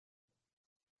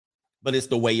 But it's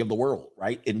the way of the world,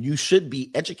 right? And you should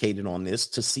be educated on this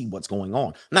to see what's going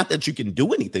on. Not that you can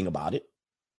do anything about it,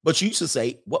 but you should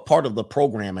say, what part of the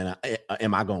program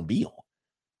am I going to be on,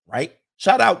 right?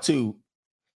 Shout out to,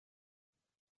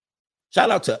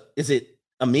 is it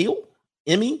Emil?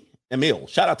 Emil.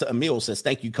 Shout out to Emil, says,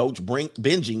 thank you, coach.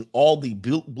 Binging all the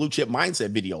blue chip mindset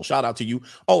video. Shout out to you.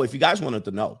 Oh, if you guys wanted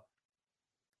to know,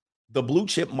 the Blue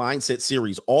Chip Mindset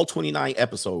series, all 29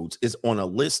 episodes, is on a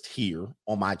list here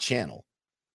on my channel.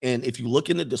 And if you look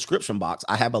in the description box,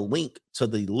 I have a link to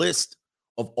the list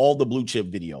of all the Blue Chip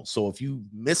videos. So if you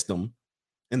missed them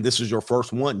and this is your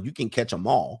first one, you can catch them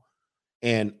all.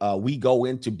 And we go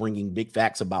into bringing big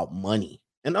facts about money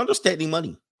and understanding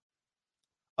money.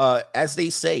 As they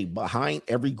say, behind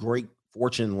every great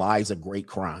fortune lies a great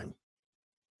crime.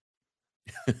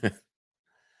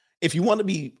 If you want to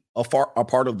be a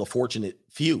part of the fortunate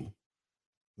few,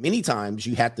 many times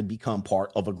you have to become part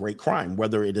of a great crime,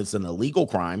 whether it is an illegal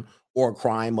crime or a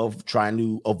crime of trying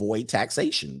to avoid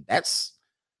taxation.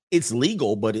 It's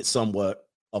legal, but it's somewhat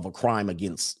of a crime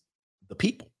against the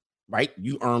people, right?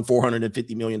 You earn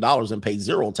 $450 million and pay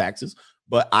zero taxes,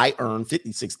 but I earn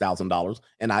 $56,000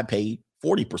 and I pay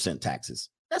 40% taxes.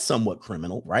 That's somewhat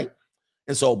criminal, right?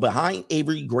 And so behind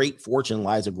every great fortune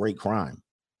lies a great crime.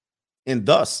 And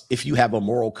thus, if you have a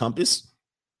moral compass,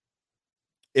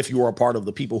 if you are a part of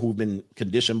the people who've been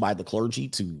conditioned by the clergy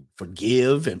to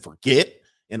forgive and forget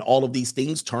and all of these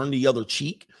things, turn the other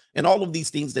cheek, and all of these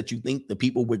things that you think the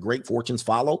people with great fortunes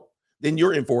follow, then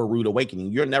you're in for a rude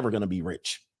awakening. You're never going to be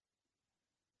rich.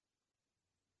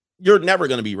 You're never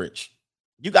going to be rich.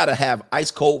 You got to have ice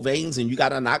cold veins, and you got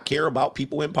to not care about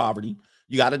people in poverty.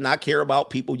 You got to not care about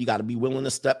people. You got to be willing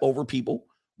to step over people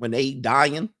when they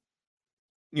dying.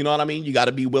 You know what I mean? You got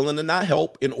to be willing to not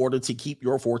help in order to keep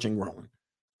your fortune growing.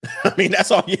 I mean,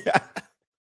 that's all. Yeah.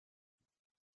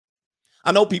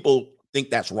 I know people think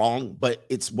that's wrong, but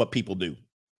it's what people do.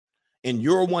 And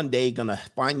you're one day going to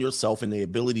find yourself in the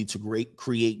ability to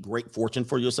create great fortune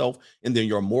for yourself. And then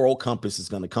your moral compass is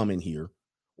going to come in here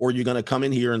or you're going to come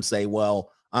in here and say,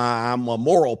 well, I'm a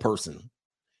moral person,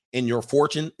 and your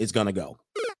fortune is going to go.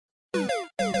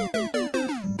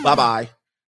 Bye-bye.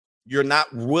 You're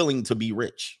not willing to be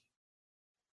rich.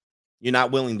 You're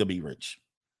not willing to be rich.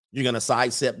 You're going to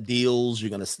sidestep deals. You're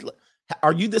going to,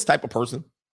 are you this type of person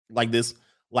like this?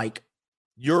 Like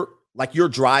you're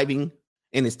driving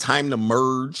and it's time to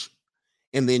merge.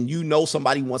 And then you know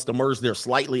somebody wants to merge. They're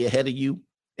slightly ahead of you.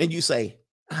 And you say,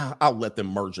 I'll let them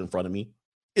merge in front of me.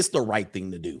 It's the right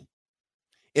thing to do.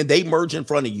 And they merge in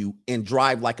front of you and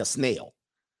drive like a snail.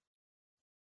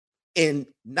 And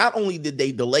not only did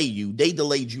they delay you, they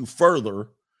delayed you further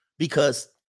because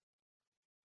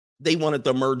they wanted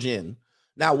to merge in.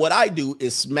 Now, what I do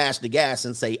is smash the gas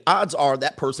and say, odds are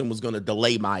that person was going to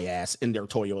delay my ass in their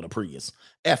Toyota Prius.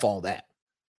 F all that.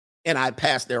 And I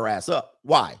passed their ass up.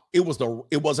 Why? It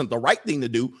wasn't the right thing to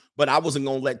do, but I wasn't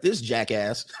going to let this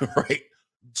jackass, right,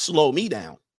 slow me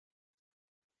down.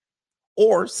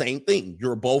 Or same thing.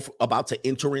 You're both about to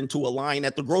enter into a line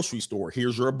at the grocery store.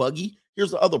 Here's your buggy.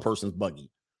 Here's the other person's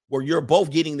buggy, where you're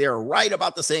both getting there right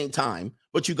about the same time,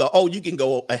 but you go, oh, you can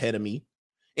go ahead of me.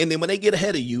 And then when they get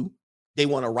ahead of you, they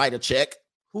want to write a check.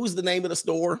 Who's the name of the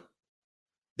store?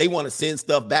 They want to send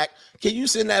stuff back. Can you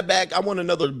send that back? I want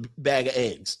another bag of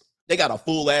eggs. They got a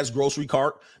full ass grocery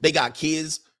cart. They got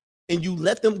kids, and you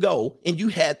let them go, and you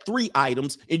had 3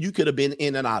 items, and you could have been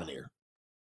in and out of there.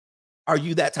 Are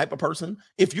you that type of person?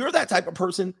 If you're that type of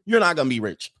person, you're not going to be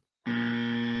rich.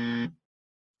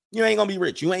 You ain't going to be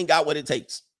rich. You ain't got what it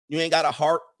takes. You ain't got a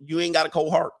heart. You ain't got a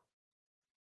cold heart.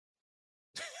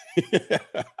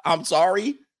 I'm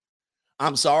sorry.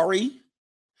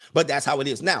 But that's how it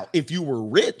is. Now, if you were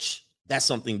rich, that's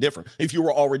something different. If you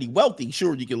were already wealthy,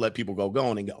 sure, you can let people go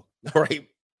on and go. All right.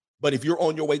 But if you're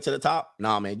on your way to the top,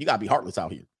 nah, man, you got to be heartless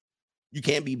out here. You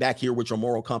can't be back here with your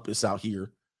moral compass out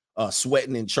here,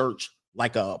 sweating in church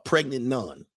like a pregnant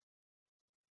nun.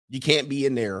 You can't be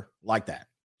in there like that,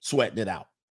 sweating it out.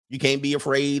 You can't be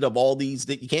afraid of all these.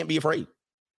 You can't be afraid.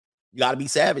 You got to be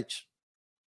savage.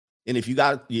 And if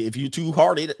you're too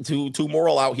hearted, too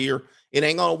moral out here, it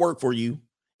ain't going to work for you.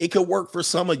 It could work for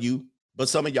some of you, but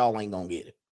some of y'all ain't going to get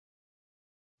it.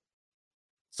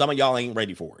 Some of y'all ain't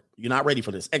ready for it. You're not ready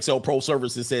for this. XL Pro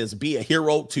Services says, be a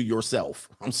hero to yourself.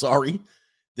 I'm sorry.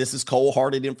 This is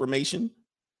cold-hearted information.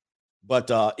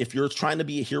 But if you're trying to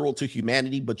be a hero to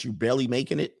humanity, but you're barely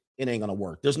making it, it ain't going to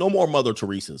work. There's no more Mother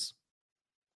Teresas.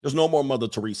 There's no more Mother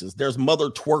Teresas. There's Mother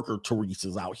Twerker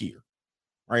Teresas out here.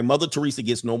 All right, Mother Teresa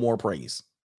gets no more praise.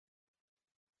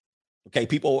 Okay,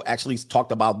 people actually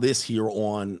talked about this here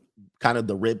on kind of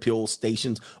the red pill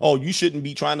stations. Oh, you shouldn't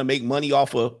be trying to make money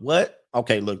off of what?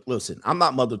 Okay, look, listen, I'm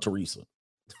not Mother Teresa.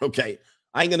 Okay,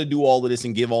 I ain't going to do all of this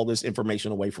and give all this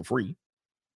information away for free.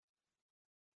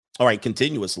 All right,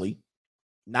 continuously.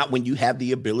 Not when you have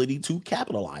the ability to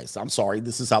capitalize. I'm sorry,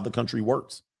 this is how the country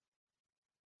works.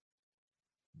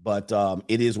 But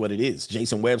it is what it is.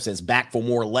 Jason Webb says, back for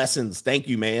more lessons. Thank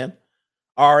you, man.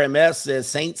 RMS says,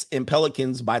 Saints and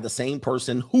Pelicans by the same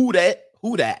person. Who that?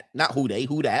 Not who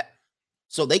that.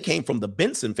 So they came from the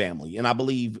Benson family. And I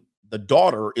believe the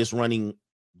daughter is running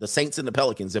the Saints and the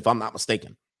Pelicans, if I'm not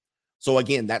mistaken. So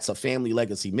again, that's a family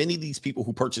legacy. Many of these people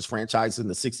who purchased franchises in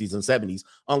the 60s and 70s,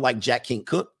 unlike Jack Kent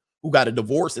Cooke, who got a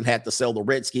divorce and had to sell the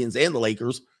Redskins and the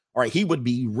Lakers. All right, he would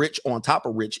be rich on top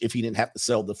of rich if he didn't have to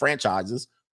sell the franchises.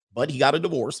 But he got a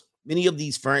divorce. Many of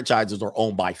these franchises are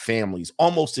owned by families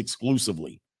almost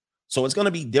exclusively. So it's going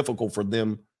to be difficult for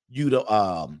you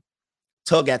to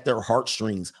tug at their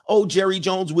heartstrings. Oh, Jerry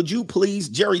Jones, would you please?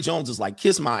 Jerry Jones is like,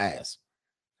 kiss my ass.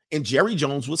 And Jerry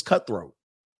Jones was cutthroat.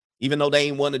 Even though they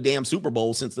ain't won a damn Super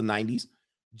Bowl since the 90s,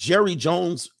 Jerry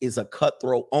Jones is a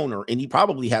cutthroat owner, and he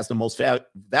probably has the most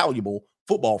valuable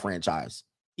football franchise,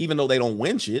 even though they don't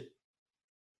win shit.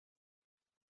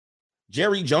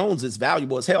 Jerry Jones is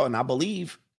valuable as hell, and I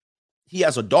believe he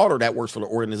has a daughter that works for the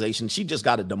organization. She just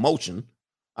got a demotion,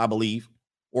 I believe,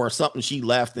 or something. She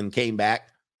left and came back.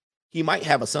 He might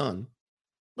have a son,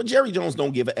 but Jerry Jones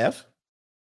don't give a F.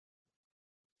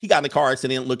 He got in a car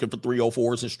accident looking for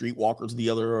 304s and streetwalkers the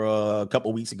other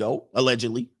couple weeks ago,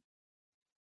 allegedly.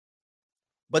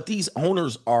 But these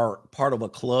owners are part of a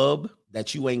club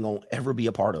that you ain't going to ever be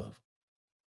a part of.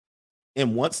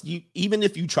 And even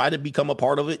if you try to become a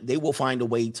part of it, they will find a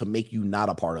way to make you not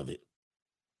a part of it.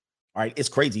 All right, it's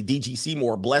crazy. DG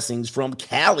Seymour, blessings from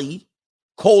Cali,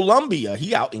 Colombia.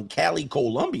 He out in Cali,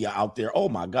 Colombia out there. Oh,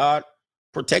 my God.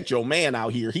 Protect your man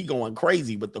out here. He going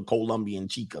crazy with the Colombian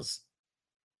chicas.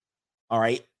 All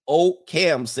right.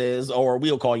 Cam says, or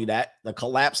we'll call you that, the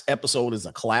Collapse episode is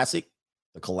a classic.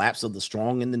 The collapse of the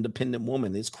strong and independent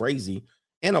woman is crazy.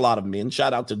 and a lot of men.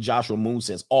 Shout out to Joshua Moon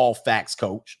says, all facts,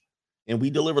 coach. And we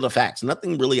deliver the facts.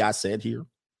 Nothing really I said here.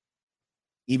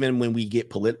 Even when we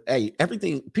get hey,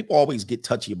 everything, people always get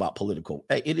touchy about political.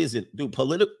 Hey, it isn't, dude,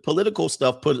 political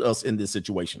stuff put us in this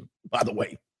situation, by the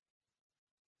way.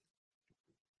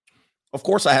 Of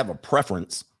course, I have a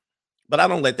preference, but I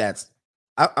don't let that,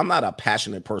 I'm not a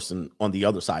passionate person on the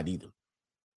other side either.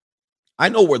 I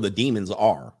know where the demons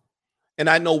are, and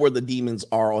I know where the demons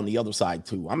are on the other side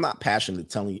too. I'm not passionate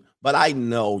telling you, but I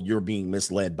know you're being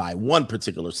misled by one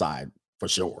particular side for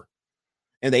sure.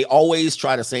 And they always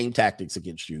try the same tactics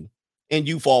against you, and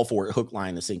you fall for it, hook,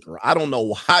 line, and sinker. I don't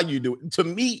know how you do it. To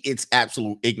me, it's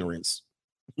absolute ignorance.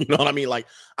 You know what I mean? Like,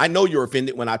 I know you're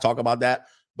offended when I talk about that,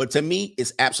 but to me,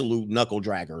 it's absolute knuckle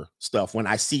dragger stuff. When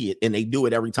I see it and they do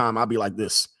it every time, I'll be like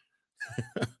this.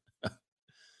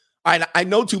 I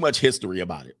know too much history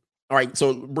about it. All right,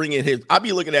 so bring in his. I'll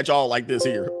be looking at y'all like this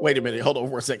here. Wait a minute. Hold on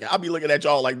for a second. I'll be looking at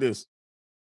y'all like this.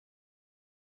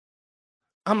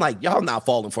 I'm like, y'all not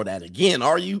falling for that again,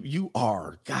 are you? You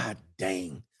are. God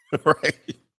dang.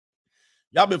 Right?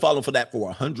 Y'all been falling for that for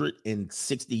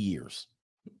 160 years.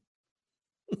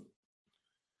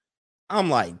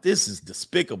 I'm like, this is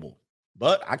despicable,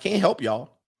 but I can't help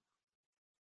y'all.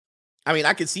 I mean,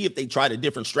 I could see if they tried a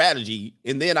different strategy,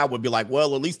 and then I would be like,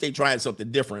 well, at least they tried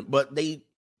something different, but they,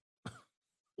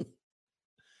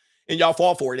 and y'all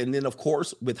fall for it. And then, of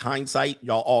course, with hindsight,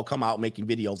 y'all all come out making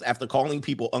videos after calling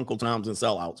people Uncle Toms and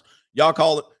sellouts. Y'all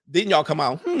call it, then y'all come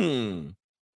out,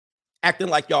 acting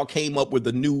like y'all came up with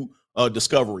a new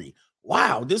discovery.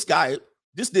 Wow, this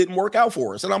didn't work out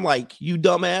for us. And I'm like, you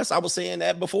dumbass, I was saying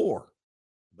that before,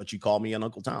 but you call me an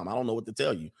Uncle Tom. I don't know what to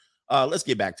tell you. Let's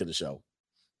get back to the show.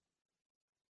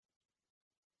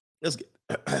 Let's get,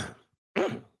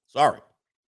 sorry.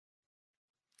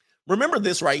 Remember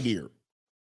this right here.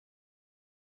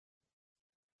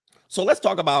 So let's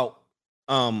talk about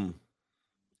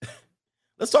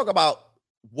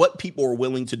what people are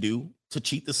willing to do to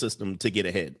cheat the system to get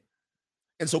ahead.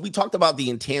 And so we talked about the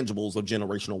intangibles of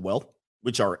generational wealth,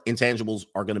 which are intangibles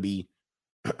are going to be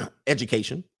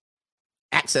education,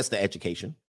 access to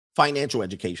education, financial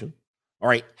education, all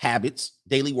right, habits,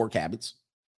 daily work habits,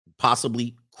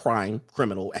 possibly crime,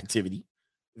 criminal activity,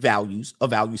 values, a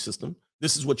value system.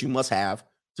 This is what you must have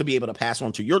to be able to pass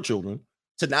on to your children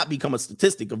to not become a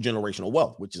statistic of generational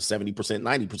wealth, which is 70%,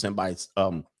 90% by its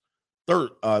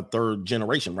third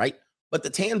generation, right? But the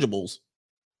tangibles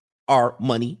are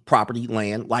money, property,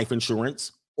 land, life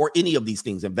insurance, or any of these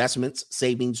things, investments,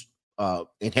 savings,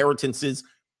 inheritances.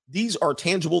 These are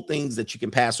tangible things that you can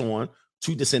pass on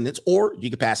to descendants, or you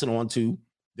can pass it on to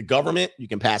the government. You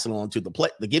can pass it on to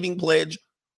the giving pledge,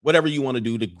 whatever you want to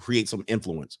do to create some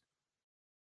influence.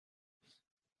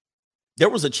 There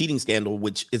was a cheating scandal,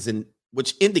 which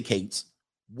indicates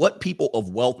what people of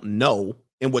wealth know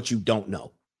and what you don't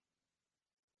know.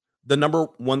 The number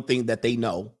one thing that they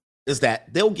know is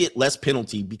that they'll get less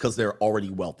penalty because they're already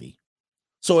wealthy.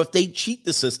 So if they cheat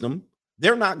the system,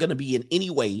 they're not going to be in any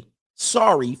way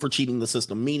sorry for cheating the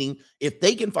system, meaning if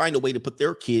they can find a way to put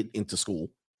their kid into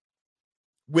school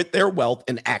with their wealth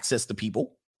and access to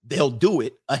people, they'll do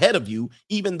it ahead of you,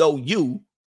 even though you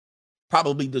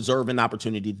probably deserve an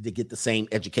opportunity to get the same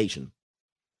education.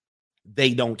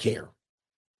 They don't care.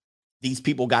 These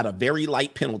people got a very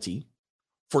light penalty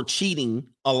for cheating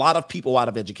a lot of people out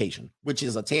of education, which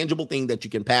is a tangible thing that you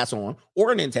can pass on,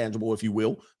 or an intangible, if you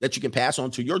will, that you can pass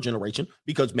on to your generation,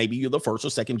 because maybe you're the first or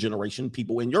second generation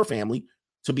people in your family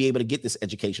to be able to get this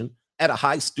education at a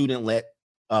high student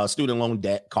loan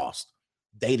debt cost.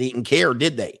 They didn't care,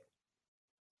 did they?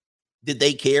 Did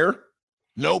they care?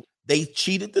 Nope. They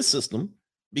cheated the system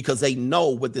because they know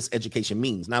what this education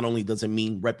means. Not only does it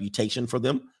mean reputation for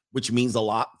them, which means a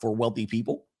lot for wealthy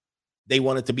people, they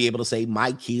wanted to be able to say,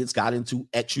 my kids got into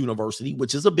X university,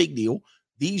 which is a big deal.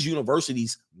 These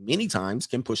universities many times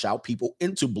can push out people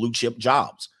into blue chip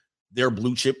jobs. They're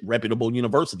blue chip reputable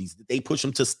universities. Did they push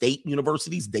them to state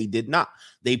universities? They did not.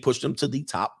 They pushed them to the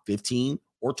top 15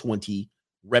 or 20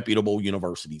 reputable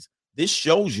universities. This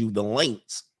shows you the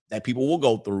lengths that people will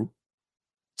go through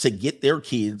to get their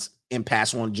kids and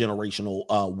pass on generational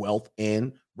wealth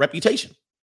and reputation.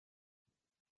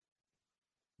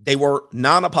 They were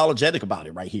non-apologetic about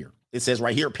it right here. It says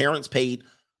right here, parents paid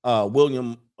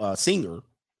William Singer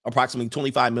approximately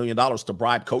 $25 million to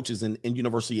bribe coaches and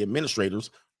university administrators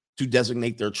to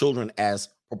designate their children as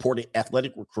purported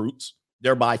athletic recruits,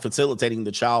 thereby facilitating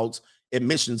the child's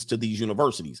admissions to these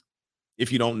universities.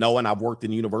 If you don't know, and I've worked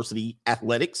in university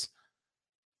athletics,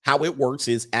 how it works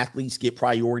is athletes get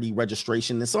priority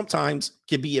registration and sometimes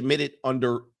can be admitted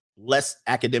under less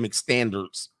academic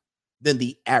standards than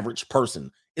the average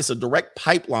person. It's a direct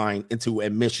pipeline into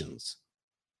admissions.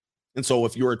 And so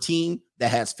if you're a team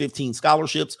that has 15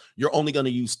 scholarships, you're only going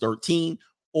to use 13,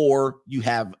 or you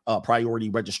have a priority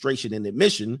registration and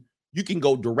admission, you can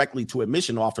go directly to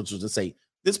admission officers and say,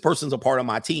 this person's a part of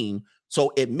my team,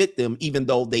 so admit them even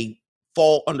though they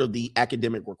fall under the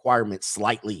academic requirements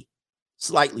slightly.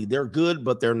 They're good,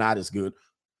 but they're not as good.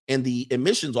 And the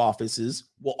admissions offices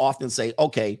will often say,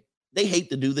 okay, they hate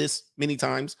to do this many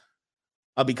times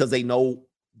because they know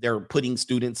they're putting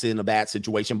students in a bad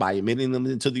situation by admitting them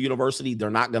into the university. They're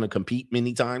not going to compete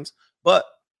many times, but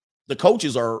the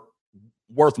coaches are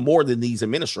worth more than these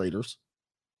administrators.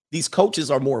 These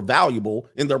coaches are more valuable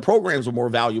and their programs are more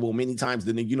valuable many times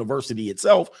than the university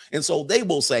itself. And so they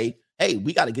will say, hey,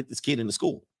 we got to get this kid into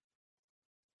school.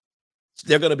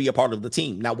 They're going to be a part of the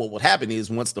team. Now, what would happen is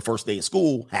once the first day of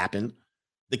school happened,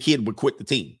 the kid would quit the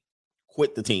team,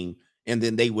 and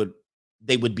then they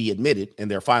would be admitted,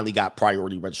 and they finally got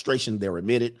priority registration. They're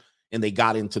admitted and they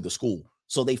got into the school.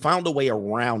 So they found a way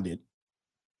around it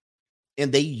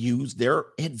and they used their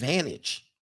advantage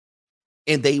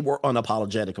and they were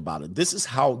unapologetic about it. This is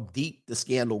how deep the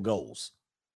scandal goes.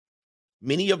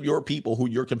 Many of your people who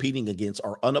you're competing against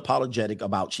are unapologetic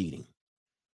about cheating.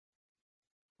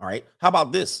 All right. How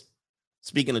about this?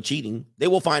 Speaking of cheating, they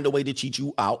will find a way to cheat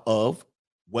you out of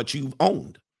what you've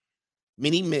owned.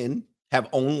 Many men have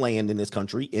owned land in this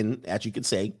country. And as you could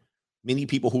say, many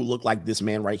people who look like this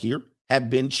man right here have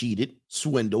been cheated,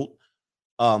 swindled,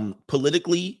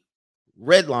 politically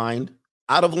redlined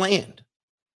out of land.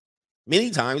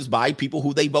 Many times by people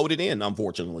who they voted in,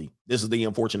 unfortunately. This is the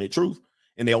unfortunate truth.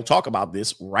 And they'll talk about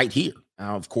this right here.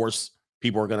 Now, of course,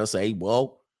 people are going to say,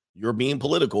 well, you're being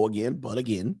political again. But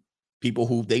again, people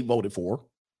who they voted for,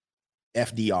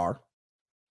 FDR,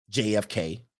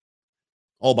 JFK,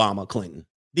 Obama, Clinton.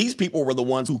 These people were the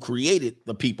ones who created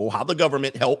the people, how the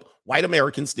government helped white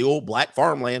Americans steal black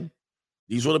farmland.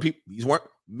 These were the people.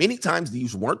 Many times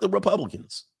these weren't the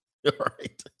Republicans.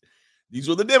 Right? These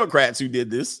were the Democrats who did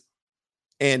this.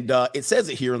 And it says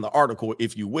it here in the article,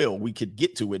 if you will. We could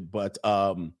get to it, but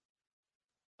I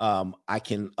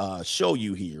can show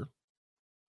you here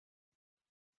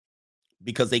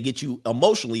because they get you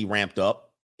emotionally ramped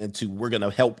up into we're going to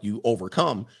help you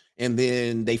overcome. And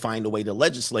then they find a way to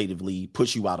legislatively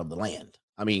push you out of the land.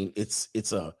 I mean, it's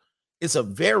a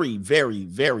very, very,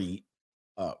 very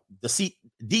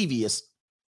devious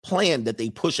plan that they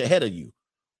push ahead of you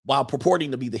while purporting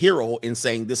to be the hero and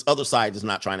saying this other side is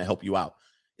not trying to help you out.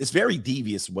 It's very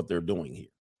devious what they're doing here.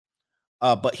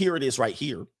 But here it is right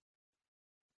here.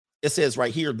 It says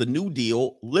right here, the New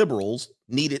Deal liberals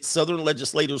needed Southern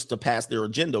legislators to pass their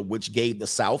agenda, which gave the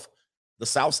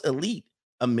South's elite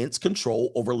immense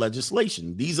control over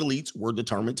legislation. These elites were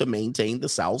determined to maintain the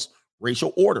South's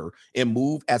racial order and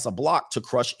move as a bloc to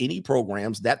crush any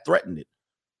programs that threatened it.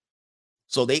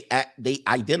 So they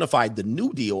identified the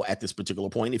New Deal at this particular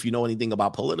point. If you know anything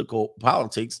about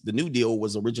politics, the New Deal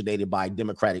was originated by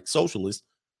Democratic socialist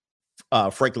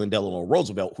Franklin Delano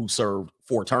Roosevelt, who served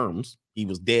 4 terms. He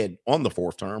was dead on the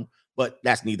 4th term, but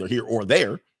that's neither here or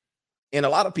there. And a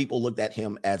lot of people looked at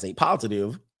him as a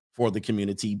positive for the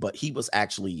community, but he was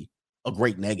actually a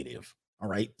great negative. All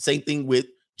right. Same thing with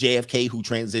JFK, who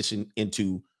transitioned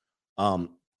into Lyndon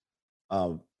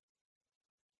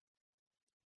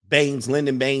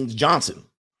Baines Johnson.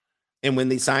 And when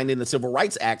they signed in the Civil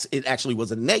Rights Act, it actually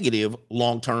was a negative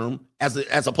long-term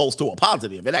as opposed to a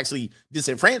positive. It actually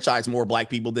disenfranchised more black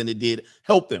people than it did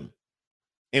help them.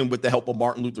 And with the help of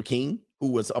Martin Luther King,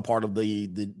 who was a part of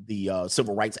the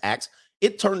Civil Rights Act,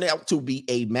 it turned out to be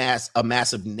a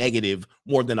massive negative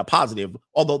more than a positive,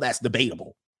 although that's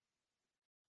debatable.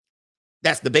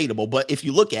 That's debatable. But if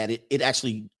you look at it, it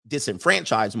actually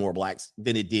disenfranchised more blacks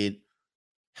than it did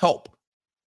help.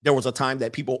 There was a time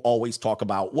that people always talk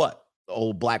about what?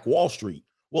 Oh, Black Wall Street.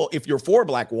 Well, if you're for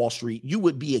Black Wall Street, you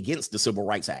would be against the Civil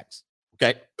Rights Acts.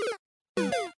 Okay.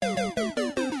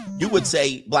 You would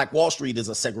say Black Wall Street is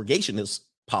a segregationist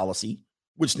policy,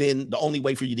 which then the only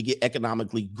way for you to get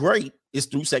economically great is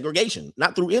through segregation,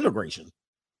 not through integration.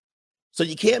 So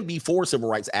you can't be for Civil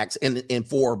Rights Acts and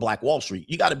for Black Wall Street.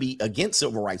 You got to be against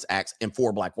Civil Rights Acts and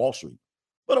for Black Wall Street.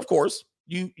 But of course,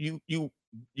 you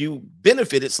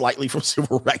benefited slightly from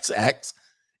Civil Rights Acts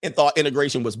and thought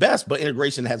integration was best, but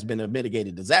integration has been a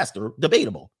mitigated disaster.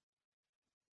 Debatable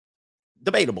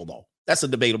though. That's a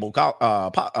debatable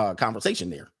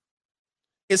conversation there.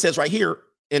 It says right here,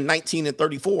 in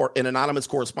 1934, an anonymous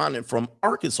correspondent from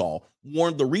Arkansas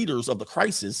warned the readers of the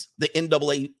crisis, the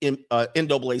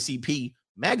NAACP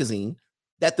magazine,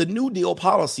 that the New Deal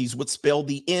policies would spell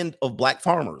the end of black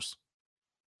farmers.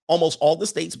 Almost all the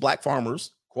state's black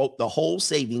farmers, quote, the whole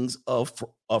savings of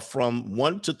from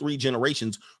 1 to 3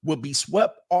 generations would be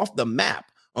swept off the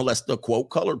map unless the, quote,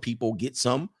 colored people get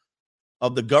some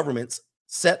of the government's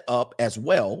set up as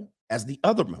well as the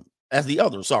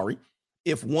other. Sorry.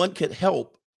 If one could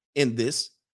help in this,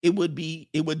 it would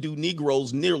do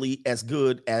Negroes nearly as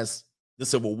good as the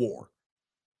Civil War.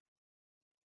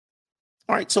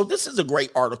 All right, so this is a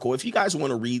great article. If you guys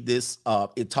want to read this,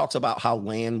 it talks about how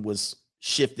land was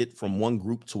shifted from one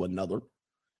group to another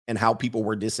and how people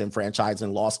were disenfranchised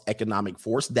and lost economic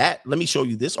force. Let me show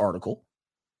you this article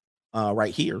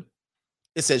right here.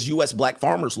 It says U.S. black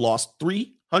farmers lost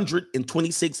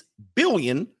 $326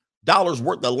 billion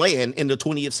worth of land in the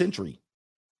 20th century.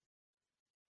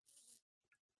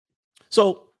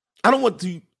 So I don't want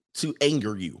to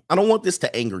anger you. I don't want this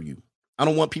to anger you. I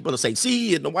don't want people to say,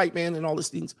 see, and the white man and all these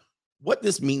things. What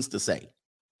this means to say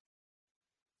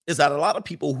is that a lot of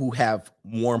people who have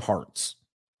warm hearts,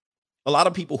 a lot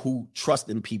of people who trust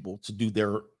in people to do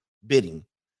their bidding,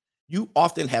 you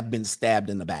often have been stabbed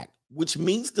in the back, which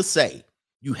means to say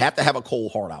you have to have a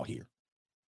cold heart out here.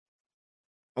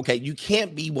 Okay, you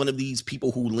can't be one of these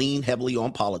people who lean heavily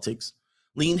on politics,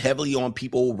 lean heavily on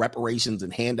people, reparations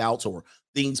and handouts, or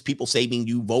things people saving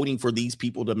you, voting for these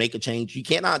people to make a change. You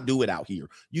cannot do it out here.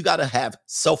 You got to have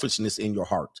selfishness in your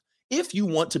heart. If you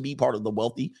want to be part of the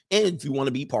wealthy, and if you want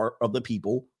to be part of the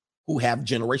people who have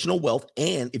generational wealth,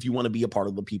 and if you want to be a part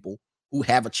of the people who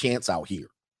have a chance out here.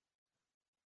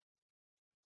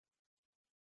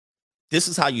 This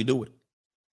is how you do it.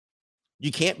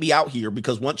 You can't be out here,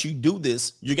 because once you do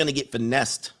this, you're going to get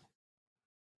finessed.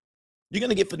 You're going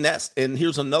to get finessed. And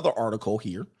here's another article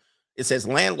here. It says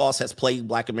land loss has plagued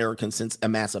Black Americans since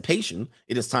emancipation.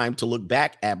 It is time to look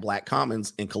back at Black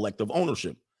commons and collective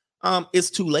ownership. It's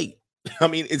too late. I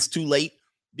mean, it's too late,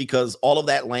 because all of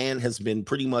that land has been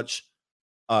pretty much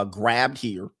grabbed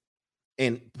here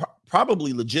and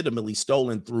probably legitimately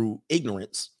stolen through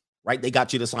ignorance, right? They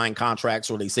got you to sign contracts,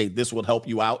 or they say this would help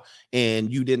you out,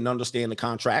 and you didn't understand the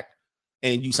contract,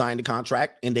 and you signed the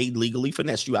contract, and they legally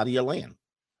finessed you out of your land.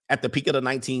 At the peak of the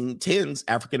 1910s,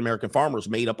 African-American farmers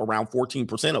made up around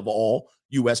 14% of all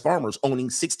U.S. farmers, owning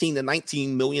 16 to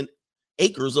 19 million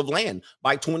acres of land.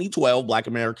 By 2012, Black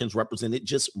Americans represented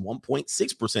just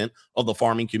 1.6% of the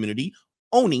farming community,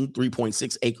 owning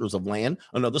 3.6 acres of land.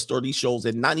 Another study shows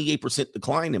a 98%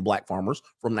 decline in Black farmers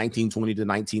from 1920 to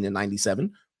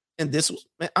 1997. And this was,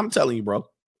 man, I'm telling you, bro,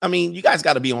 I mean, you guys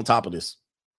got to be on top of this.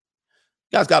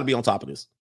 You guys got to be on top of this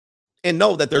and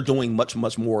know that they're doing much,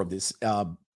 much more of this.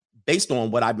 Based on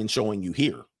what I've been showing you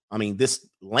here. I mean, this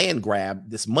land grab,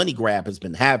 this money grab has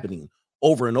been happening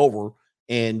over and over,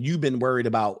 and you've been worried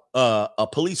about a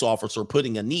police officer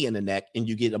putting a knee in the neck, and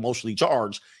you get emotionally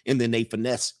charged, and then they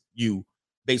finesse you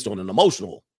based on an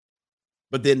emotional.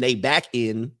 But then they back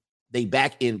in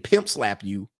pimp slap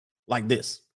you like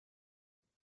this.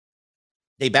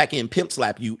 They back in pimp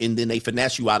slap you, and then they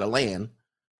finesse you out of land.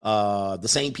 The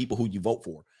same people who you vote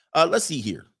for. Let's see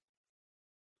here.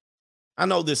 I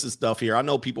know this is stuff here. I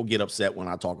know people get upset when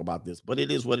I talk about this, but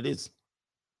it is what it is.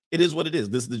 It is what it is.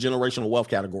 This is the generational wealth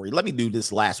category. Let me do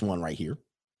this last one right here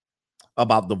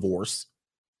about divorce.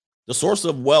 The source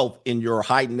of wealth in your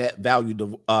high net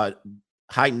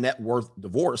worth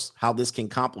divorce, how this can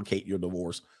complicate your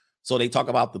divorce. So they talk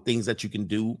about the things that you can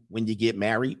do when you get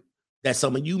married, that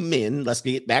some of you men, let's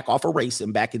get back off of race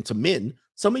and back into men.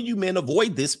 Some of you men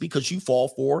avoid this because you fall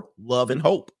for love and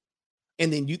hope.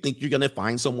 And then you think you're going to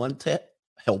find someone to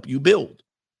help you build.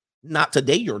 Not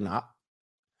today, you're not.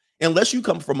 Unless you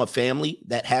come from a family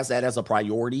that has that as a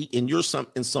priority, and you're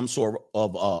in some sort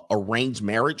of arranged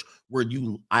marriage where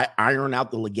you iron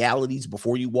out the legalities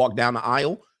before you walk down the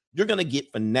aisle, you're going to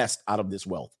get finessed out of this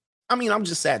wealth. I mean, I'm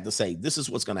just sad to say this is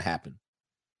what's going to happen.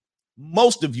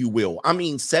 Most of you will. I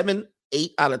mean, 7,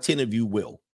 8 out of 10 of you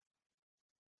will.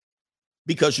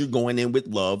 Because you're going in with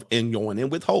love and going in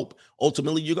with hope.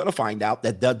 Ultimately, you're going to find out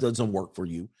that doesn't work for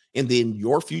you. And then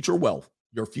your future wealth,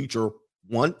 your future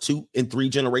 1, 2, and 3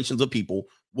 generations of people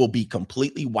will be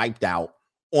completely wiped out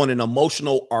on an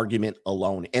emotional argument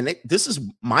alone. And this is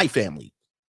my family.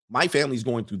 My family's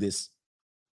going through this,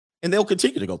 and they'll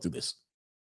continue to go through this.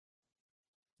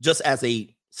 Just as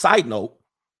a side note,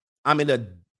 I'm in a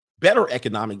better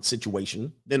economic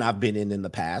situation than I've been in the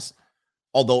past,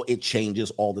 although it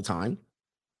changes all the time.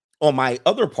 On my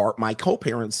other part, my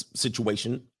co-parents'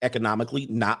 situation economically,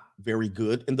 not very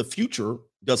good. And the future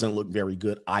doesn't look very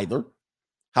good either.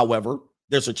 However,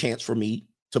 there's a chance for me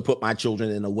to put my children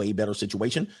in a way better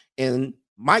situation. And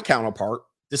my counterpart,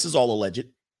 this is all alleged,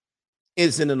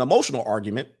 is in an emotional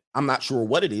argument. I'm not sure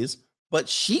what it is, but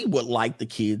she would like the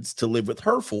kids to live with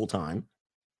her full time.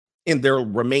 in their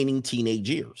remaining teenage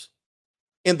years.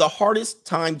 In the hardest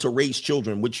time to raise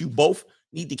children, which you both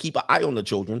need to keep an eye on the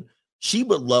children, she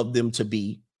would love them to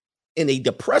be in a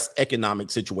depressed economic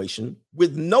situation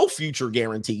with no future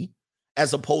guarantee,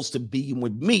 as opposed to being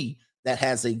with me that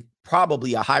has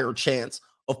probably a higher chance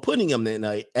of putting them in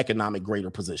an economic greater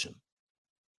position.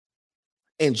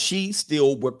 And she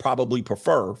still would probably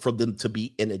prefer for them to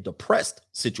be in a depressed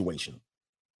situation.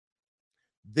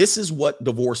 This is what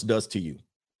divorce does to you.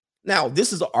 Now,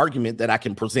 this is an argument that I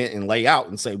can present and lay out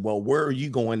and say, well, where are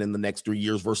you going in the next 3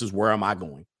 years versus where am I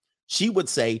going? She would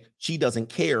say she doesn't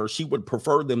care. She would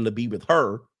prefer them to be with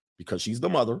her because she's the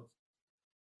mother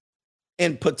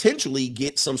and potentially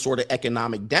get some sort of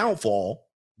economic downfall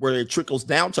where it trickles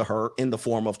down to her in the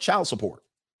form of child support.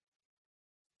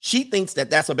 She thinks that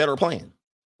that's a better plan,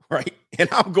 right? And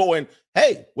I'm going,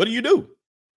 hey, what do you do?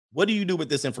 What do you do with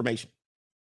this information?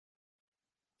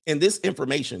 And this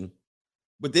information,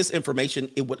 with this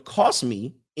information, it would cost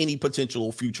me any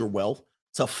potential future wealth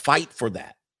to fight for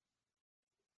that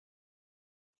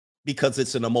because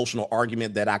it's an emotional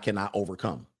argument that I cannot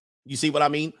overcome. You see what I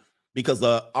mean? Because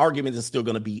the argument is still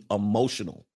going to be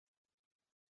emotional.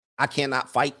 I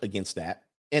cannot fight against that.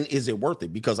 And is it worth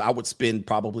it? Because I would spend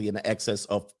probably in the excess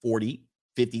of $40,000,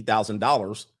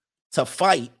 $50,000 to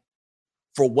fight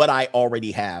for what I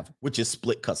already have, which is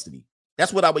split custody.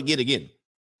 That's what I would get again.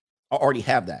 I already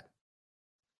have that.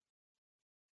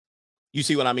 You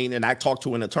see what I mean? And I talked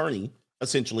to an attorney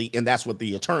essentially, and that's what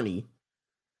the attorney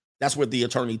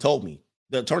told me.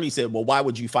 The attorney said, well, why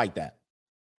would you fight that?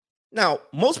 Now,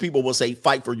 most people will say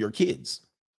fight for your kids,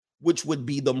 which would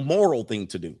be the moral thing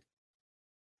to do.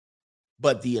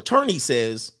 But the attorney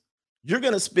says you're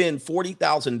going to spend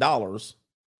 $40,000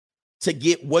 to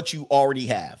get what you already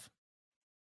have.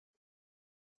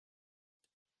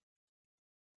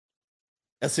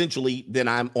 Essentially, then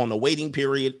I'm on the waiting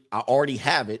period. I already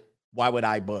have it. Why would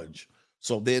I budge?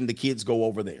 So then the kids go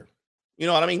over there. You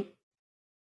know what I mean?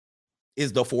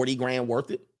 Is the 40 grand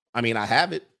worth it? I mean, I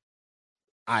have it.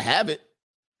 I have it.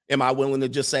 Am I willing to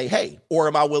just say, hey, or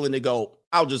am I willing to go,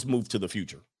 I'll just move to the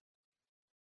future?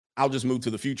 I'll just move to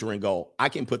the future and go, I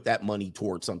can put that money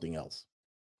towards something else.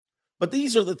 But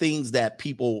these are the things that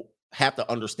people have to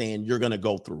understand you're going to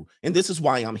go through. And this is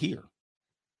why I'm here.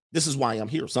 This is why I'm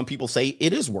here. Some people say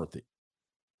it is worth it.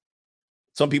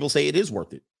 Some people say it is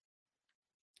worth it.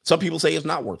 Some people say it's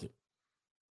not worth it.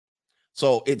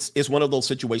 So it's one of those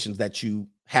situations that you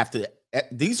have to,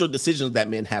 these are decisions that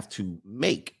men have to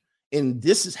make. And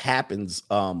this happens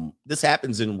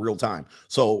in real time.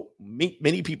 So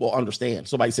many people understand.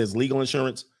 Somebody says legal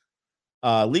insurance.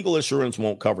 Legal insurance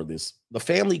won't cover this. The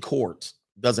family court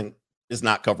is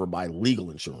not covered by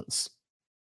legal insurance.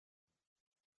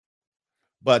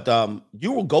 But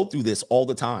you will go through this all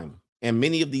the time. And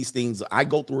many of these things I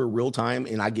go through in real time,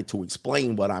 and I get to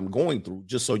explain what I'm going through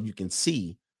just so you can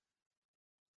see.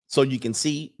 So you can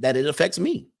see that it affects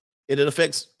me. It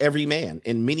affects every man.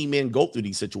 And many men go through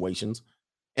these situations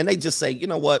and they just say, you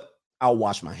know what? I'll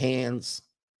wash my hands.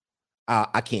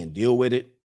 I can't deal with it.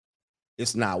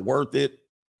 It's not worth it.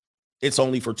 It's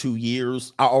only for 2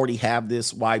 years. I already have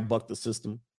this. Why buck the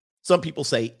system? Some people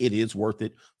say it is worth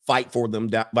it. Fight for them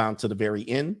down to the very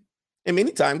end. And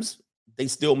many times they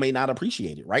still may not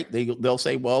appreciate it, right? They'll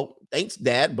say, well, thanks,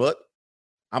 Dad, but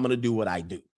I'm going to do what I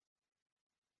do.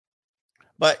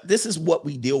 But this is what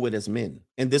we deal with as men.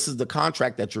 And this is the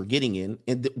contract that you're getting in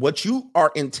and what you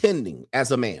are intending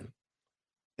as a man.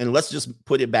 And let's just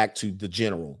put it back to the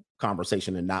general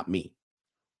conversation and not me.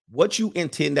 What you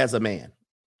intend as a man,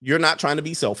 you're not trying to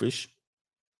be selfish.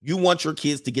 You want your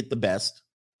kids to get the best.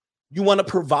 You want to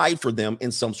provide for them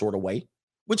in some sort of way,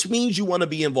 which means you want to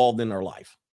be involved in their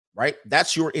life, right?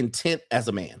 That's your intent as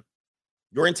a man.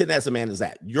 Your intent as a man is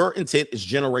that. Your intent is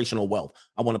generational wealth.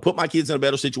 I want to put my kids in a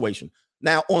better situation.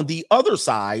 Now, on the other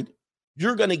side,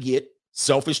 you're going to get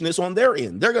selfishness on their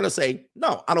end. They're going to say,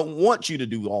 no, I don't want you to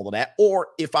do all of that. Or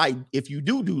if you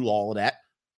do all of that,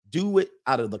 do it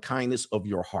out of the kindness of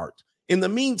your heart. In the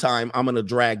meantime, I'm going to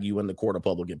drag you in the court of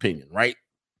public opinion, right?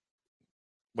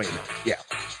 Wait a minute. Yeah.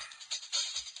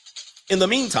 In the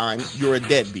meantime, you're a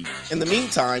deadbeat. In the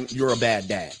meantime, you're a bad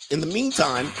dad. In the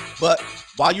meantime, but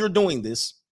while you're doing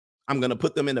this, I'm going to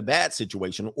put them in a bad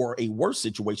situation or a worse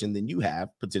situation than you have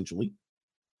potentially.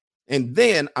 And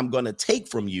then I'm going to take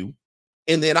from you,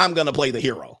 and then I'm going to play the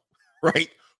hero, right?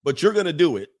 But you're going to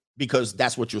do it because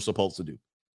that's what you're supposed to do.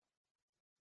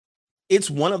 It's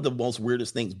one of the most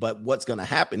weirdest things, but what's going to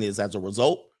happen is as a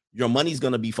result, your money's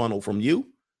going to be funneled from you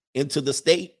into the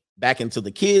state, back into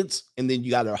the kids, and then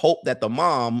you got to hope that the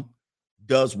mom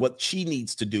does what she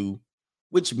needs to do,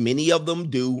 which many of them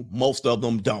do, most of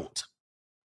them don't.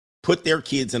 put their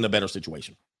kids in a better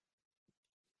situation.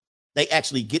 They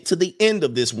actually get to the end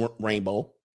of this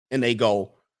rainbow and they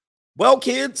go, well,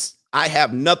 kids, I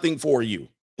have nothing for you.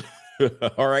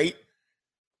 All right.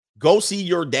 Go see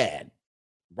your dad.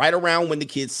 Right around when the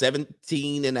kid's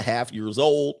 17 and a half years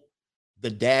old, the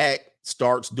dad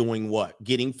starts doing what?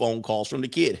 Getting phone calls from the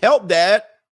kid. Help, Dad.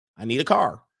 I need a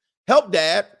car. Help,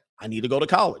 Dad. I need to go to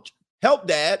college. Help,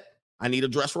 Dad. I need a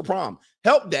dress for prom.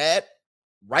 Help, Dad.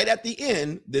 Right at the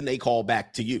end, then they call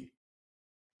back to you.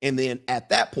 And then at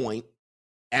that point,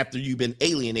 after you've been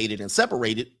alienated and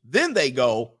separated, then they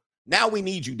go, now we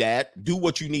need you, Dad. Do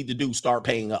what you need to do. Start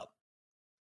paying up.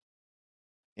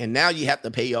 And now you have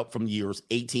to pay up from years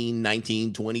 18,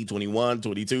 19, 20, 21,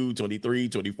 22, 23,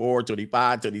 24,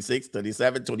 25, 26,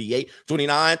 27, 28,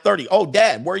 29, 30. Oh,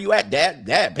 Dad, where are you at, Dad?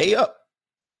 Dad, pay up.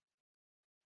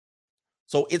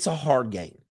 So it's a hard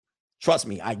game. Trust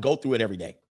me, I go through it every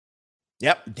day.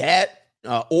 Yep, Dad.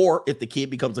 Or if the kid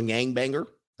becomes a gangbanger,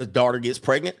 the daughter gets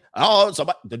pregnant. Oh,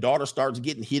 the daughter starts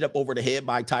getting hit up over the head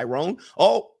by Tyrone.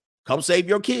 Oh, come save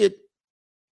your kid.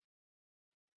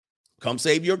 Come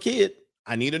save your kid.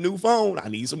 I need a new phone. I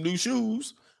need some new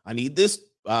shoes. I need this.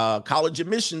 College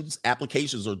admissions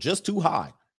applications are just too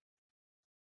high.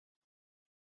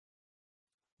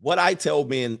 What I tell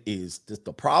men is that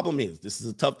the problem is this is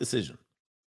a tough decision.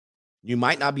 You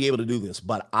might not be able to do this,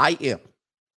 but I am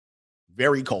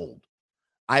very cold.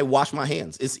 I wash my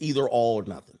hands. It's either all or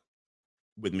nothing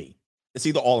with me. It's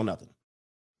either all or nothing.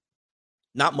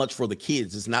 Not much for the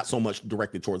kids. It's not so much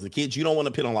directed towards the kids. You don't want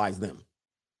to penalize them.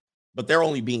 But they're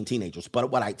only being teenagers.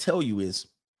 But what I tell you is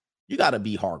you got to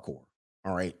be hardcore.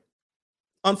 All right.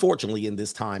 Unfortunately, in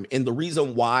this time, and the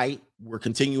reason why we're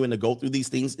continuing to go through these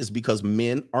things is because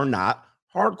men are not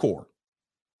hardcore.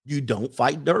 You don't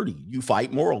fight dirty. You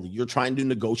fight morally. You're trying to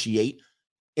negotiate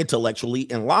intellectually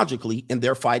and logically, and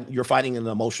you're fighting an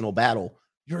emotional battle.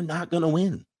 You're not going to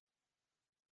win.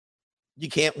 You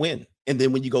can't win. And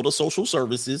then when you go to social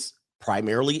services,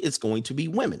 primarily it's going to be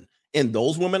women. And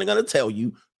those women are going to tell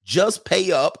you, just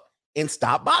pay up and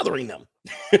stop bothering them.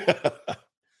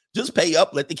 Just pay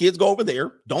up. Let the kids go over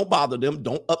there. Don't bother them.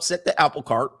 Don't upset the apple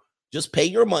cart. Just pay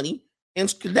your money and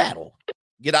skedaddle.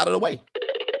 Get out of the way.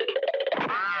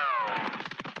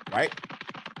 Right?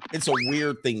 It's a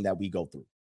weird thing that we go through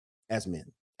as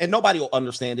men. And nobody will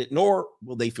understand it, nor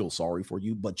will they feel sorry for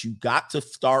you. But you got to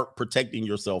start protecting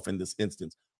yourself in this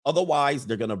instance. Otherwise,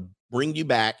 they're going to bring you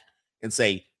back and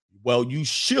say, well, you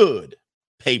should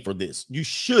pay for this. You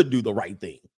should do the right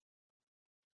thing.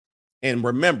 And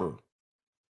remember,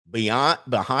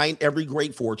 behind every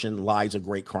great fortune lies a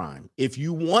great crime. If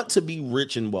you want to be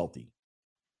rich and wealthy,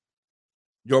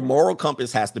 your moral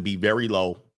compass has to be very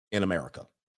low in America.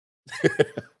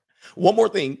 One more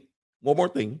thing,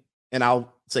 and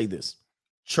I'll say this.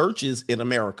 Churches in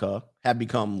America have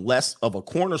become less of a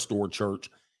corner store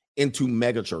church into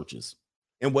mega churches.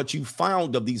 And what you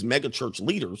found of these mega church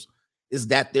leaders is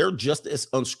that they're just as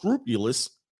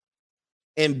unscrupulous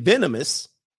and venomous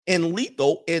and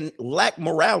lethal and lack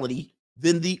morality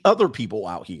than the other people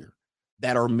out here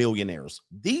that are millionaires.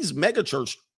 These mega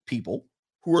church people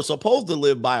who are supposed to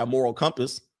live by a moral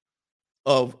compass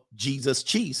of Jesus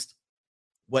cheese,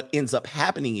 what ends up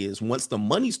happening is once the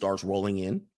money starts rolling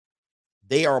in,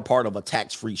 they are a part of a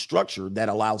tax-free structure that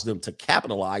allows them to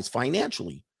capitalize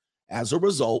financially. As a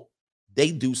result,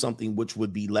 they do something which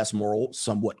would be less moral,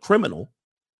 somewhat criminal.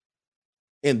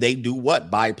 And they do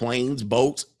what? Buy planes,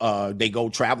 boats. They go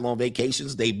travel on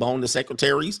vacations. They bone the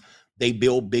secretaries. They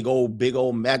build big old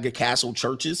mega castle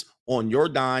churches on your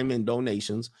dime and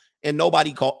donations. And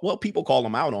people call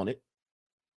them out on it.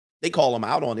 They call them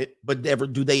out on it, but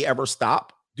do they ever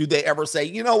stop? Do they ever say,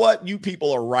 you know what? You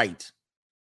people are right.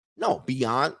 No,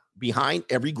 behind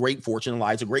every great fortune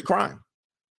lies a great crime.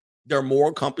 Their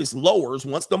moral compass lowers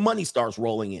once the money starts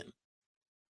rolling in.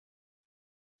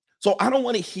 So I don't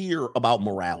want to hear about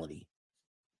morality.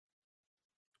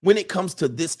 When it comes to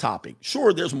this topic,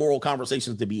 sure, there's moral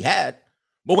conversations to be had,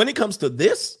 but when it comes to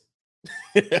this,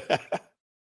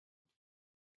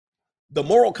 the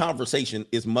moral conversation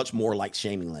is much more like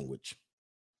shaming language.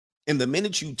 And the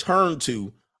minute you turn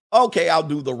to, okay, I'll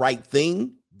do the right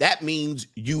thing, that means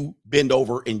you bend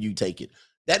over and you take it.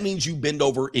 That means you bend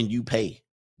over and you pay,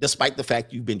 despite the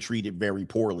fact you've been treated very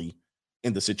poorly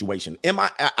in the situation.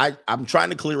 I'm trying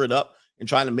to clear it up and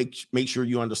trying to make sure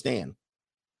you understand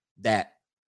that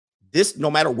this, no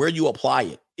matter where you apply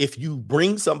it, if you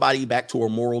bring somebody back to a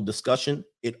moral discussion,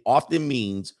 it often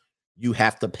means you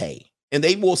have to pay. And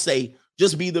they will say,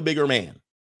 just be the bigger man.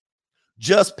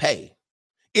 Just pay.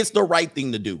 It's the right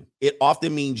thing to do. It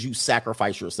often means you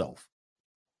sacrifice yourself.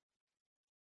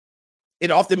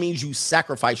 It often means you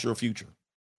sacrifice your future.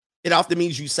 It often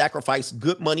means you sacrifice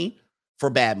good money for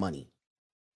bad money.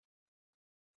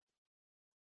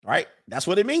 All right? That's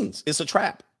what it means. It's a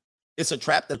trap. It's a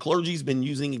trap that clergy's been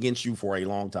using against you for a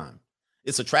long time.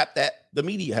 It's a trap that the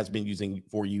media has been using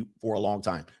for you for a long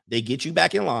time. They get you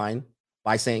back in line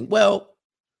by saying, well,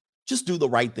 just do the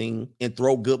right thing and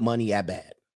throw good money at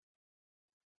bad.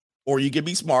 Or you can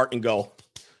be smart and go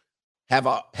have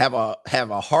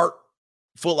a heart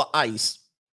full of ice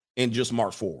and just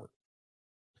march forward.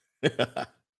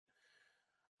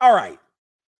 All right.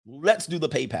 Let's do the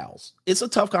PayPals. It's a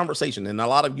tough conversation, and a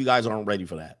lot of you guys aren't ready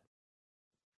for that.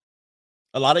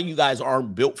 A lot of you guys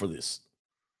aren't built for this.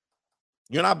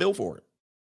 You're not built for it.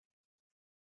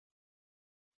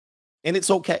 And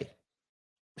it's okay.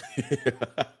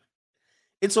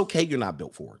 It's okay you're not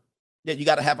built for it. Yeah, you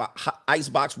got to have an ice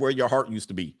box where your heart used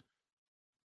to be.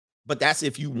 But that's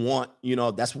if you want,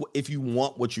 that's if you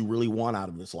want what you really want out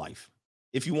of this life.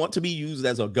 If you want to be used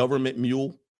as a government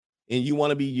mule and you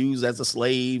want to be used as a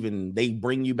slave and they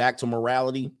bring you back to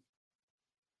morality,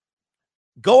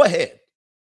 go ahead.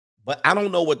 But I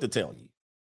don't know what to tell you.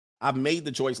 I've made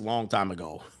the choice a long time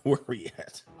ago. Where are we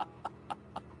at?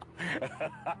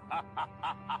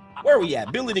 Where are we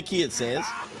at? Billy the Kid says,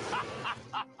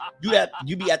 you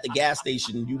be at the gas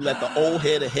station, you let the old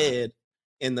head ahead,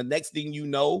 and the next thing you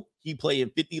know, he playing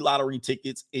 50 lottery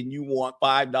tickets and you want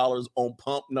 $5 on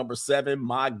pump number 7.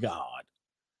 My God.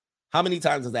 How many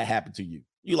times has that happened to you?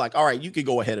 You're like, all right, you can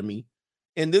go ahead of me.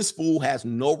 And this fool has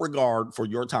no regard for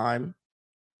your time.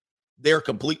 They're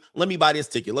complete. Let me buy this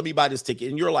ticket. Let me buy this ticket.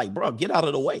 And you're like, bro, get out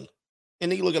of the way.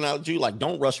 And they looking at you like,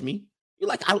 don't rush me. You're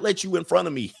like, I'll let you in front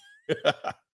of me.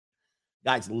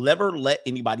 Guys, never let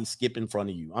anybody skip in front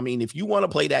of you. I mean, if you want to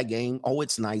play that game, oh,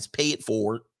 it's nice. Pay it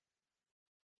forward.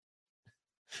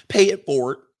 Pay it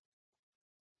forward.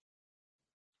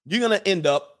 You're going to end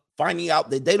up finding out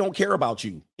that they don't care about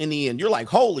you in the end. You're like,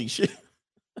 holy shit.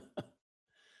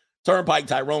 Turnpike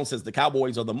Tyrone says the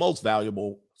Cowboys are the most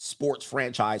valuable sports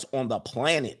franchise on the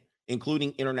planet,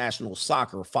 including international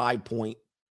soccer,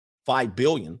 $5.5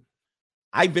 billion.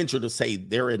 I venture to say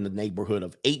they're in the neighborhood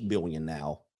of $8 billion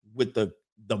now, with the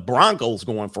Broncos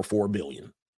going for $4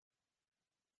 billion.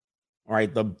 All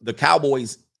right, the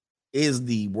Cowboys is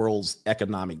the world's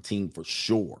economic team for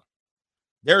sure.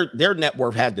 Their net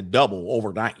worth had to double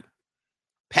overnight.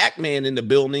 Pac-Man in the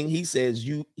building, he says,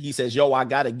 yo, I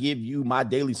got to give you my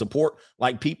daily support.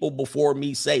 Like people before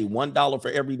me say, $1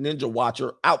 for every ninja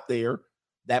watcher out there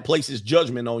that places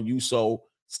judgment on you. So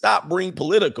stop being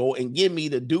political and give me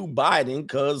the do Biden,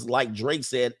 because like Drake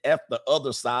said, F the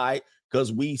other side,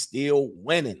 because we still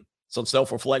winning. Some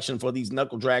self-reflection for these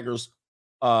knuckle draggers.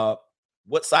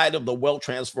 What side of the wealth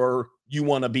transfer you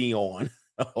want to be on?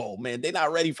 Oh, man, they're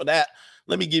not ready for that.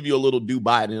 Let me give you a little do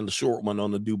Biden and the short one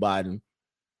on the do Biden.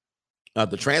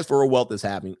 The transfer of wealth is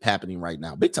happening right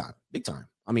now. Big time. Big time.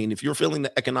 I mean, if you're feeling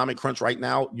the economic crunch right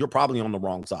now, you're probably on the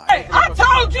wrong side. Hey, I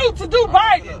told you to do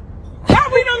Biden. Now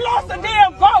we done lost a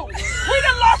damn vote. We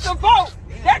done lost a vote.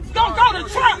 That's gonna go to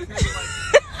Trump.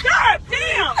 God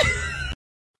damn.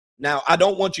 Now, I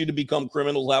don't want you to become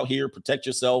criminals out here. Protect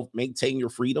yourself. Maintain your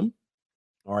freedom.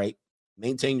 All right.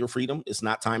 Maintain your freedom. It's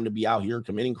not time to be out here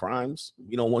committing crimes.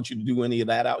 We don't want you to do any of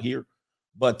that out here.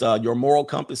 But your moral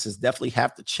compass is definitely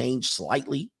have to change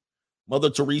slightly. Mother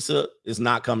Teresa is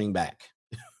not coming back.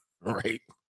 All right.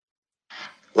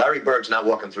 Larry Bird's not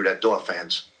walking through that door,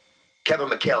 fans. Kevin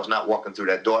McHale's not walking through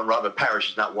that door, and Robert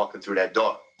Parrish is not walking through that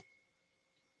door.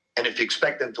 And if you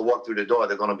expect them to walk through the door,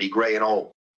 they're going to be gray and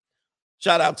old.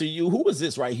 Shout out to you. Who is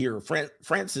this right here?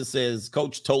 Francis says,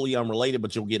 Coach, totally unrelated,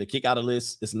 but you'll get a kick out of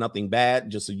this. It's nothing bad,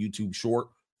 just a YouTube short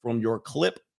from your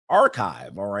clip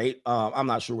archive. All right. I'm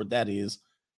not sure what that is.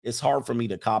 It's hard for me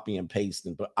to copy and paste,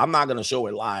 but I'm not going to show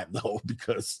it live though,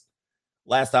 because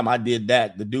last time I did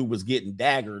that, the dude was getting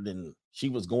daggered and she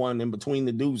was going in between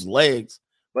the dude's legs,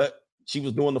 but she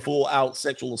was doing the full out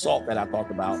sexual assault that I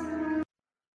talked about.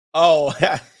 Oh,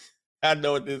 I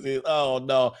know what this is. Oh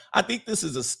no, I think this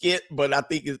is a skit, but I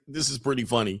think this is pretty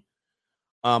funny.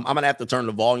 I'm going to have to turn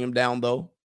the volume down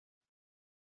though,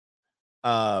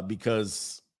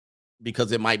 because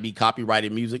it might be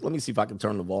copyrighted music. Let me see if I can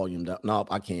turn the volume down. No,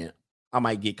 I can't. I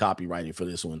might get copyrighted for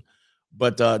this one.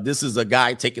 But this is a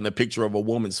guy taking a picture of a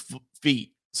woman's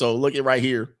feet. So look at right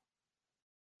here.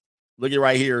 Look at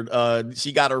right here.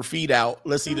 She got her feet out.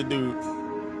 Let's see the dude.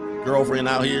 Girlfriend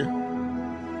out here.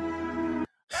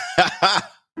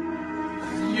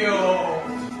 Yo.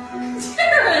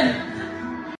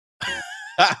 Darren.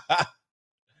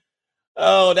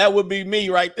 Oh, that would be me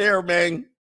right there, man.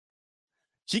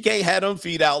 She can't have them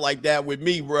feet out like that with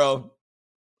me, bro.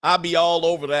 I'll be all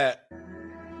over that.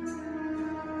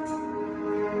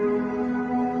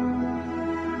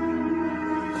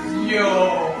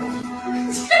 Yo.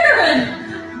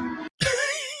 Darren.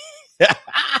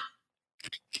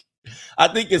 I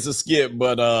think it's a skip,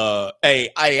 but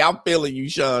hey, I'm feeling you,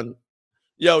 Sean.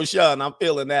 Yo, Sean, I'm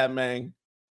feeling that, man.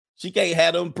 She can't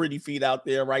have them pretty feet out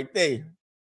there right there.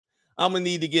 I'm gonna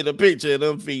need to get a picture of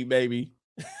them feet, baby.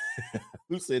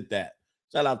 Who said that?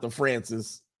 Shout out to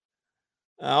Francis.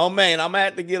 Oh man, I'm gonna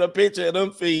have to get a picture of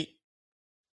them feet.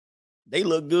 They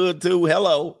look good too.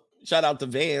 Hello. Shout out to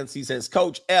Vance. He says,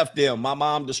 Coach, F them. My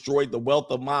mom destroyed the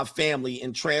wealth of my family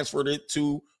and transferred it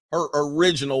to her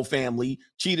original family,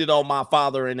 cheated on my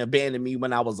father and abandoned me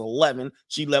when I was 11.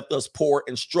 She left us poor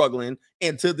and struggling.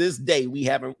 And to this day, we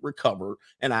haven't recovered.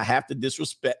 And I have to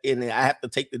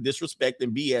take the disrespect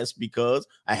and BS because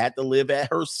I had to live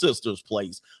at her sister's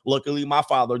place. Luckily, my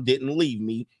father didn't leave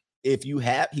me.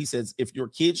 He says, if your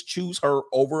kids choose her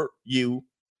over you,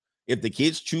 if the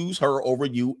kids choose her over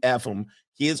you, F them.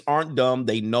 Kids aren't dumb.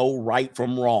 They know right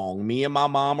from wrong. Me and my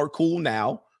mom are cool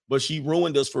now, but she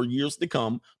ruined us for years to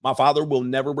come. My father will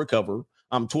never recover.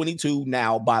 I'm 22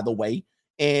 now, by the way.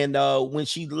 And when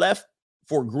she left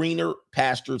for greener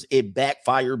pastures, it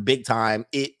backfired big time.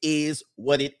 It is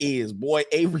what it is. Boy,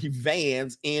 Avery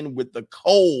Vance in with the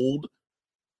cold-hearted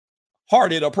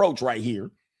approach right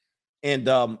here. And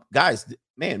guys,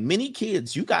 man, many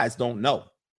kids, you guys don't know.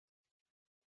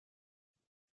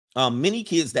 Many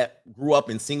kids that grew up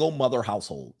in single mother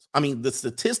households. I mean, the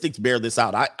statistics bear this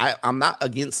out. I'm not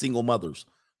against single mothers,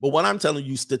 but what I'm telling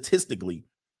you statistically,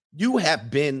 you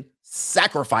have been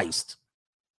sacrificed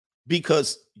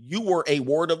because you were a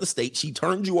ward of the state. She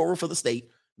turned you over for the state.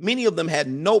 Many of them had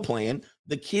no plan.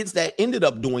 The kids that ended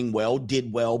up doing well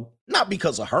did well, not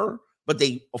because of her, but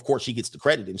of course, she gets the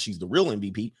credit and she's the real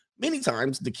MVP. Many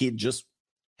times the kid just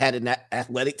had an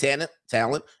athletic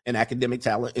talent and academic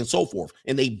talent and so forth.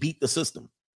 And they beat the system.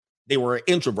 They were an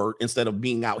introvert instead of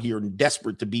being out here and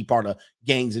desperate to be part of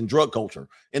gangs and drug culture.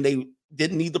 And they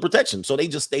didn't need the protection. So they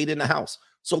just stayed in the house.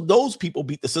 So those people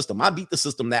beat the system. I beat the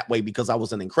system that way because I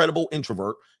was an incredible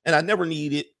introvert and I never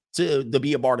needed to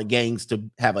be a part of gangs to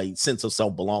have a sense of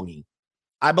self-belonging.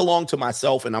 I belong to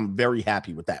myself and I'm very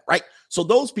happy with that, right? So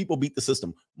those people beat the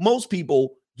system. Most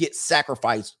people get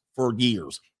sacrificed for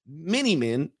years. Many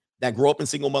men that grow up in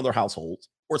single mother households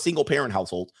or single parent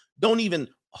households don't even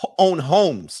own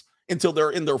homes until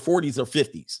they're in their 40s or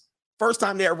 50s. First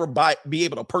time they ever be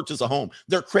able to purchase a home.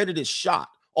 Their credit is shot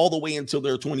all the way until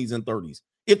their 20s and 30s.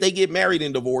 If they get married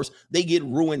and divorced, they get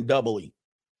ruined doubly.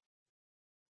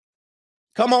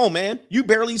 Come on, man. You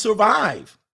barely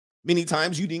survive. Many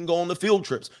times you didn't go on the field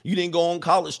trips. You didn't go on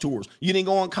college tours. You didn't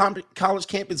go on college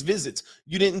campus visits.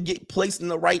 You didn't get placed in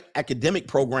the right academic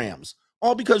programs.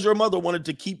 All because your mother wanted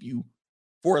to keep you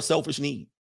for a selfish need.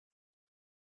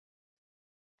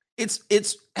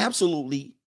 It's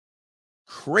absolutely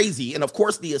crazy. And of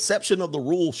course, the exception of the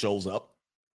rule shows up.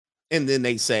 And then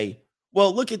they say,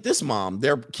 well, look at this mom.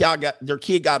 Their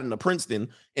kid got into Princeton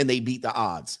and they beat the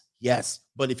odds. Yes.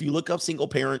 But if you look up single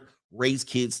parent raised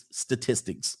kids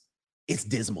statistics, it's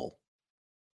dismal.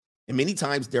 And many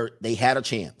times they had a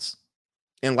chance.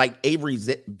 And like Avery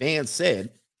Vance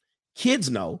said,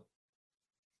 kids know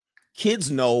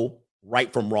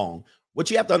right from wrong.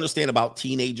 What you have to understand about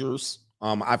teenagers,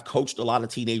 I've coached a lot of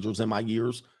teenagers in my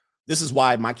years. This is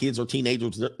why my kids are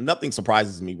teenagers. Nothing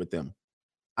surprises me with them.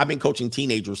 I've been coaching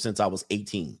teenagers since I was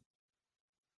 18.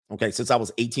 Okay, since I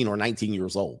was 18 or 19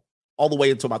 years old, all the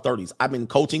way into my 30s. I've been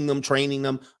coaching them, training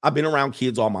them. I've been around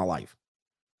kids all my life,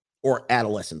 or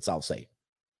adolescents, I'll say.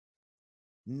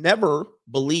 Never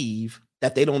believe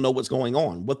that they don't know what's going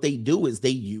on. What they do is they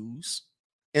use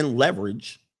and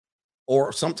leverage,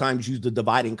 or sometimes use the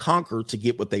divide and conquer to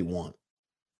get what they want.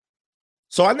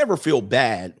 So I never feel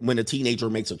bad when a teenager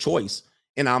makes a choice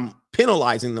and I'm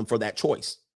penalizing them for that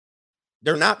choice.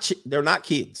 They're not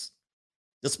kids,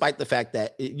 despite the fact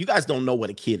that you guys don't know what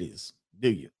a kid is, do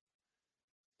you?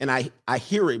 And I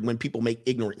hear it when people make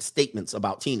ignorant statements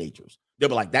about teenagers. They'll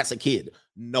be like, that's a kid.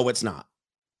 No, it's not.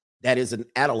 That is an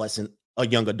adolescent, a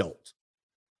young adult.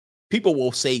 People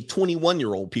will say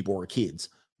 21-year-old people are kids.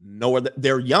 No,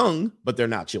 they're young, but they're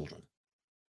not children.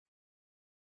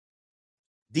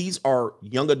 These are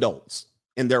young adults,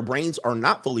 and their brains are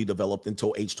not fully developed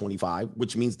until age 25,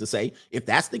 which means to say, if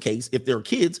that's the case, if they're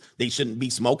kids, they shouldn't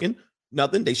be smoking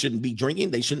nothing. They shouldn't be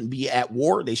drinking. They shouldn't be at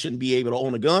war. They shouldn't be able to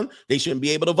own a gun. They shouldn't be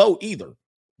able to vote either.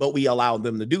 But we allow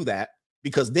them to do that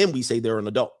because then we say they're an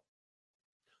adult.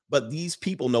 But these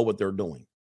people know what they're doing.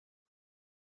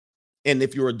 And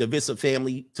if you're a divisive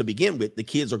family to begin with, the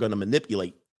kids are going to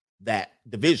manipulate that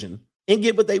division and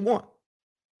get what they want.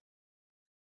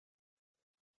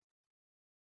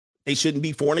 They shouldn't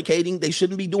be fornicating. They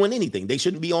shouldn't be doing anything. They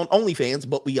shouldn't be on OnlyFans,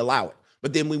 but we allow it.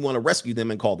 But then we want to rescue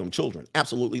them and call them children.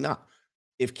 Absolutely not.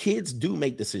 If kids do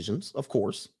make decisions, of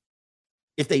course,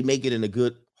 if they make it in a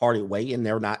good-hearted way and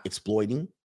they're not exploiting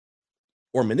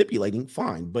or manipulating,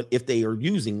 fine. But if they are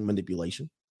using manipulation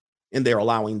and they're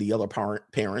allowing the other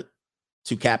parent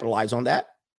to capitalize on that,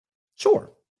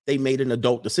 sure, they made an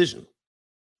adult decision.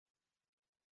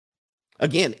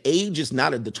 Again, age is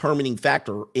not a determining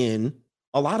factor in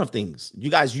a lot of things. You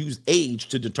guys use age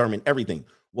to determine everything.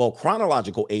 Well,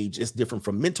 chronological age is different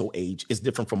from mental age. It's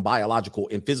different from biological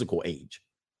and physical age.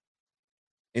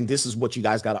 And this is what you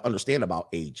guys got to understand about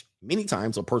age. Many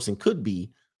times a person could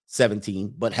be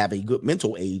 17, but have a good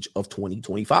mental age of 20,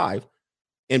 25,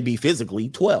 and be physically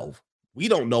 12. We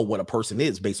don't know what a person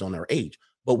is based on their age,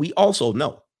 but we also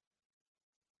know.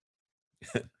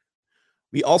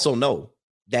 We also know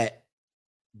that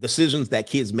decisions that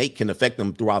kids make can affect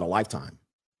them throughout a lifetime.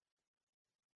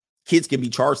 Kids can be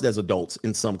charged as adults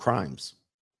in some crimes.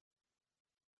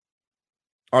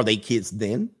 Are they kids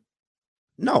then?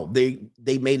 No, they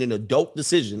made an adult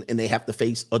decision and they have to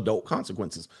face adult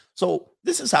consequences. So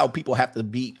this is how people have to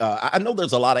be. I know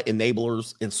there's a lot of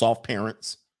enablers and soft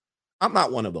parents. I'm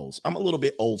not one of those. I'm a little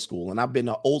bit old school, and I've been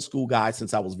an old school guy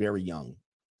since I was very young.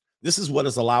 This is what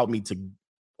has allowed me to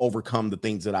overcome the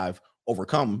things that I've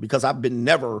overcome, because I've been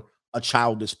never a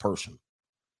childish person.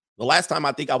 The last time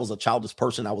I think I was a childish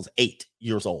person, I was 8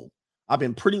 years old. I've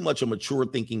been pretty much a mature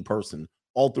thinking person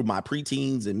all through my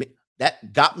preteens, and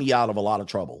that got me out of a lot of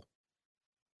trouble.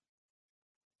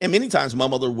 And many times my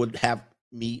mother would have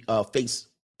me face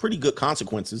pretty good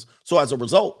consequences. So as a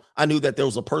result, I knew that there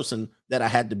was a person that I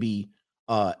had to be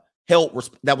held,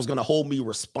 that was going to hold me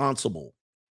responsible.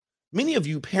 Many of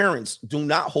you parents do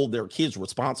not hold their kids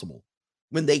responsible.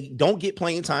 When they don't get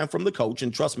playing time from the coach,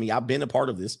 and trust me, I've been a part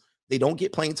of this, they don't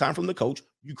get playing time from the coach,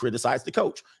 you criticize the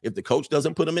coach. If the coach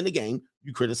doesn't put them in the game,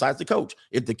 you criticize the coach.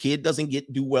 If the kid doesn't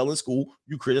do well in school,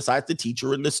 you criticize the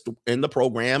teacher and the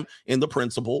program and the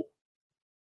principal,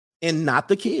 and not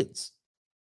the kids.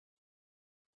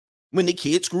 When the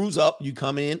kid screws up, you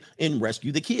come in and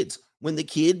rescue the kids. When the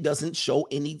kid doesn't show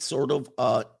any sort of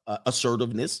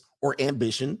assertiveness or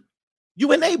ambition,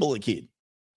 you enable a kid.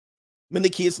 When the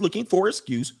kid's looking for an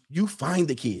excuse, you find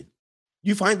the kid.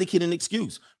 You find the kid an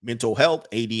excuse. Mental health,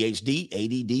 ADHD,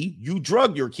 ADD, you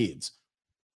drug your kids.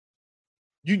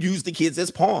 You use the kids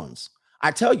as pawns.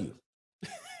 I tell you,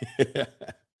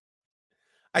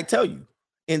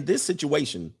 in this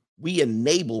situation, we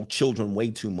enable children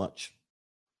way too much.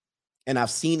 And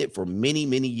I've seen it for many,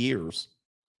 many years.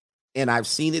 And I've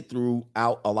seen it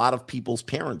throughout a lot of people's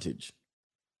parentage.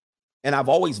 And I've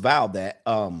always vowed that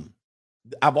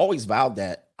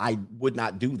I would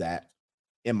not do that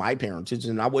in my parentage,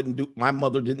 and my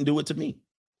mother didn't do it to me,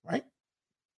 right?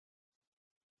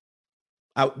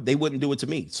 They wouldn't do it to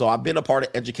me. So I've been a part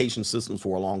of education systems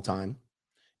for a long time.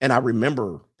 And I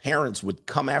remember parents would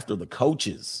come after the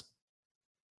coaches,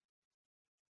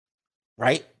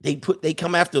 right? They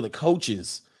come after the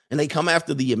coaches and they come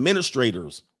after the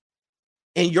administrators,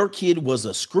 and your kid was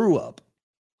a screw up.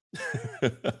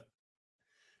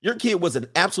 Your kid was an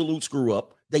absolute screw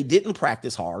up. They didn't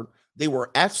practice hard. They were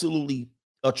absolutely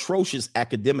atrocious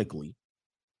academically.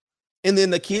 And then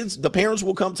the parents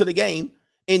will come to the game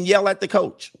and yell at the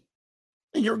coach.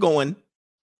 And you're going,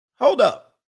 hold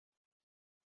up.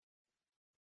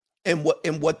 And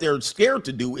what they're scared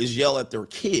to do is yell at their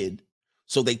kid.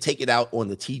 So they take it out on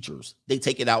the teachers. They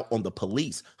take it out on the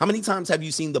police. How many times have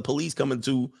you seen the police come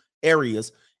into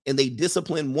areas and they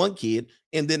discipline one kid,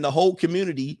 and then the whole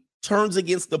community turns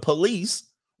against the police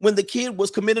when the kid was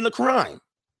committing a crime?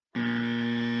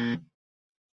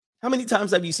 How many times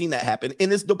have you seen that happen?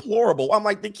 And it's deplorable. I'm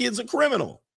like, the kid's a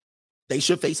criminal. They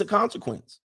should face a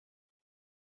consequence.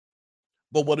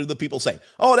 But what do the people say?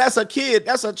 Oh, that's a kid.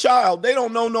 That's a child. They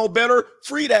don't know no better.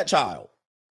 Free that child.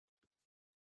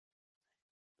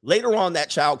 Later on,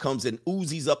 that child comes and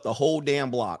oozes up the whole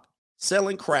damn block,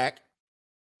 selling crack,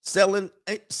 selling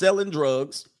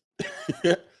drugs,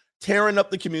 tearing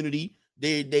up the community.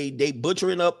 They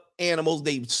butchering up animals.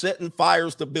 They setting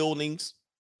fires to buildings.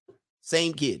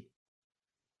 Same kid.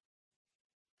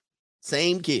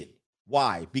 Same kid.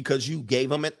 Why? Because you gave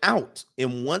them an out.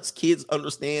 And once kids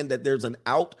understand that there's an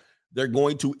out, they're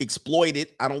going to exploit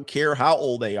it. I don't care how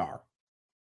old they are.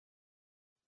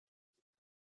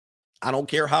 I don't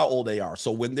care how old they are.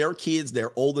 So when they're kids,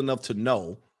 they're old enough to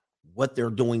know what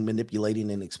they're doing, manipulating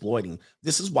and exploiting.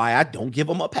 This is why I don't give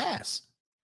them a pass.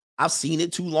 I've seen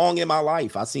it too long in my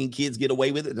life. I've seen kids get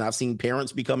away with it, and I've seen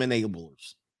parents become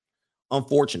enablers.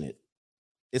 Unfortunate.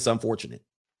 It's unfortunate.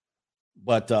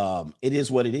 But it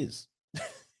is what it is.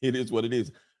 It is what it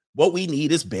is. What we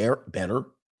need is better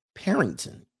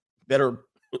parenting. Better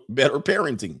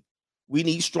parenting. We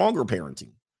need stronger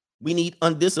parenting. We need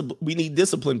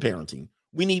disciplined parenting.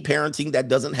 We need parenting that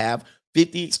doesn't have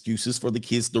 50 excuses for the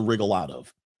kids to wriggle out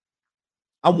of.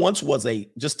 I once was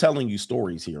just telling you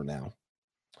stories here now.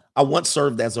 I once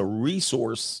served as a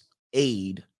resource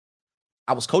aide.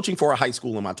 I was coaching for a high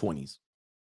school in my 20s.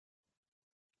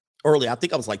 Early, I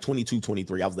think I was like 22,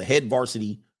 23. I was the head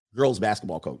varsity girls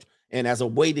basketball coach. And as a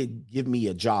way to give me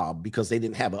a job, because they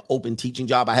didn't have an open teaching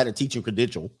job, I had a teaching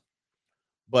credential,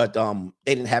 but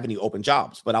they didn't have any open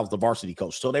jobs, but I was the varsity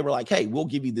coach. So they were like, hey, we'll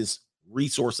give you this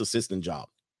resource assistant job.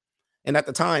 And at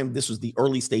the time, this was the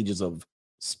early stages of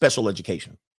special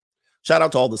education. Shout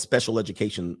out to all the special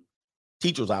education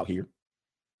teachers out here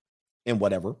and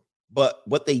whatever. But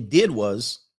what they did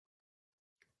was,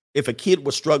 if a kid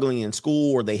was struggling in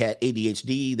school or they had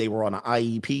ADHD, they were on an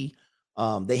IEP,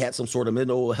 they had some sort of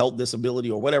mental health disability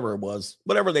or whatever it was,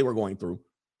 whatever they were going through,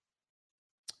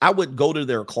 I would go to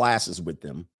their classes with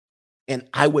them and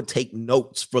I would take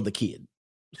notes for the kid.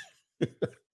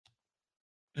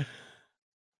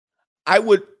 I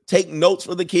would take notes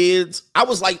for the kids. I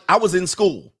was in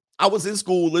school. I was in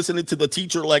school listening to the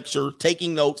teacher lecture,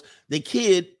 taking notes. The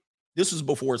kid, this was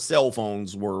before cell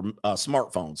phones were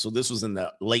smartphones. So this was in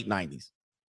the late 90s.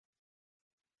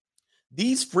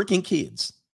 These freaking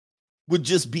kids would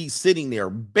just be sitting there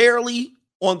barely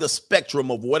on the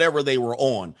spectrum of whatever they were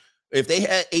on. If they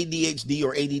had ADHD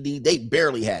or ADD, they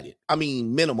barely had it. I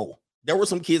mean, minimal. There were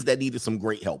some kids that needed some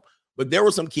great help, but there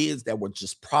were some kids that were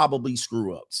just probably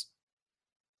screw-ups.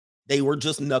 They were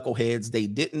just knuckleheads. They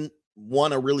didn't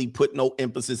want to really put no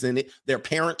emphasis in it. Their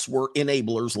parents were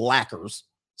enablers,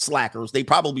 slackers. They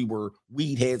probably were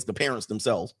weed heads, the parents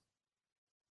themselves.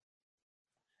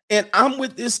 And I'm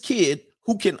with this kid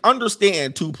who can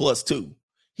understand 2 + 2.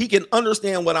 He can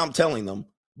understand what I'm telling them,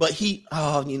 but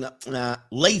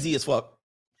lazy as fuck.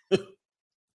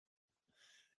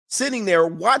 Sitting there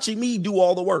watching me do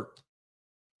all the work.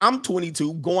 I'm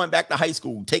 22, going back to high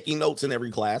school, taking notes in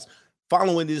every class,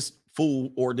 following this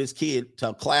fool or this kid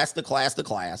to class,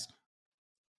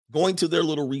 going to their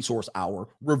little resource hour,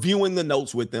 reviewing the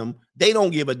notes with them. They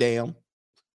don't give a damn.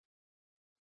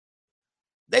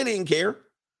 They didn't care.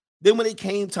 Then when it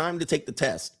came time to take the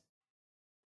test,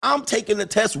 I'm taking the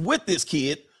test with this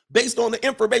kid based on the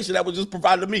information that was just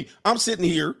provided to me. I'm sitting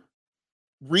here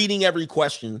reading every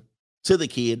question to the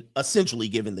kid, essentially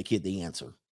giving the kid the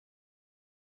answer.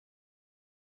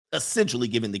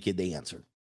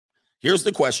 Here's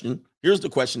the question.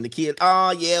 The kid,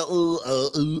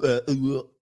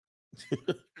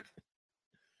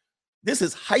 This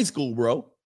is high school, bro.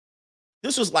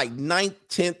 This was like 9th,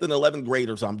 10th, and 11th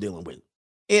graders I'm dealing with.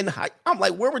 I'm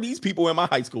like, where were these people in my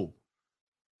high school?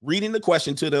 Reading the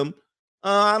question to them.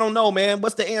 I don't know, man.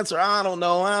 What's the answer? I don't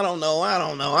know.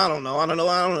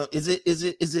 Is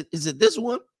it this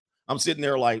one? I'm sitting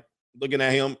there like looking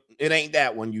at him. It ain't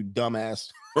that one, you dumbass.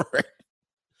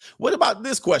 What about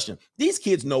this question? These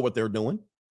kids know what they're doing.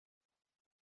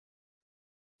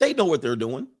 They know what they're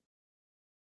doing.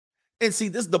 And see,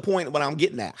 this is the point what I'm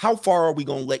getting at. How far are we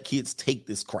going to let kids take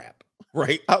this crap,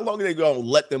 right? How long are they going to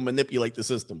let them manipulate the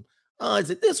system?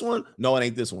 Is it this one? No, it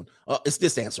ain't this one. It's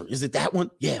this answer. Is it that one?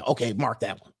 Yeah, okay, mark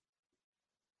that one.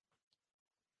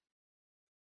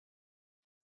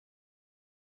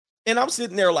 And I'm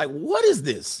sitting there like, what is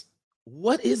this?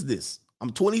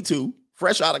 I'm 22,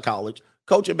 fresh out of college,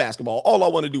 coaching basketball. All I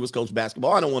want to do is coach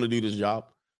basketball. I don't want to do this job.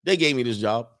 They gave me this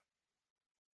job.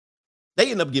 They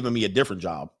ended up giving me a different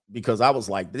job because I was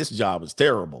like, this job is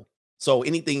terrible. So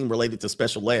anything related to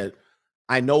special ed,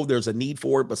 I know there's a need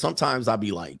for it, but sometimes I'll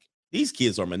be like, these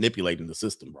kids are manipulating the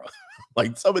system, bro.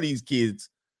 Like some of these kids,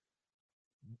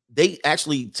 they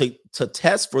actually, to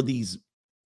test for these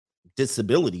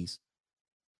disabilities,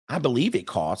 I believe it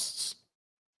costs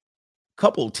a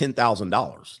couple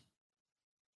 $10,000.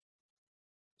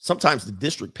 Sometimes the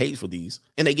district pays for these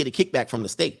and they get a kickback from the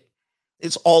state.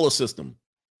 It's all a system.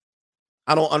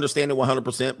 I don't understand it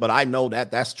 100%, but I know that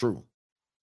that's true.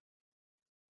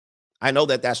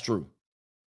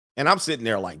 And I'm sitting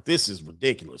there like, this is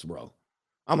ridiculous, bro.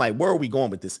 I'm like, where are we going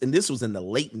with this? And this was in the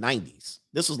late 90s.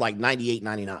 This was like 98,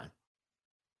 99.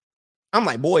 I'm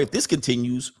like, boy, if this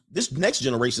continues, this next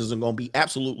generation is going to be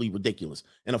absolutely ridiculous.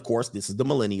 And of course, this is the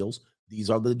millennials. These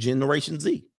are the Generation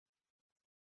Z.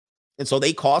 And so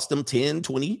they cost them 10,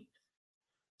 20.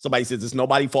 Somebody says it's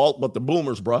nobody's fault but the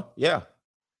boomers, bro. Yeah.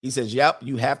 He says, yep,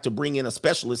 you have to bring in a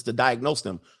specialist to diagnose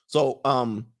them. So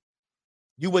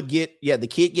you would get, the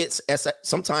kid gets,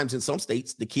 sometimes in some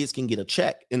states, the kids can get a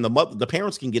check and the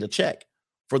parents can get a check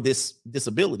for this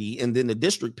disability, and then the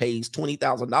district pays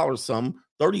 $20,000, some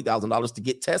 $30,000 to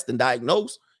get tested and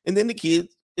diagnosed, and then the kid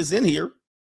is in here.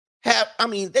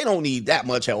 They don't need that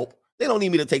much help. They don't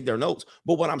need me to take their notes.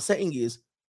 But what I'm saying is,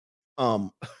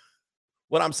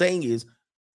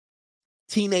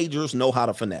 teenagers know how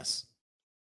to finesse.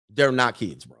 They're not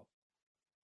kids, bro.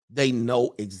 They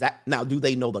know exact. Now, do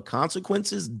they know the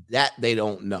consequences? That they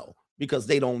don't know, because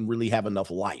they don't really have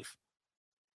enough life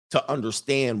to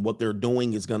understand what they're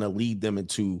doing is going to lead them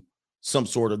into some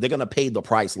sort of, they're going to pay the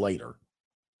price later.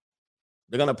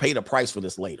 They're going to pay the price for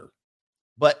this later.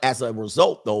 But as a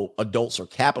result, though, adults are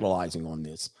capitalizing on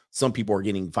this. Some people are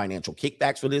getting financial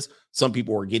kickbacks for this. Some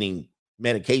people are getting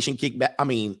medication kickback. I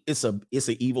mean, it's an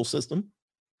evil system.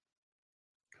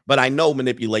 But I know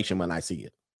manipulation when I see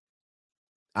it.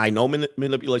 I know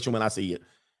manipulation when I see it.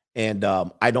 And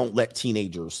I don't let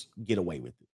teenagers get away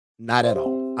with it. Not at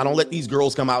all. I don't let these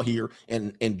girls come out here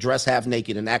and dress half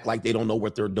naked and act like they don't know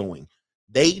what they're doing.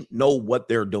 They know what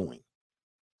they're doing.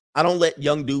 I don't let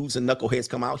young dudes and knuckleheads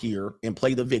come out here and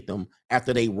play the victim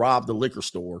after they rob the liquor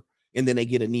store and then they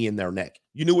get a knee in their neck.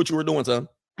 You knew what you were doing, son.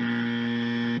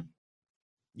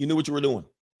 You knew what you were doing.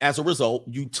 As a result,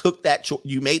 you took that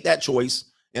you made that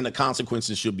choice, and the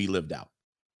consequences should be lived out.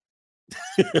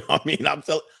 I mean,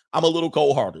 I'm a little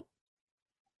cold-hearted.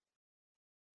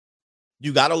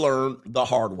 You got to learn the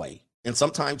hard way. And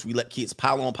sometimes we let kids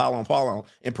pile on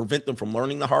and prevent them from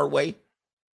learning the hard way.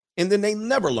 And then they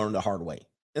never learn the hard way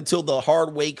until the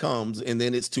hard way comes, and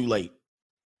then it's too late.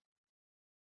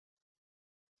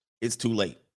 It's too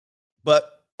late.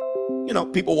 But,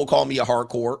 people will call me a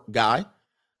hardcore guy,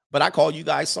 but I call you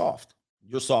guys soft.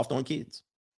 You're soft on kids.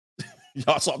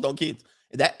 Y'all soft on kids.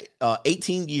 That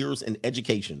 18 years in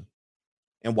education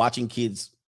and watching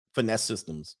kids finesse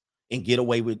systems and get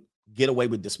away with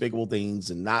despicable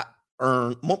things and not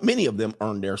earn. Many of them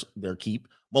earned their keep.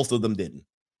 Most of them didn't.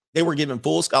 They were given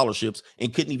full scholarships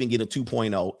and couldn't even get a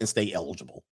 2.0 and stay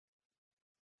eligible.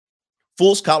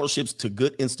 Full scholarships to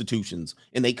good institutions,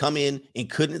 and they come in and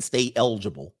couldn't stay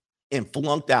eligible and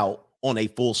flunked out on a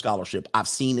full scholarship. I've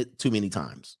seen it too many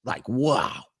times. Like,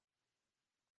 wow.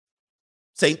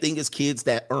 Same thing as kids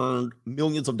that earned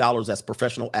millions of dollars as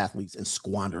professional athletes and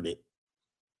squandered it.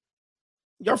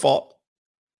 Your fault.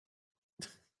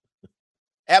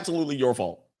 Absolutely your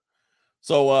fault.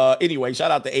 So anyway,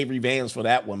 shout out to Avery Vans for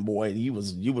that one, boy. You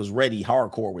was ready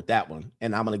hardcore with that one,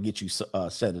 and I'm gonna get you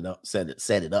set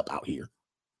it up out here.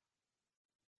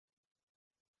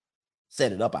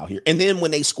 Set it up out here. And then when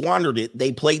they squandered it,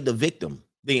 they played the victim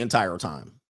the entire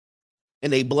time,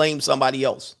 and they blamed somebody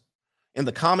else. And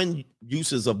the common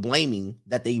uses of blaming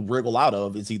that they wriggle out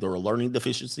of is either a learning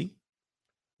deficiency.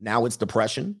 Now it's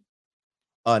depression,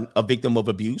 a victim of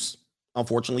abuse.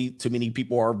 Unfortunately, too many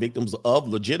people are victims of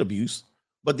legit abuse.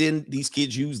 But then these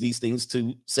kids use these things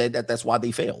to say that that's why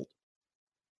they failed.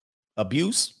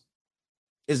 Abuse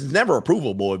is never a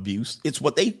provable abuse. It's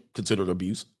what they considered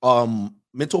abuse.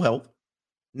 Mental health.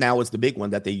 Now it's the big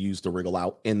one that they use to wriggle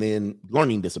out. And then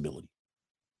learning disability.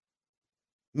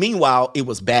 Meanwhile, it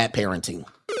was bad parenting.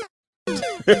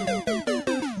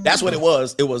 That's what it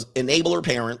was. It was enabler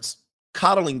parents,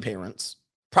 coddling parents,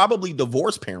 probably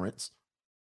divorced parents,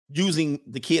 using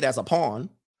the kid as a pawn,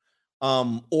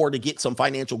 or to get some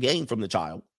financial gain from the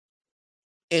child,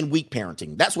 and weak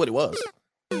parenting. That's what it was.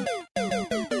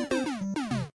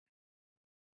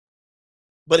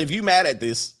 But if you're mad at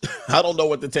this, I don't know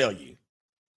what to tell you.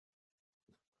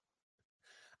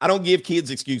 I don't give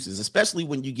kids excuses, especially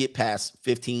when you get past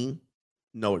 15.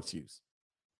 No excuse.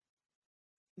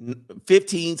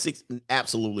 15, 16,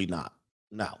 absolutely not.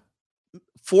 No.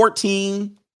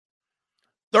 14,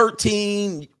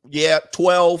 13,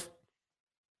 12.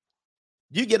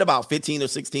 You get about 15 or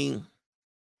 16,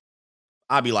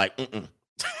 I'll be like,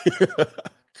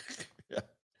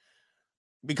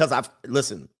 because I've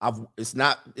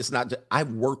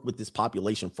worked with this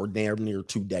population for damn near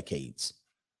 2 decades.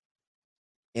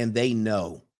 And they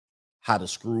know how to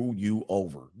screw you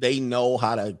over. They know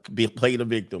how to play the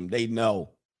victim. They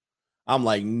know. I'm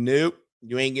like, nope,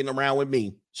 you ain't getting around with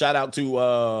me. Shout out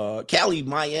to Cali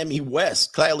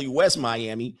West,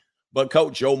 Miami. But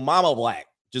coach, your mama black.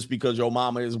 Just because your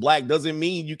mama is black doesn't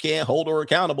mean you can't hold her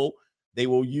accountable. They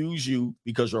will use you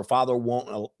because your father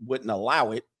wouldn't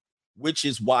allow it, which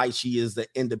is why she is the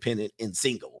independent and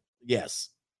single. Yes.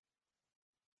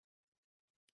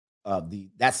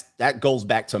 That goes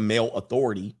back to male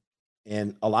authority.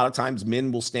 And a lot of times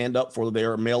men will stand up for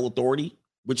their male authority,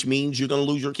 which means you're going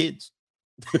to lose your kids.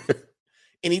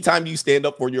 Anytime you stand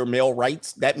up for your male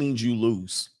rights, that means you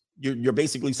lose. You're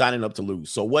basically signing up to lose.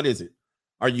 So what is it?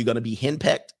 Are you going to be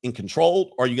henpecked and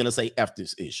controlled, or are you going to say F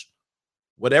this ish?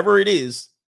 Whatever it is,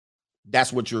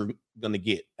 that's what you're going to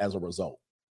get as a result.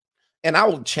 And I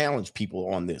will challenge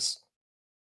people on this.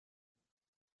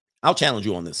 I'll challenge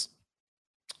you on this.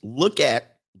 Look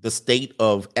at the state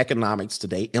of economics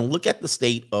today and look at the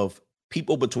state of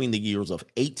people between the years of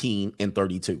 18 and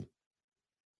 32.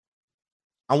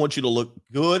 I want you to look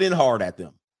good and hard at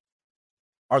them.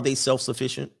 Are they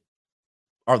self-sufficient?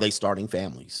 Are they starting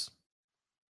families?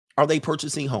 Are they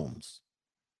purchasing homes?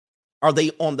 Are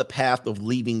they on the path of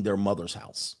leaving their mother's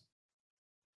house?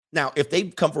 Now, if they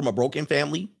come from a broken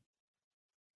family,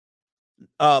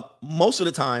 most of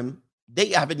the time, they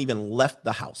haven't even left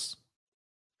the house.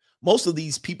 Most of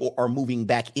these people are moving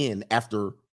back in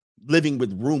after living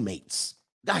with roommates.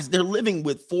 Guys, they're living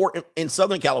with four in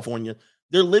Southern California.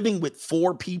 They're living with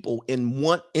four people in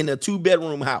a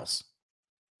 2-bedroom house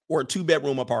or a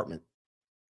 2-bedroom apartment.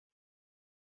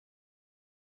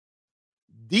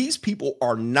 These people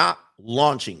are not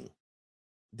launching.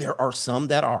 There are some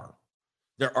that are.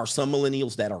 There are some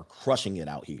millennials that are crushing it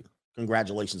out here.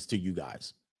 Congratulations to you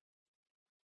guys.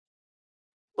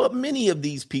 But many of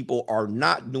these people are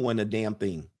not doing a damn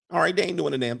thing. All right, they ain't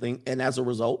doing a damn thing. And as a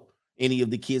result, any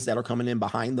of the kids that are coming in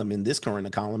behind them in this current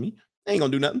economy, they ain't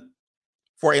gonna do nothing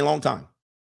for a long time.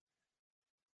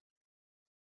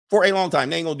 For a long time,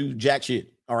 they ain't gonna do jack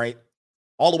shit. All right.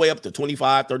 All the way up to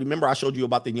 25, 30. Remember, I showed you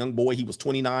about the young boy. He was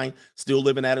 29, still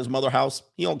living at his mother's house.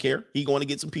 He don't care. He going to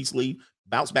get some peace leave,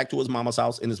 bounce back to his mama's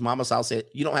house. And his mama's house said,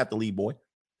 you don't have to leave, boy.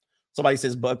 Somebody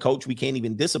says, but coach, we can't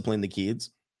even discipline the kids.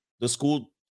 The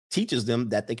school teaches them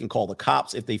that they can call the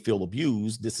cops if they feel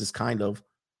abused. This is kind of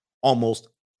almost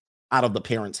out of the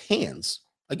parents' hands.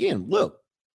 Again, look.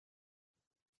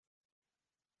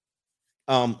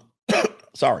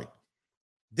 Sorry.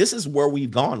 This is where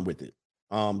we've gone with it.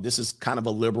 This is kind of a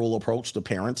liberal approach to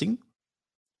parenting.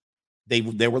 They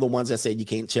were the ones that said you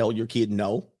can't tell your kid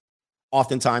no.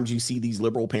 Oftentimes you see these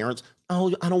liberal parents,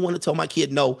 oh, I don't want to tell my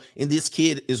kid no. And this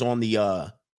kid is on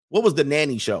the, what was the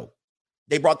nanny show?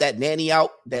 They brought that nanny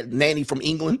out, that nanny from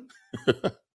England.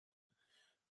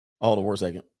 Hold on for a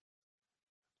second.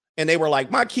 And they were like,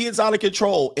 my kid's out of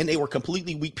control. And they were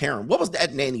completely weak parent. What was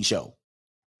that nanny show?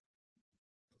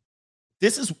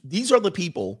 These are the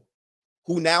people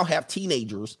who now have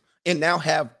teenagers and now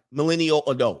have millennial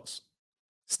adults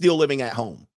still living at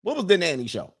home. What was the nanny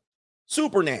show?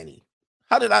 Super Nanny.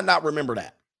 How did I not remember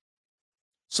that?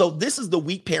 So this is the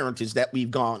weak parentage that we've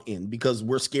gone in because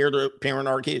we're scared to parent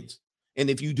our kids. And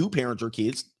if you do parent your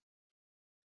kids,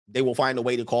 they will find a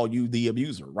way to call you the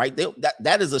abuser, right?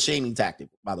 That is a shaming tactic,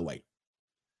 by the way.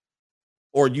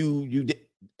 Or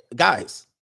guys,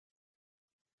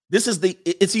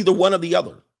 it's either one or the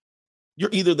other. You're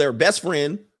either their best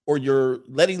friend or you're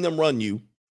letting them run you,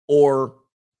 or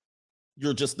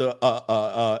you're just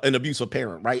an abusive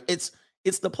parent, right? It's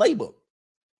the playbook.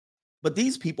 But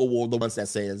these people were the ones that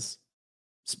says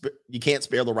you can't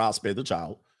spare the rod, spare the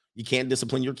child. You can't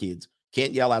discipline your kids.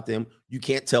 Can't yell at them. You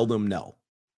can't tell them no.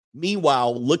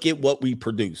 Meanwhile, look at what we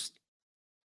produced.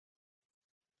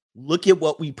 Look at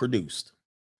what we produced.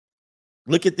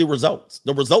 Look at the results.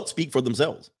 The results speak for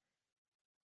themselves.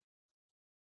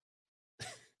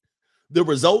 The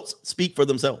results speak for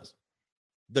themselves.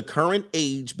 The current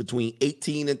age between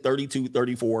 18 and 32,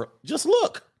 34, just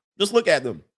look at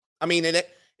them. I mean,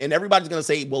 and everybody's going to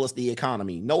say, well, it's the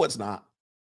economy. No, it's not.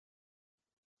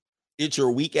 It's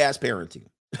your weak ass parenting.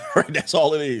 Right? That's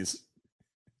all it is.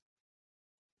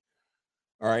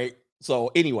 All right.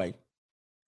 So anyway,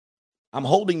 I'm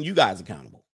holding you guys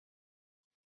accountable.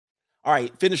 All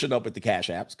right. Finishing up with the Cash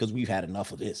Apps because we've had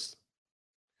enough of this.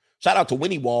 Shout out to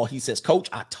Winnie Wall. He says, Coach,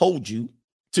 I told you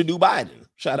to do Biden.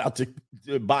 Shout out to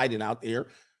Biden out there.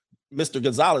 Mr.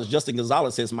 Gonzalez, Justin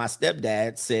Gonzalez says, my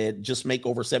stepdad said, just make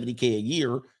over $70K a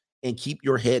year and keep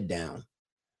your head down.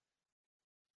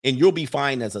 And you'll be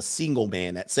fine as a single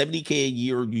man. At $70K a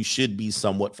year, you should be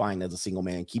somewhat fine as a single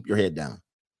man. Keep your head down.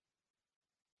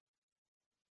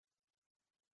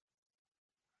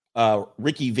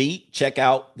 Ricky V, check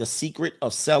out The Secret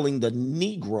of Selling the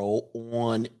Negro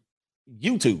on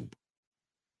YouTube.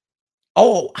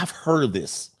 Oh, I've heard of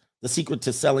this. The Secret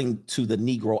to Selling to the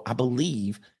Negro. I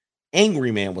believe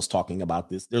Angry Man was talking about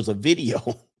this. There's a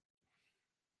video.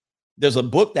 There's a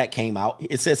book that came out.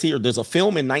 It says here, there's a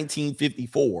film in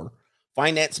 1954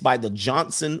 financed by the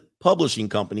Johnson Publishing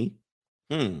Company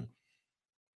and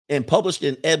published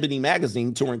in Ebony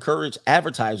Magazine to encourage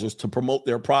advertisers to promote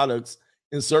their products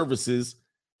and services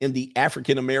in the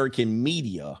African-American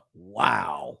media.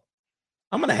 Wow.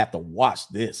 I'm going to have to watch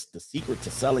this. The Secret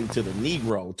to Selling to the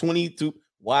Negro. 22.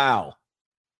 Wow.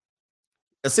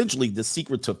 Essentially, the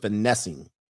secret to finessing.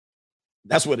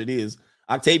 That's what it is.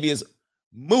 Octavius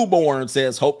Mooborn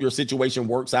says, hope your situation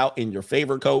works out in your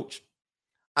favor, coach.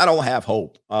 I don't have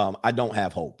hope. I don't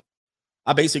have hope.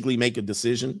 I basically make a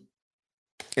decision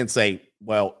and say,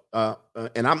 well,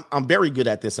 and I'm very good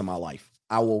at this in my life.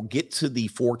 I will get to the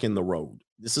fork in the road.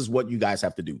 This is what you guys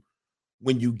have to do.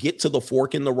 When you get to the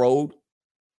fork in the road,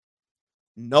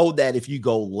 know that if you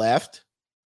go left,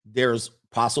 there's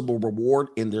possible reward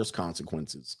and there's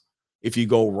consequences. If you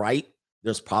go right,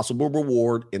 there's possible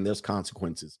reward and there's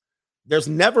consequences. There's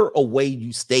never a way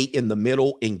you stay in the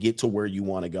middle and get to where you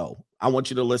want to go. I want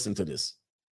you to listen to this.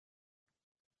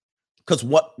 Because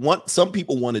what some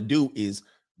people want to do is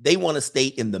they want to stay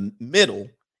in the middle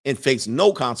and face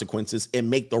no consequences and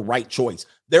make the right choice.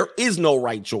 There is no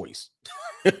right choice.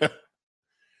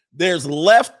 There's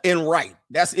left and right.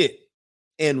 That's it.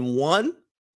 And one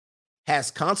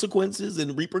has consequences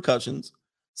and repercussions,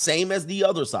 same as the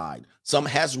other side. Some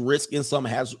has risk and some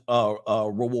has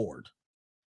reward.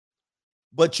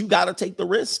 But you got to take the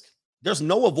risk. There's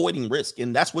no avoiding risk.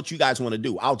 And that's what you guys want to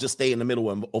do. I'll just stay in the middle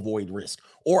and avoid risk.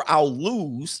 Or I'll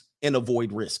lose and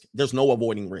avoid risk. There's no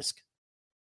avoiding risk.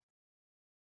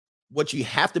 What you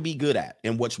have to be good at,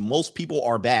 and what most people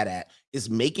are bad at, is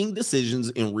making decisions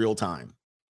in real time.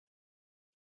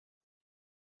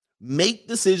 Make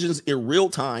decisions in real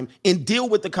time and deal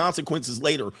with the consequences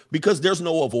later, because there's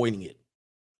no avoiding it.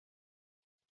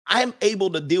 I'm able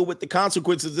to deal with the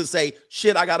consequences and say,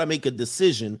 shit, I got to make a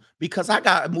decision because I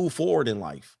got to move forward in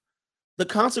life. The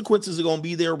consequences are going to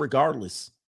be there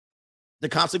regardless. The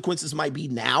consequences might be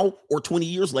now or 20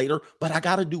 years later, but I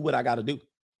got to do what I got to do.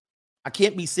 I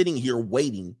can't be sitting here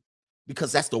waiting,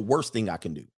 because that's the worst thing I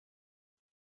can do.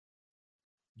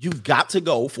 You've got to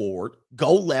go forward,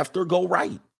 go left or go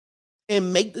right,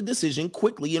 and make the decision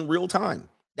quickly in real time.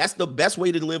 That's the best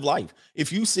way to live life.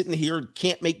 If you sitting here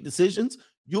can't make decisions,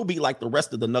 you'll be like the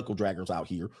rest of the knuckle draggers out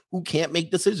here who can't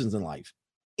make decisions in life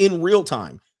in real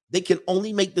time. They can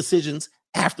only make decisions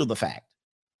after the fact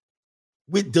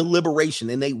with deliberation,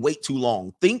 and they wait too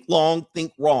long. Think long,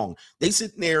 think wrong. They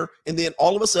sit there, and then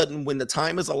all of a sudden, when the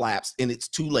time has elapsed and it's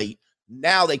too late,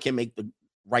 now they can make the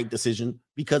right decision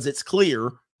because it's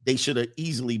clear they should have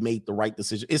easily made the right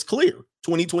decision. It's clear.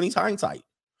 2020 hindsight.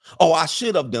 Oh, I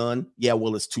should have done. Yeah,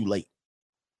 well, it's too late.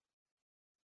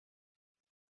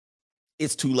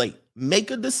 It's too late.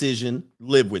 Make a decision,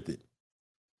 live with it.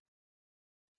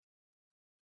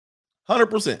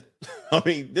 100%. I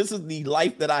mean, this is the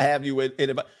life that I have you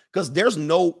in, because there's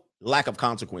no lack of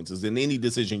consequences in any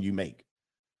decision you make.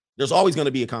 There's always going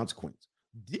to be a consequence.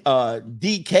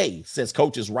 DK says,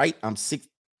 coach is right. I'm 6.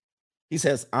 He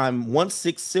says, I'm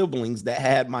 1/6 siblings that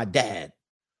had my dad.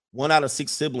 1 out of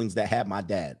 6 siblings that had my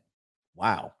dad.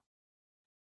 Wow.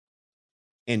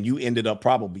 And you ended up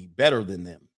probably better than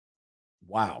them.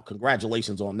 Wow.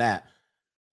 Congratulations on that.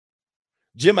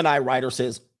 Gemini writer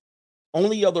says,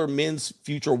 only other men's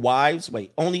future wives.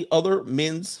 Wait, only other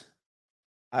men's.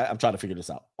 I'm trying to figure this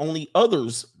out. Only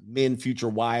others men future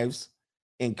wives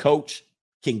and coach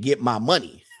can get my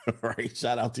money. Right.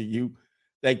 Shout out to you.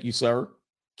 Thank you, sir.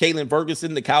 Caitlin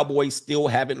Ferguson, the Cowboys still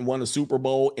haven't won a Super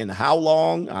Bowl in how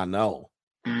long? I know.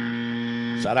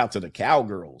 Shout out to the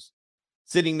Cowgirls.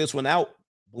 Sitting this one out,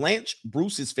 Blanche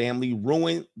Bruce's family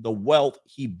ruined the wealth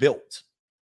he built.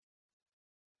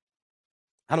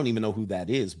 I don't even know who that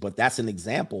is, but that's an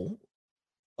example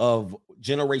of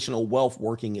generational wealth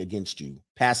working against you,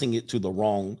 passing it to the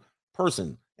wrong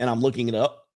person. And I'm looking it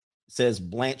up. It says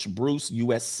Blanche Bruce,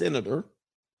 U.S. Senator.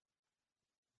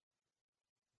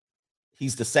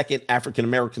 He's the second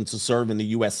African-American to serve in the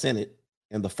U.S. Senate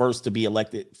and the first to be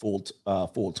elected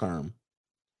full term.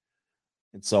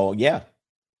 And so, yeah.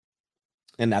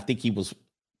 And I think he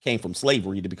came from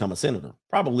slavery to become a senator.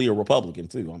 Probably a Republican,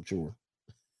 too, I'm sure.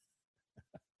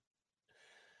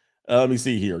 Let me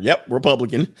see here. Yep,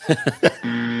 Republican.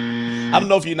 I don't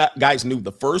know if you guys knew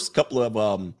the first couple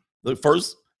of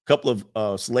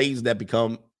slaves that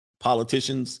become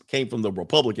politicians came from the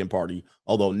Republican Party,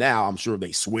 although now I'm sure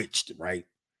they switched, right?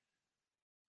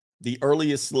 The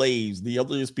earliest slaves, the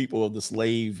earliest people of the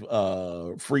slave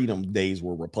freedom days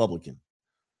were Republican.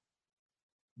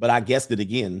 But I guessed it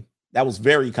again. That was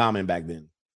very common back then.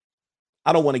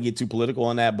 I don't want to get too political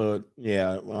on that, but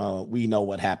yeah, we know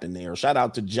what happened there. Shout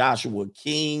out to Joshua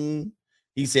King.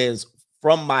 He says,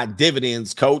 from my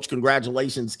dividends, coach,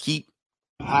 congratulations.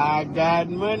 I got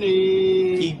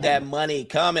money. Keep that money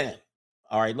coming.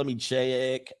 All right, let me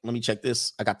check. Let me check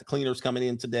this. I got the cleaners coming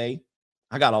in today.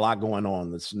 I got a lot going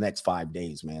on this next 5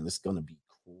 days, man. It's going to be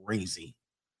crazy.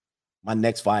 My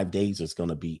next 5 days is going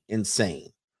to be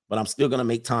insane, but I'm still going to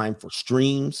make time for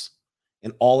streams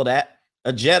and all of that.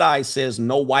 A Jedi says,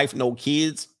 no wife, no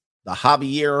kids. The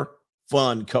Javier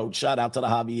Fun, Coach. Shout out to the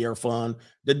Javier Fun.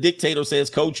 The Dictator says,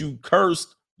 Coach, you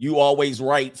cursed. You always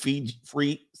right.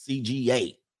 Free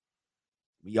CGA.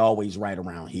 We always right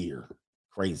around here.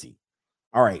 Crazy.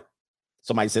 All right.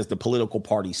 Somebody says the political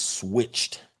party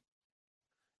switched.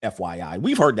 FYI.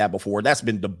 We've heard that before. That's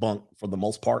been debunked for the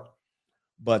most part.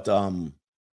 But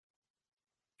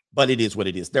it is what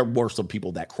it is. There were some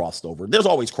people that crossed over. There's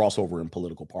always crossover in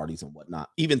political parties and whatnot.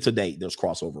 Even today, there's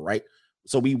crossover, right?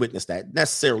 So we witnessed that.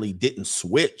 Necessarily didn't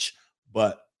switch,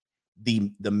 but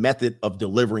the method of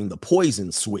delivering the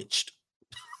poison switched.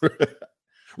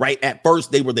 Right? At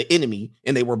first, they were the enemy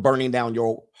and they were burning down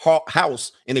your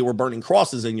house and they were burning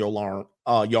crosses in your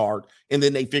yard. And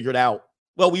then they figured out,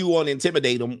 well, we want to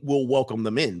intimidate them. We'll welcome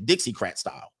them in, Dixiecrat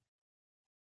style.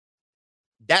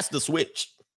 That's the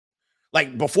switch.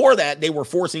 Like before that, they were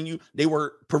forcing you. They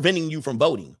were preventing you from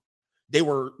voting. They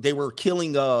were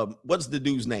killing. What's the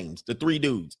dude's names? The three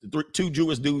dudes, two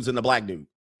Jewish dudes and the black dude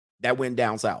that went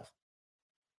down south.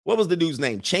 What was the dude's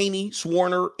name? Cheney,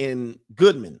 Swarner, and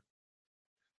Goodman.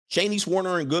 Cheney,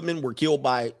 Swarner, and Goodman were killed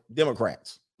by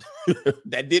Democrats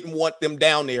that didn't want them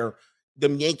down there,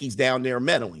 them Yankees down there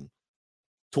meddling.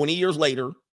 20 years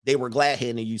later, they were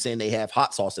glad-handing you saying they have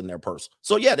hot sauce in their purse.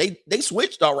 So, yeah, they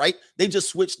switched, all right. They just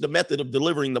switched the method of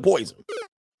delivering the poison.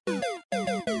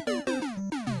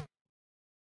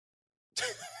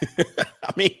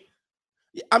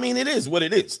 I mean, it is what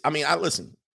it is. I mean,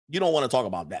 listen, you don't want to talk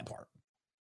about that part.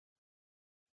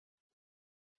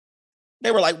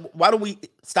 They were like, why don't we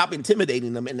stop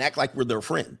intimidating them and act like we're their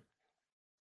friend?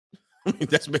 I mean,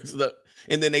 that's basically the,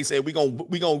 and then they say, we're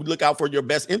gonna look out for your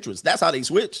best interest. That's how they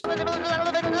switched. I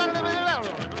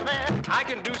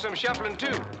can do some shuffling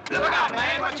too. Look out,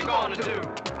 man, what you gonna do?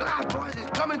 Look out, boys, it's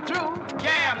coming through.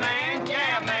 Yeah, man,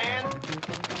 yeah, man.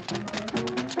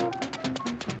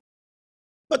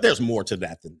 But there's more to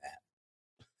that than that.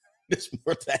 There's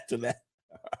more to that than that.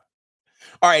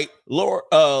 All right,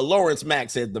 Lawrence Mack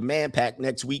said the man pack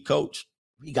next week, Coach.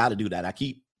 We got to do that. I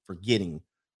keep forgetting,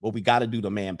 but we got to do the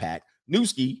man pack.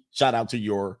 Newski, shout out to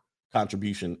your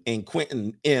contribution. And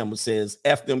Quentin M says,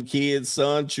 F them kids,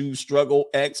 son, choose struggle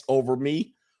X over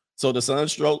me. So the son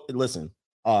struggle. Listen,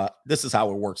 this is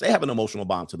how it works. They have an emotional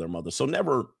bond to their mother. So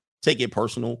never take it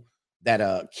personal that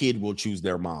a kid will choose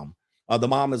their mom. The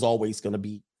mom is always going to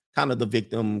be kind of the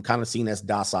victim, kind of seen as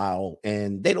docile,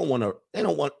 and they know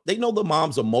the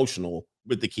mom's emotional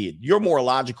with the kid. You're more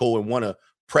logical and want to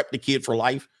prep the kid for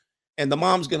life, and the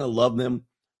mom's going to love them.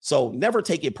 So never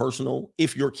take it personal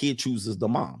if your kid chooses the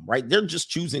mom, right? They're just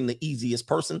choosing the easiest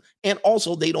person, and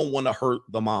also they don't want to hurt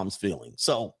the mom's feelings.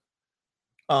 So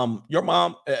your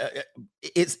mom,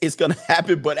 it's going to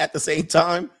happen, but at the same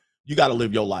time, you got to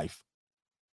live your life.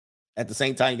 At the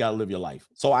same time, you got to live your life.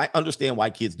 So I understand why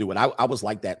kids do it. I was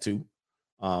like that too.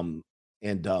 I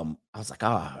was like,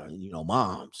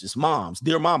 moms, just moms,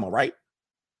 dear mama, right?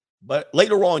 But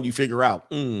later on, you figure out,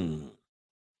 was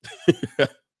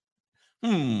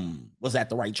that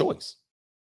the right choice?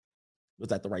 Was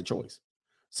that the right choice?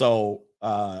 So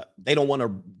they don't want to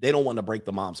break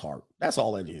the mom's heart. That's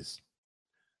all it is.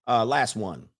 Last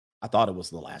one. I thought it was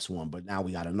the last one, but now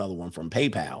we got another one from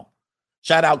PayPal.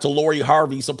 Shout out to Lori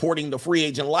Harvey supporting the free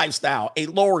agent lifestyle. Hey,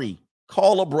 Lori,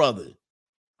 call a brother.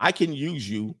 I can use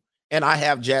you, and I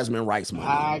have Jasmine Rice money.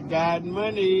 I got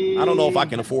money. I don't know if I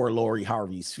can afford Lori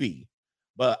Harvey's fee,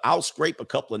 but I'll scrape a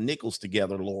couple of nickels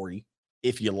together, Lori,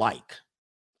 if you like.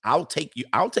 I'll take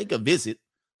a visit.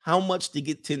 How much to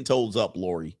get 10 toes up,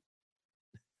 Lori?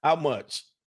 How much?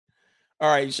 All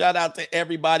right, shout out to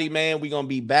everybody, man. We're going to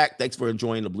be back. Thanks for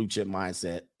enjoying the Blue Chip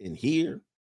Mindset in here.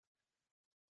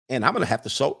 And I'm going to have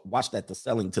to watch that The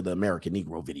Selling to the American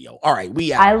Negro video. All right,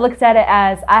 we out. I looked at it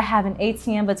as I have an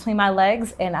ATM between my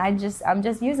legs, and I'm just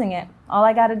using it. All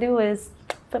I got to do is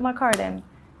put my card in,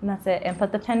 and that's it. And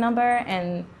put the PIN number,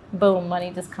 and boom,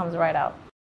 money just comes right out.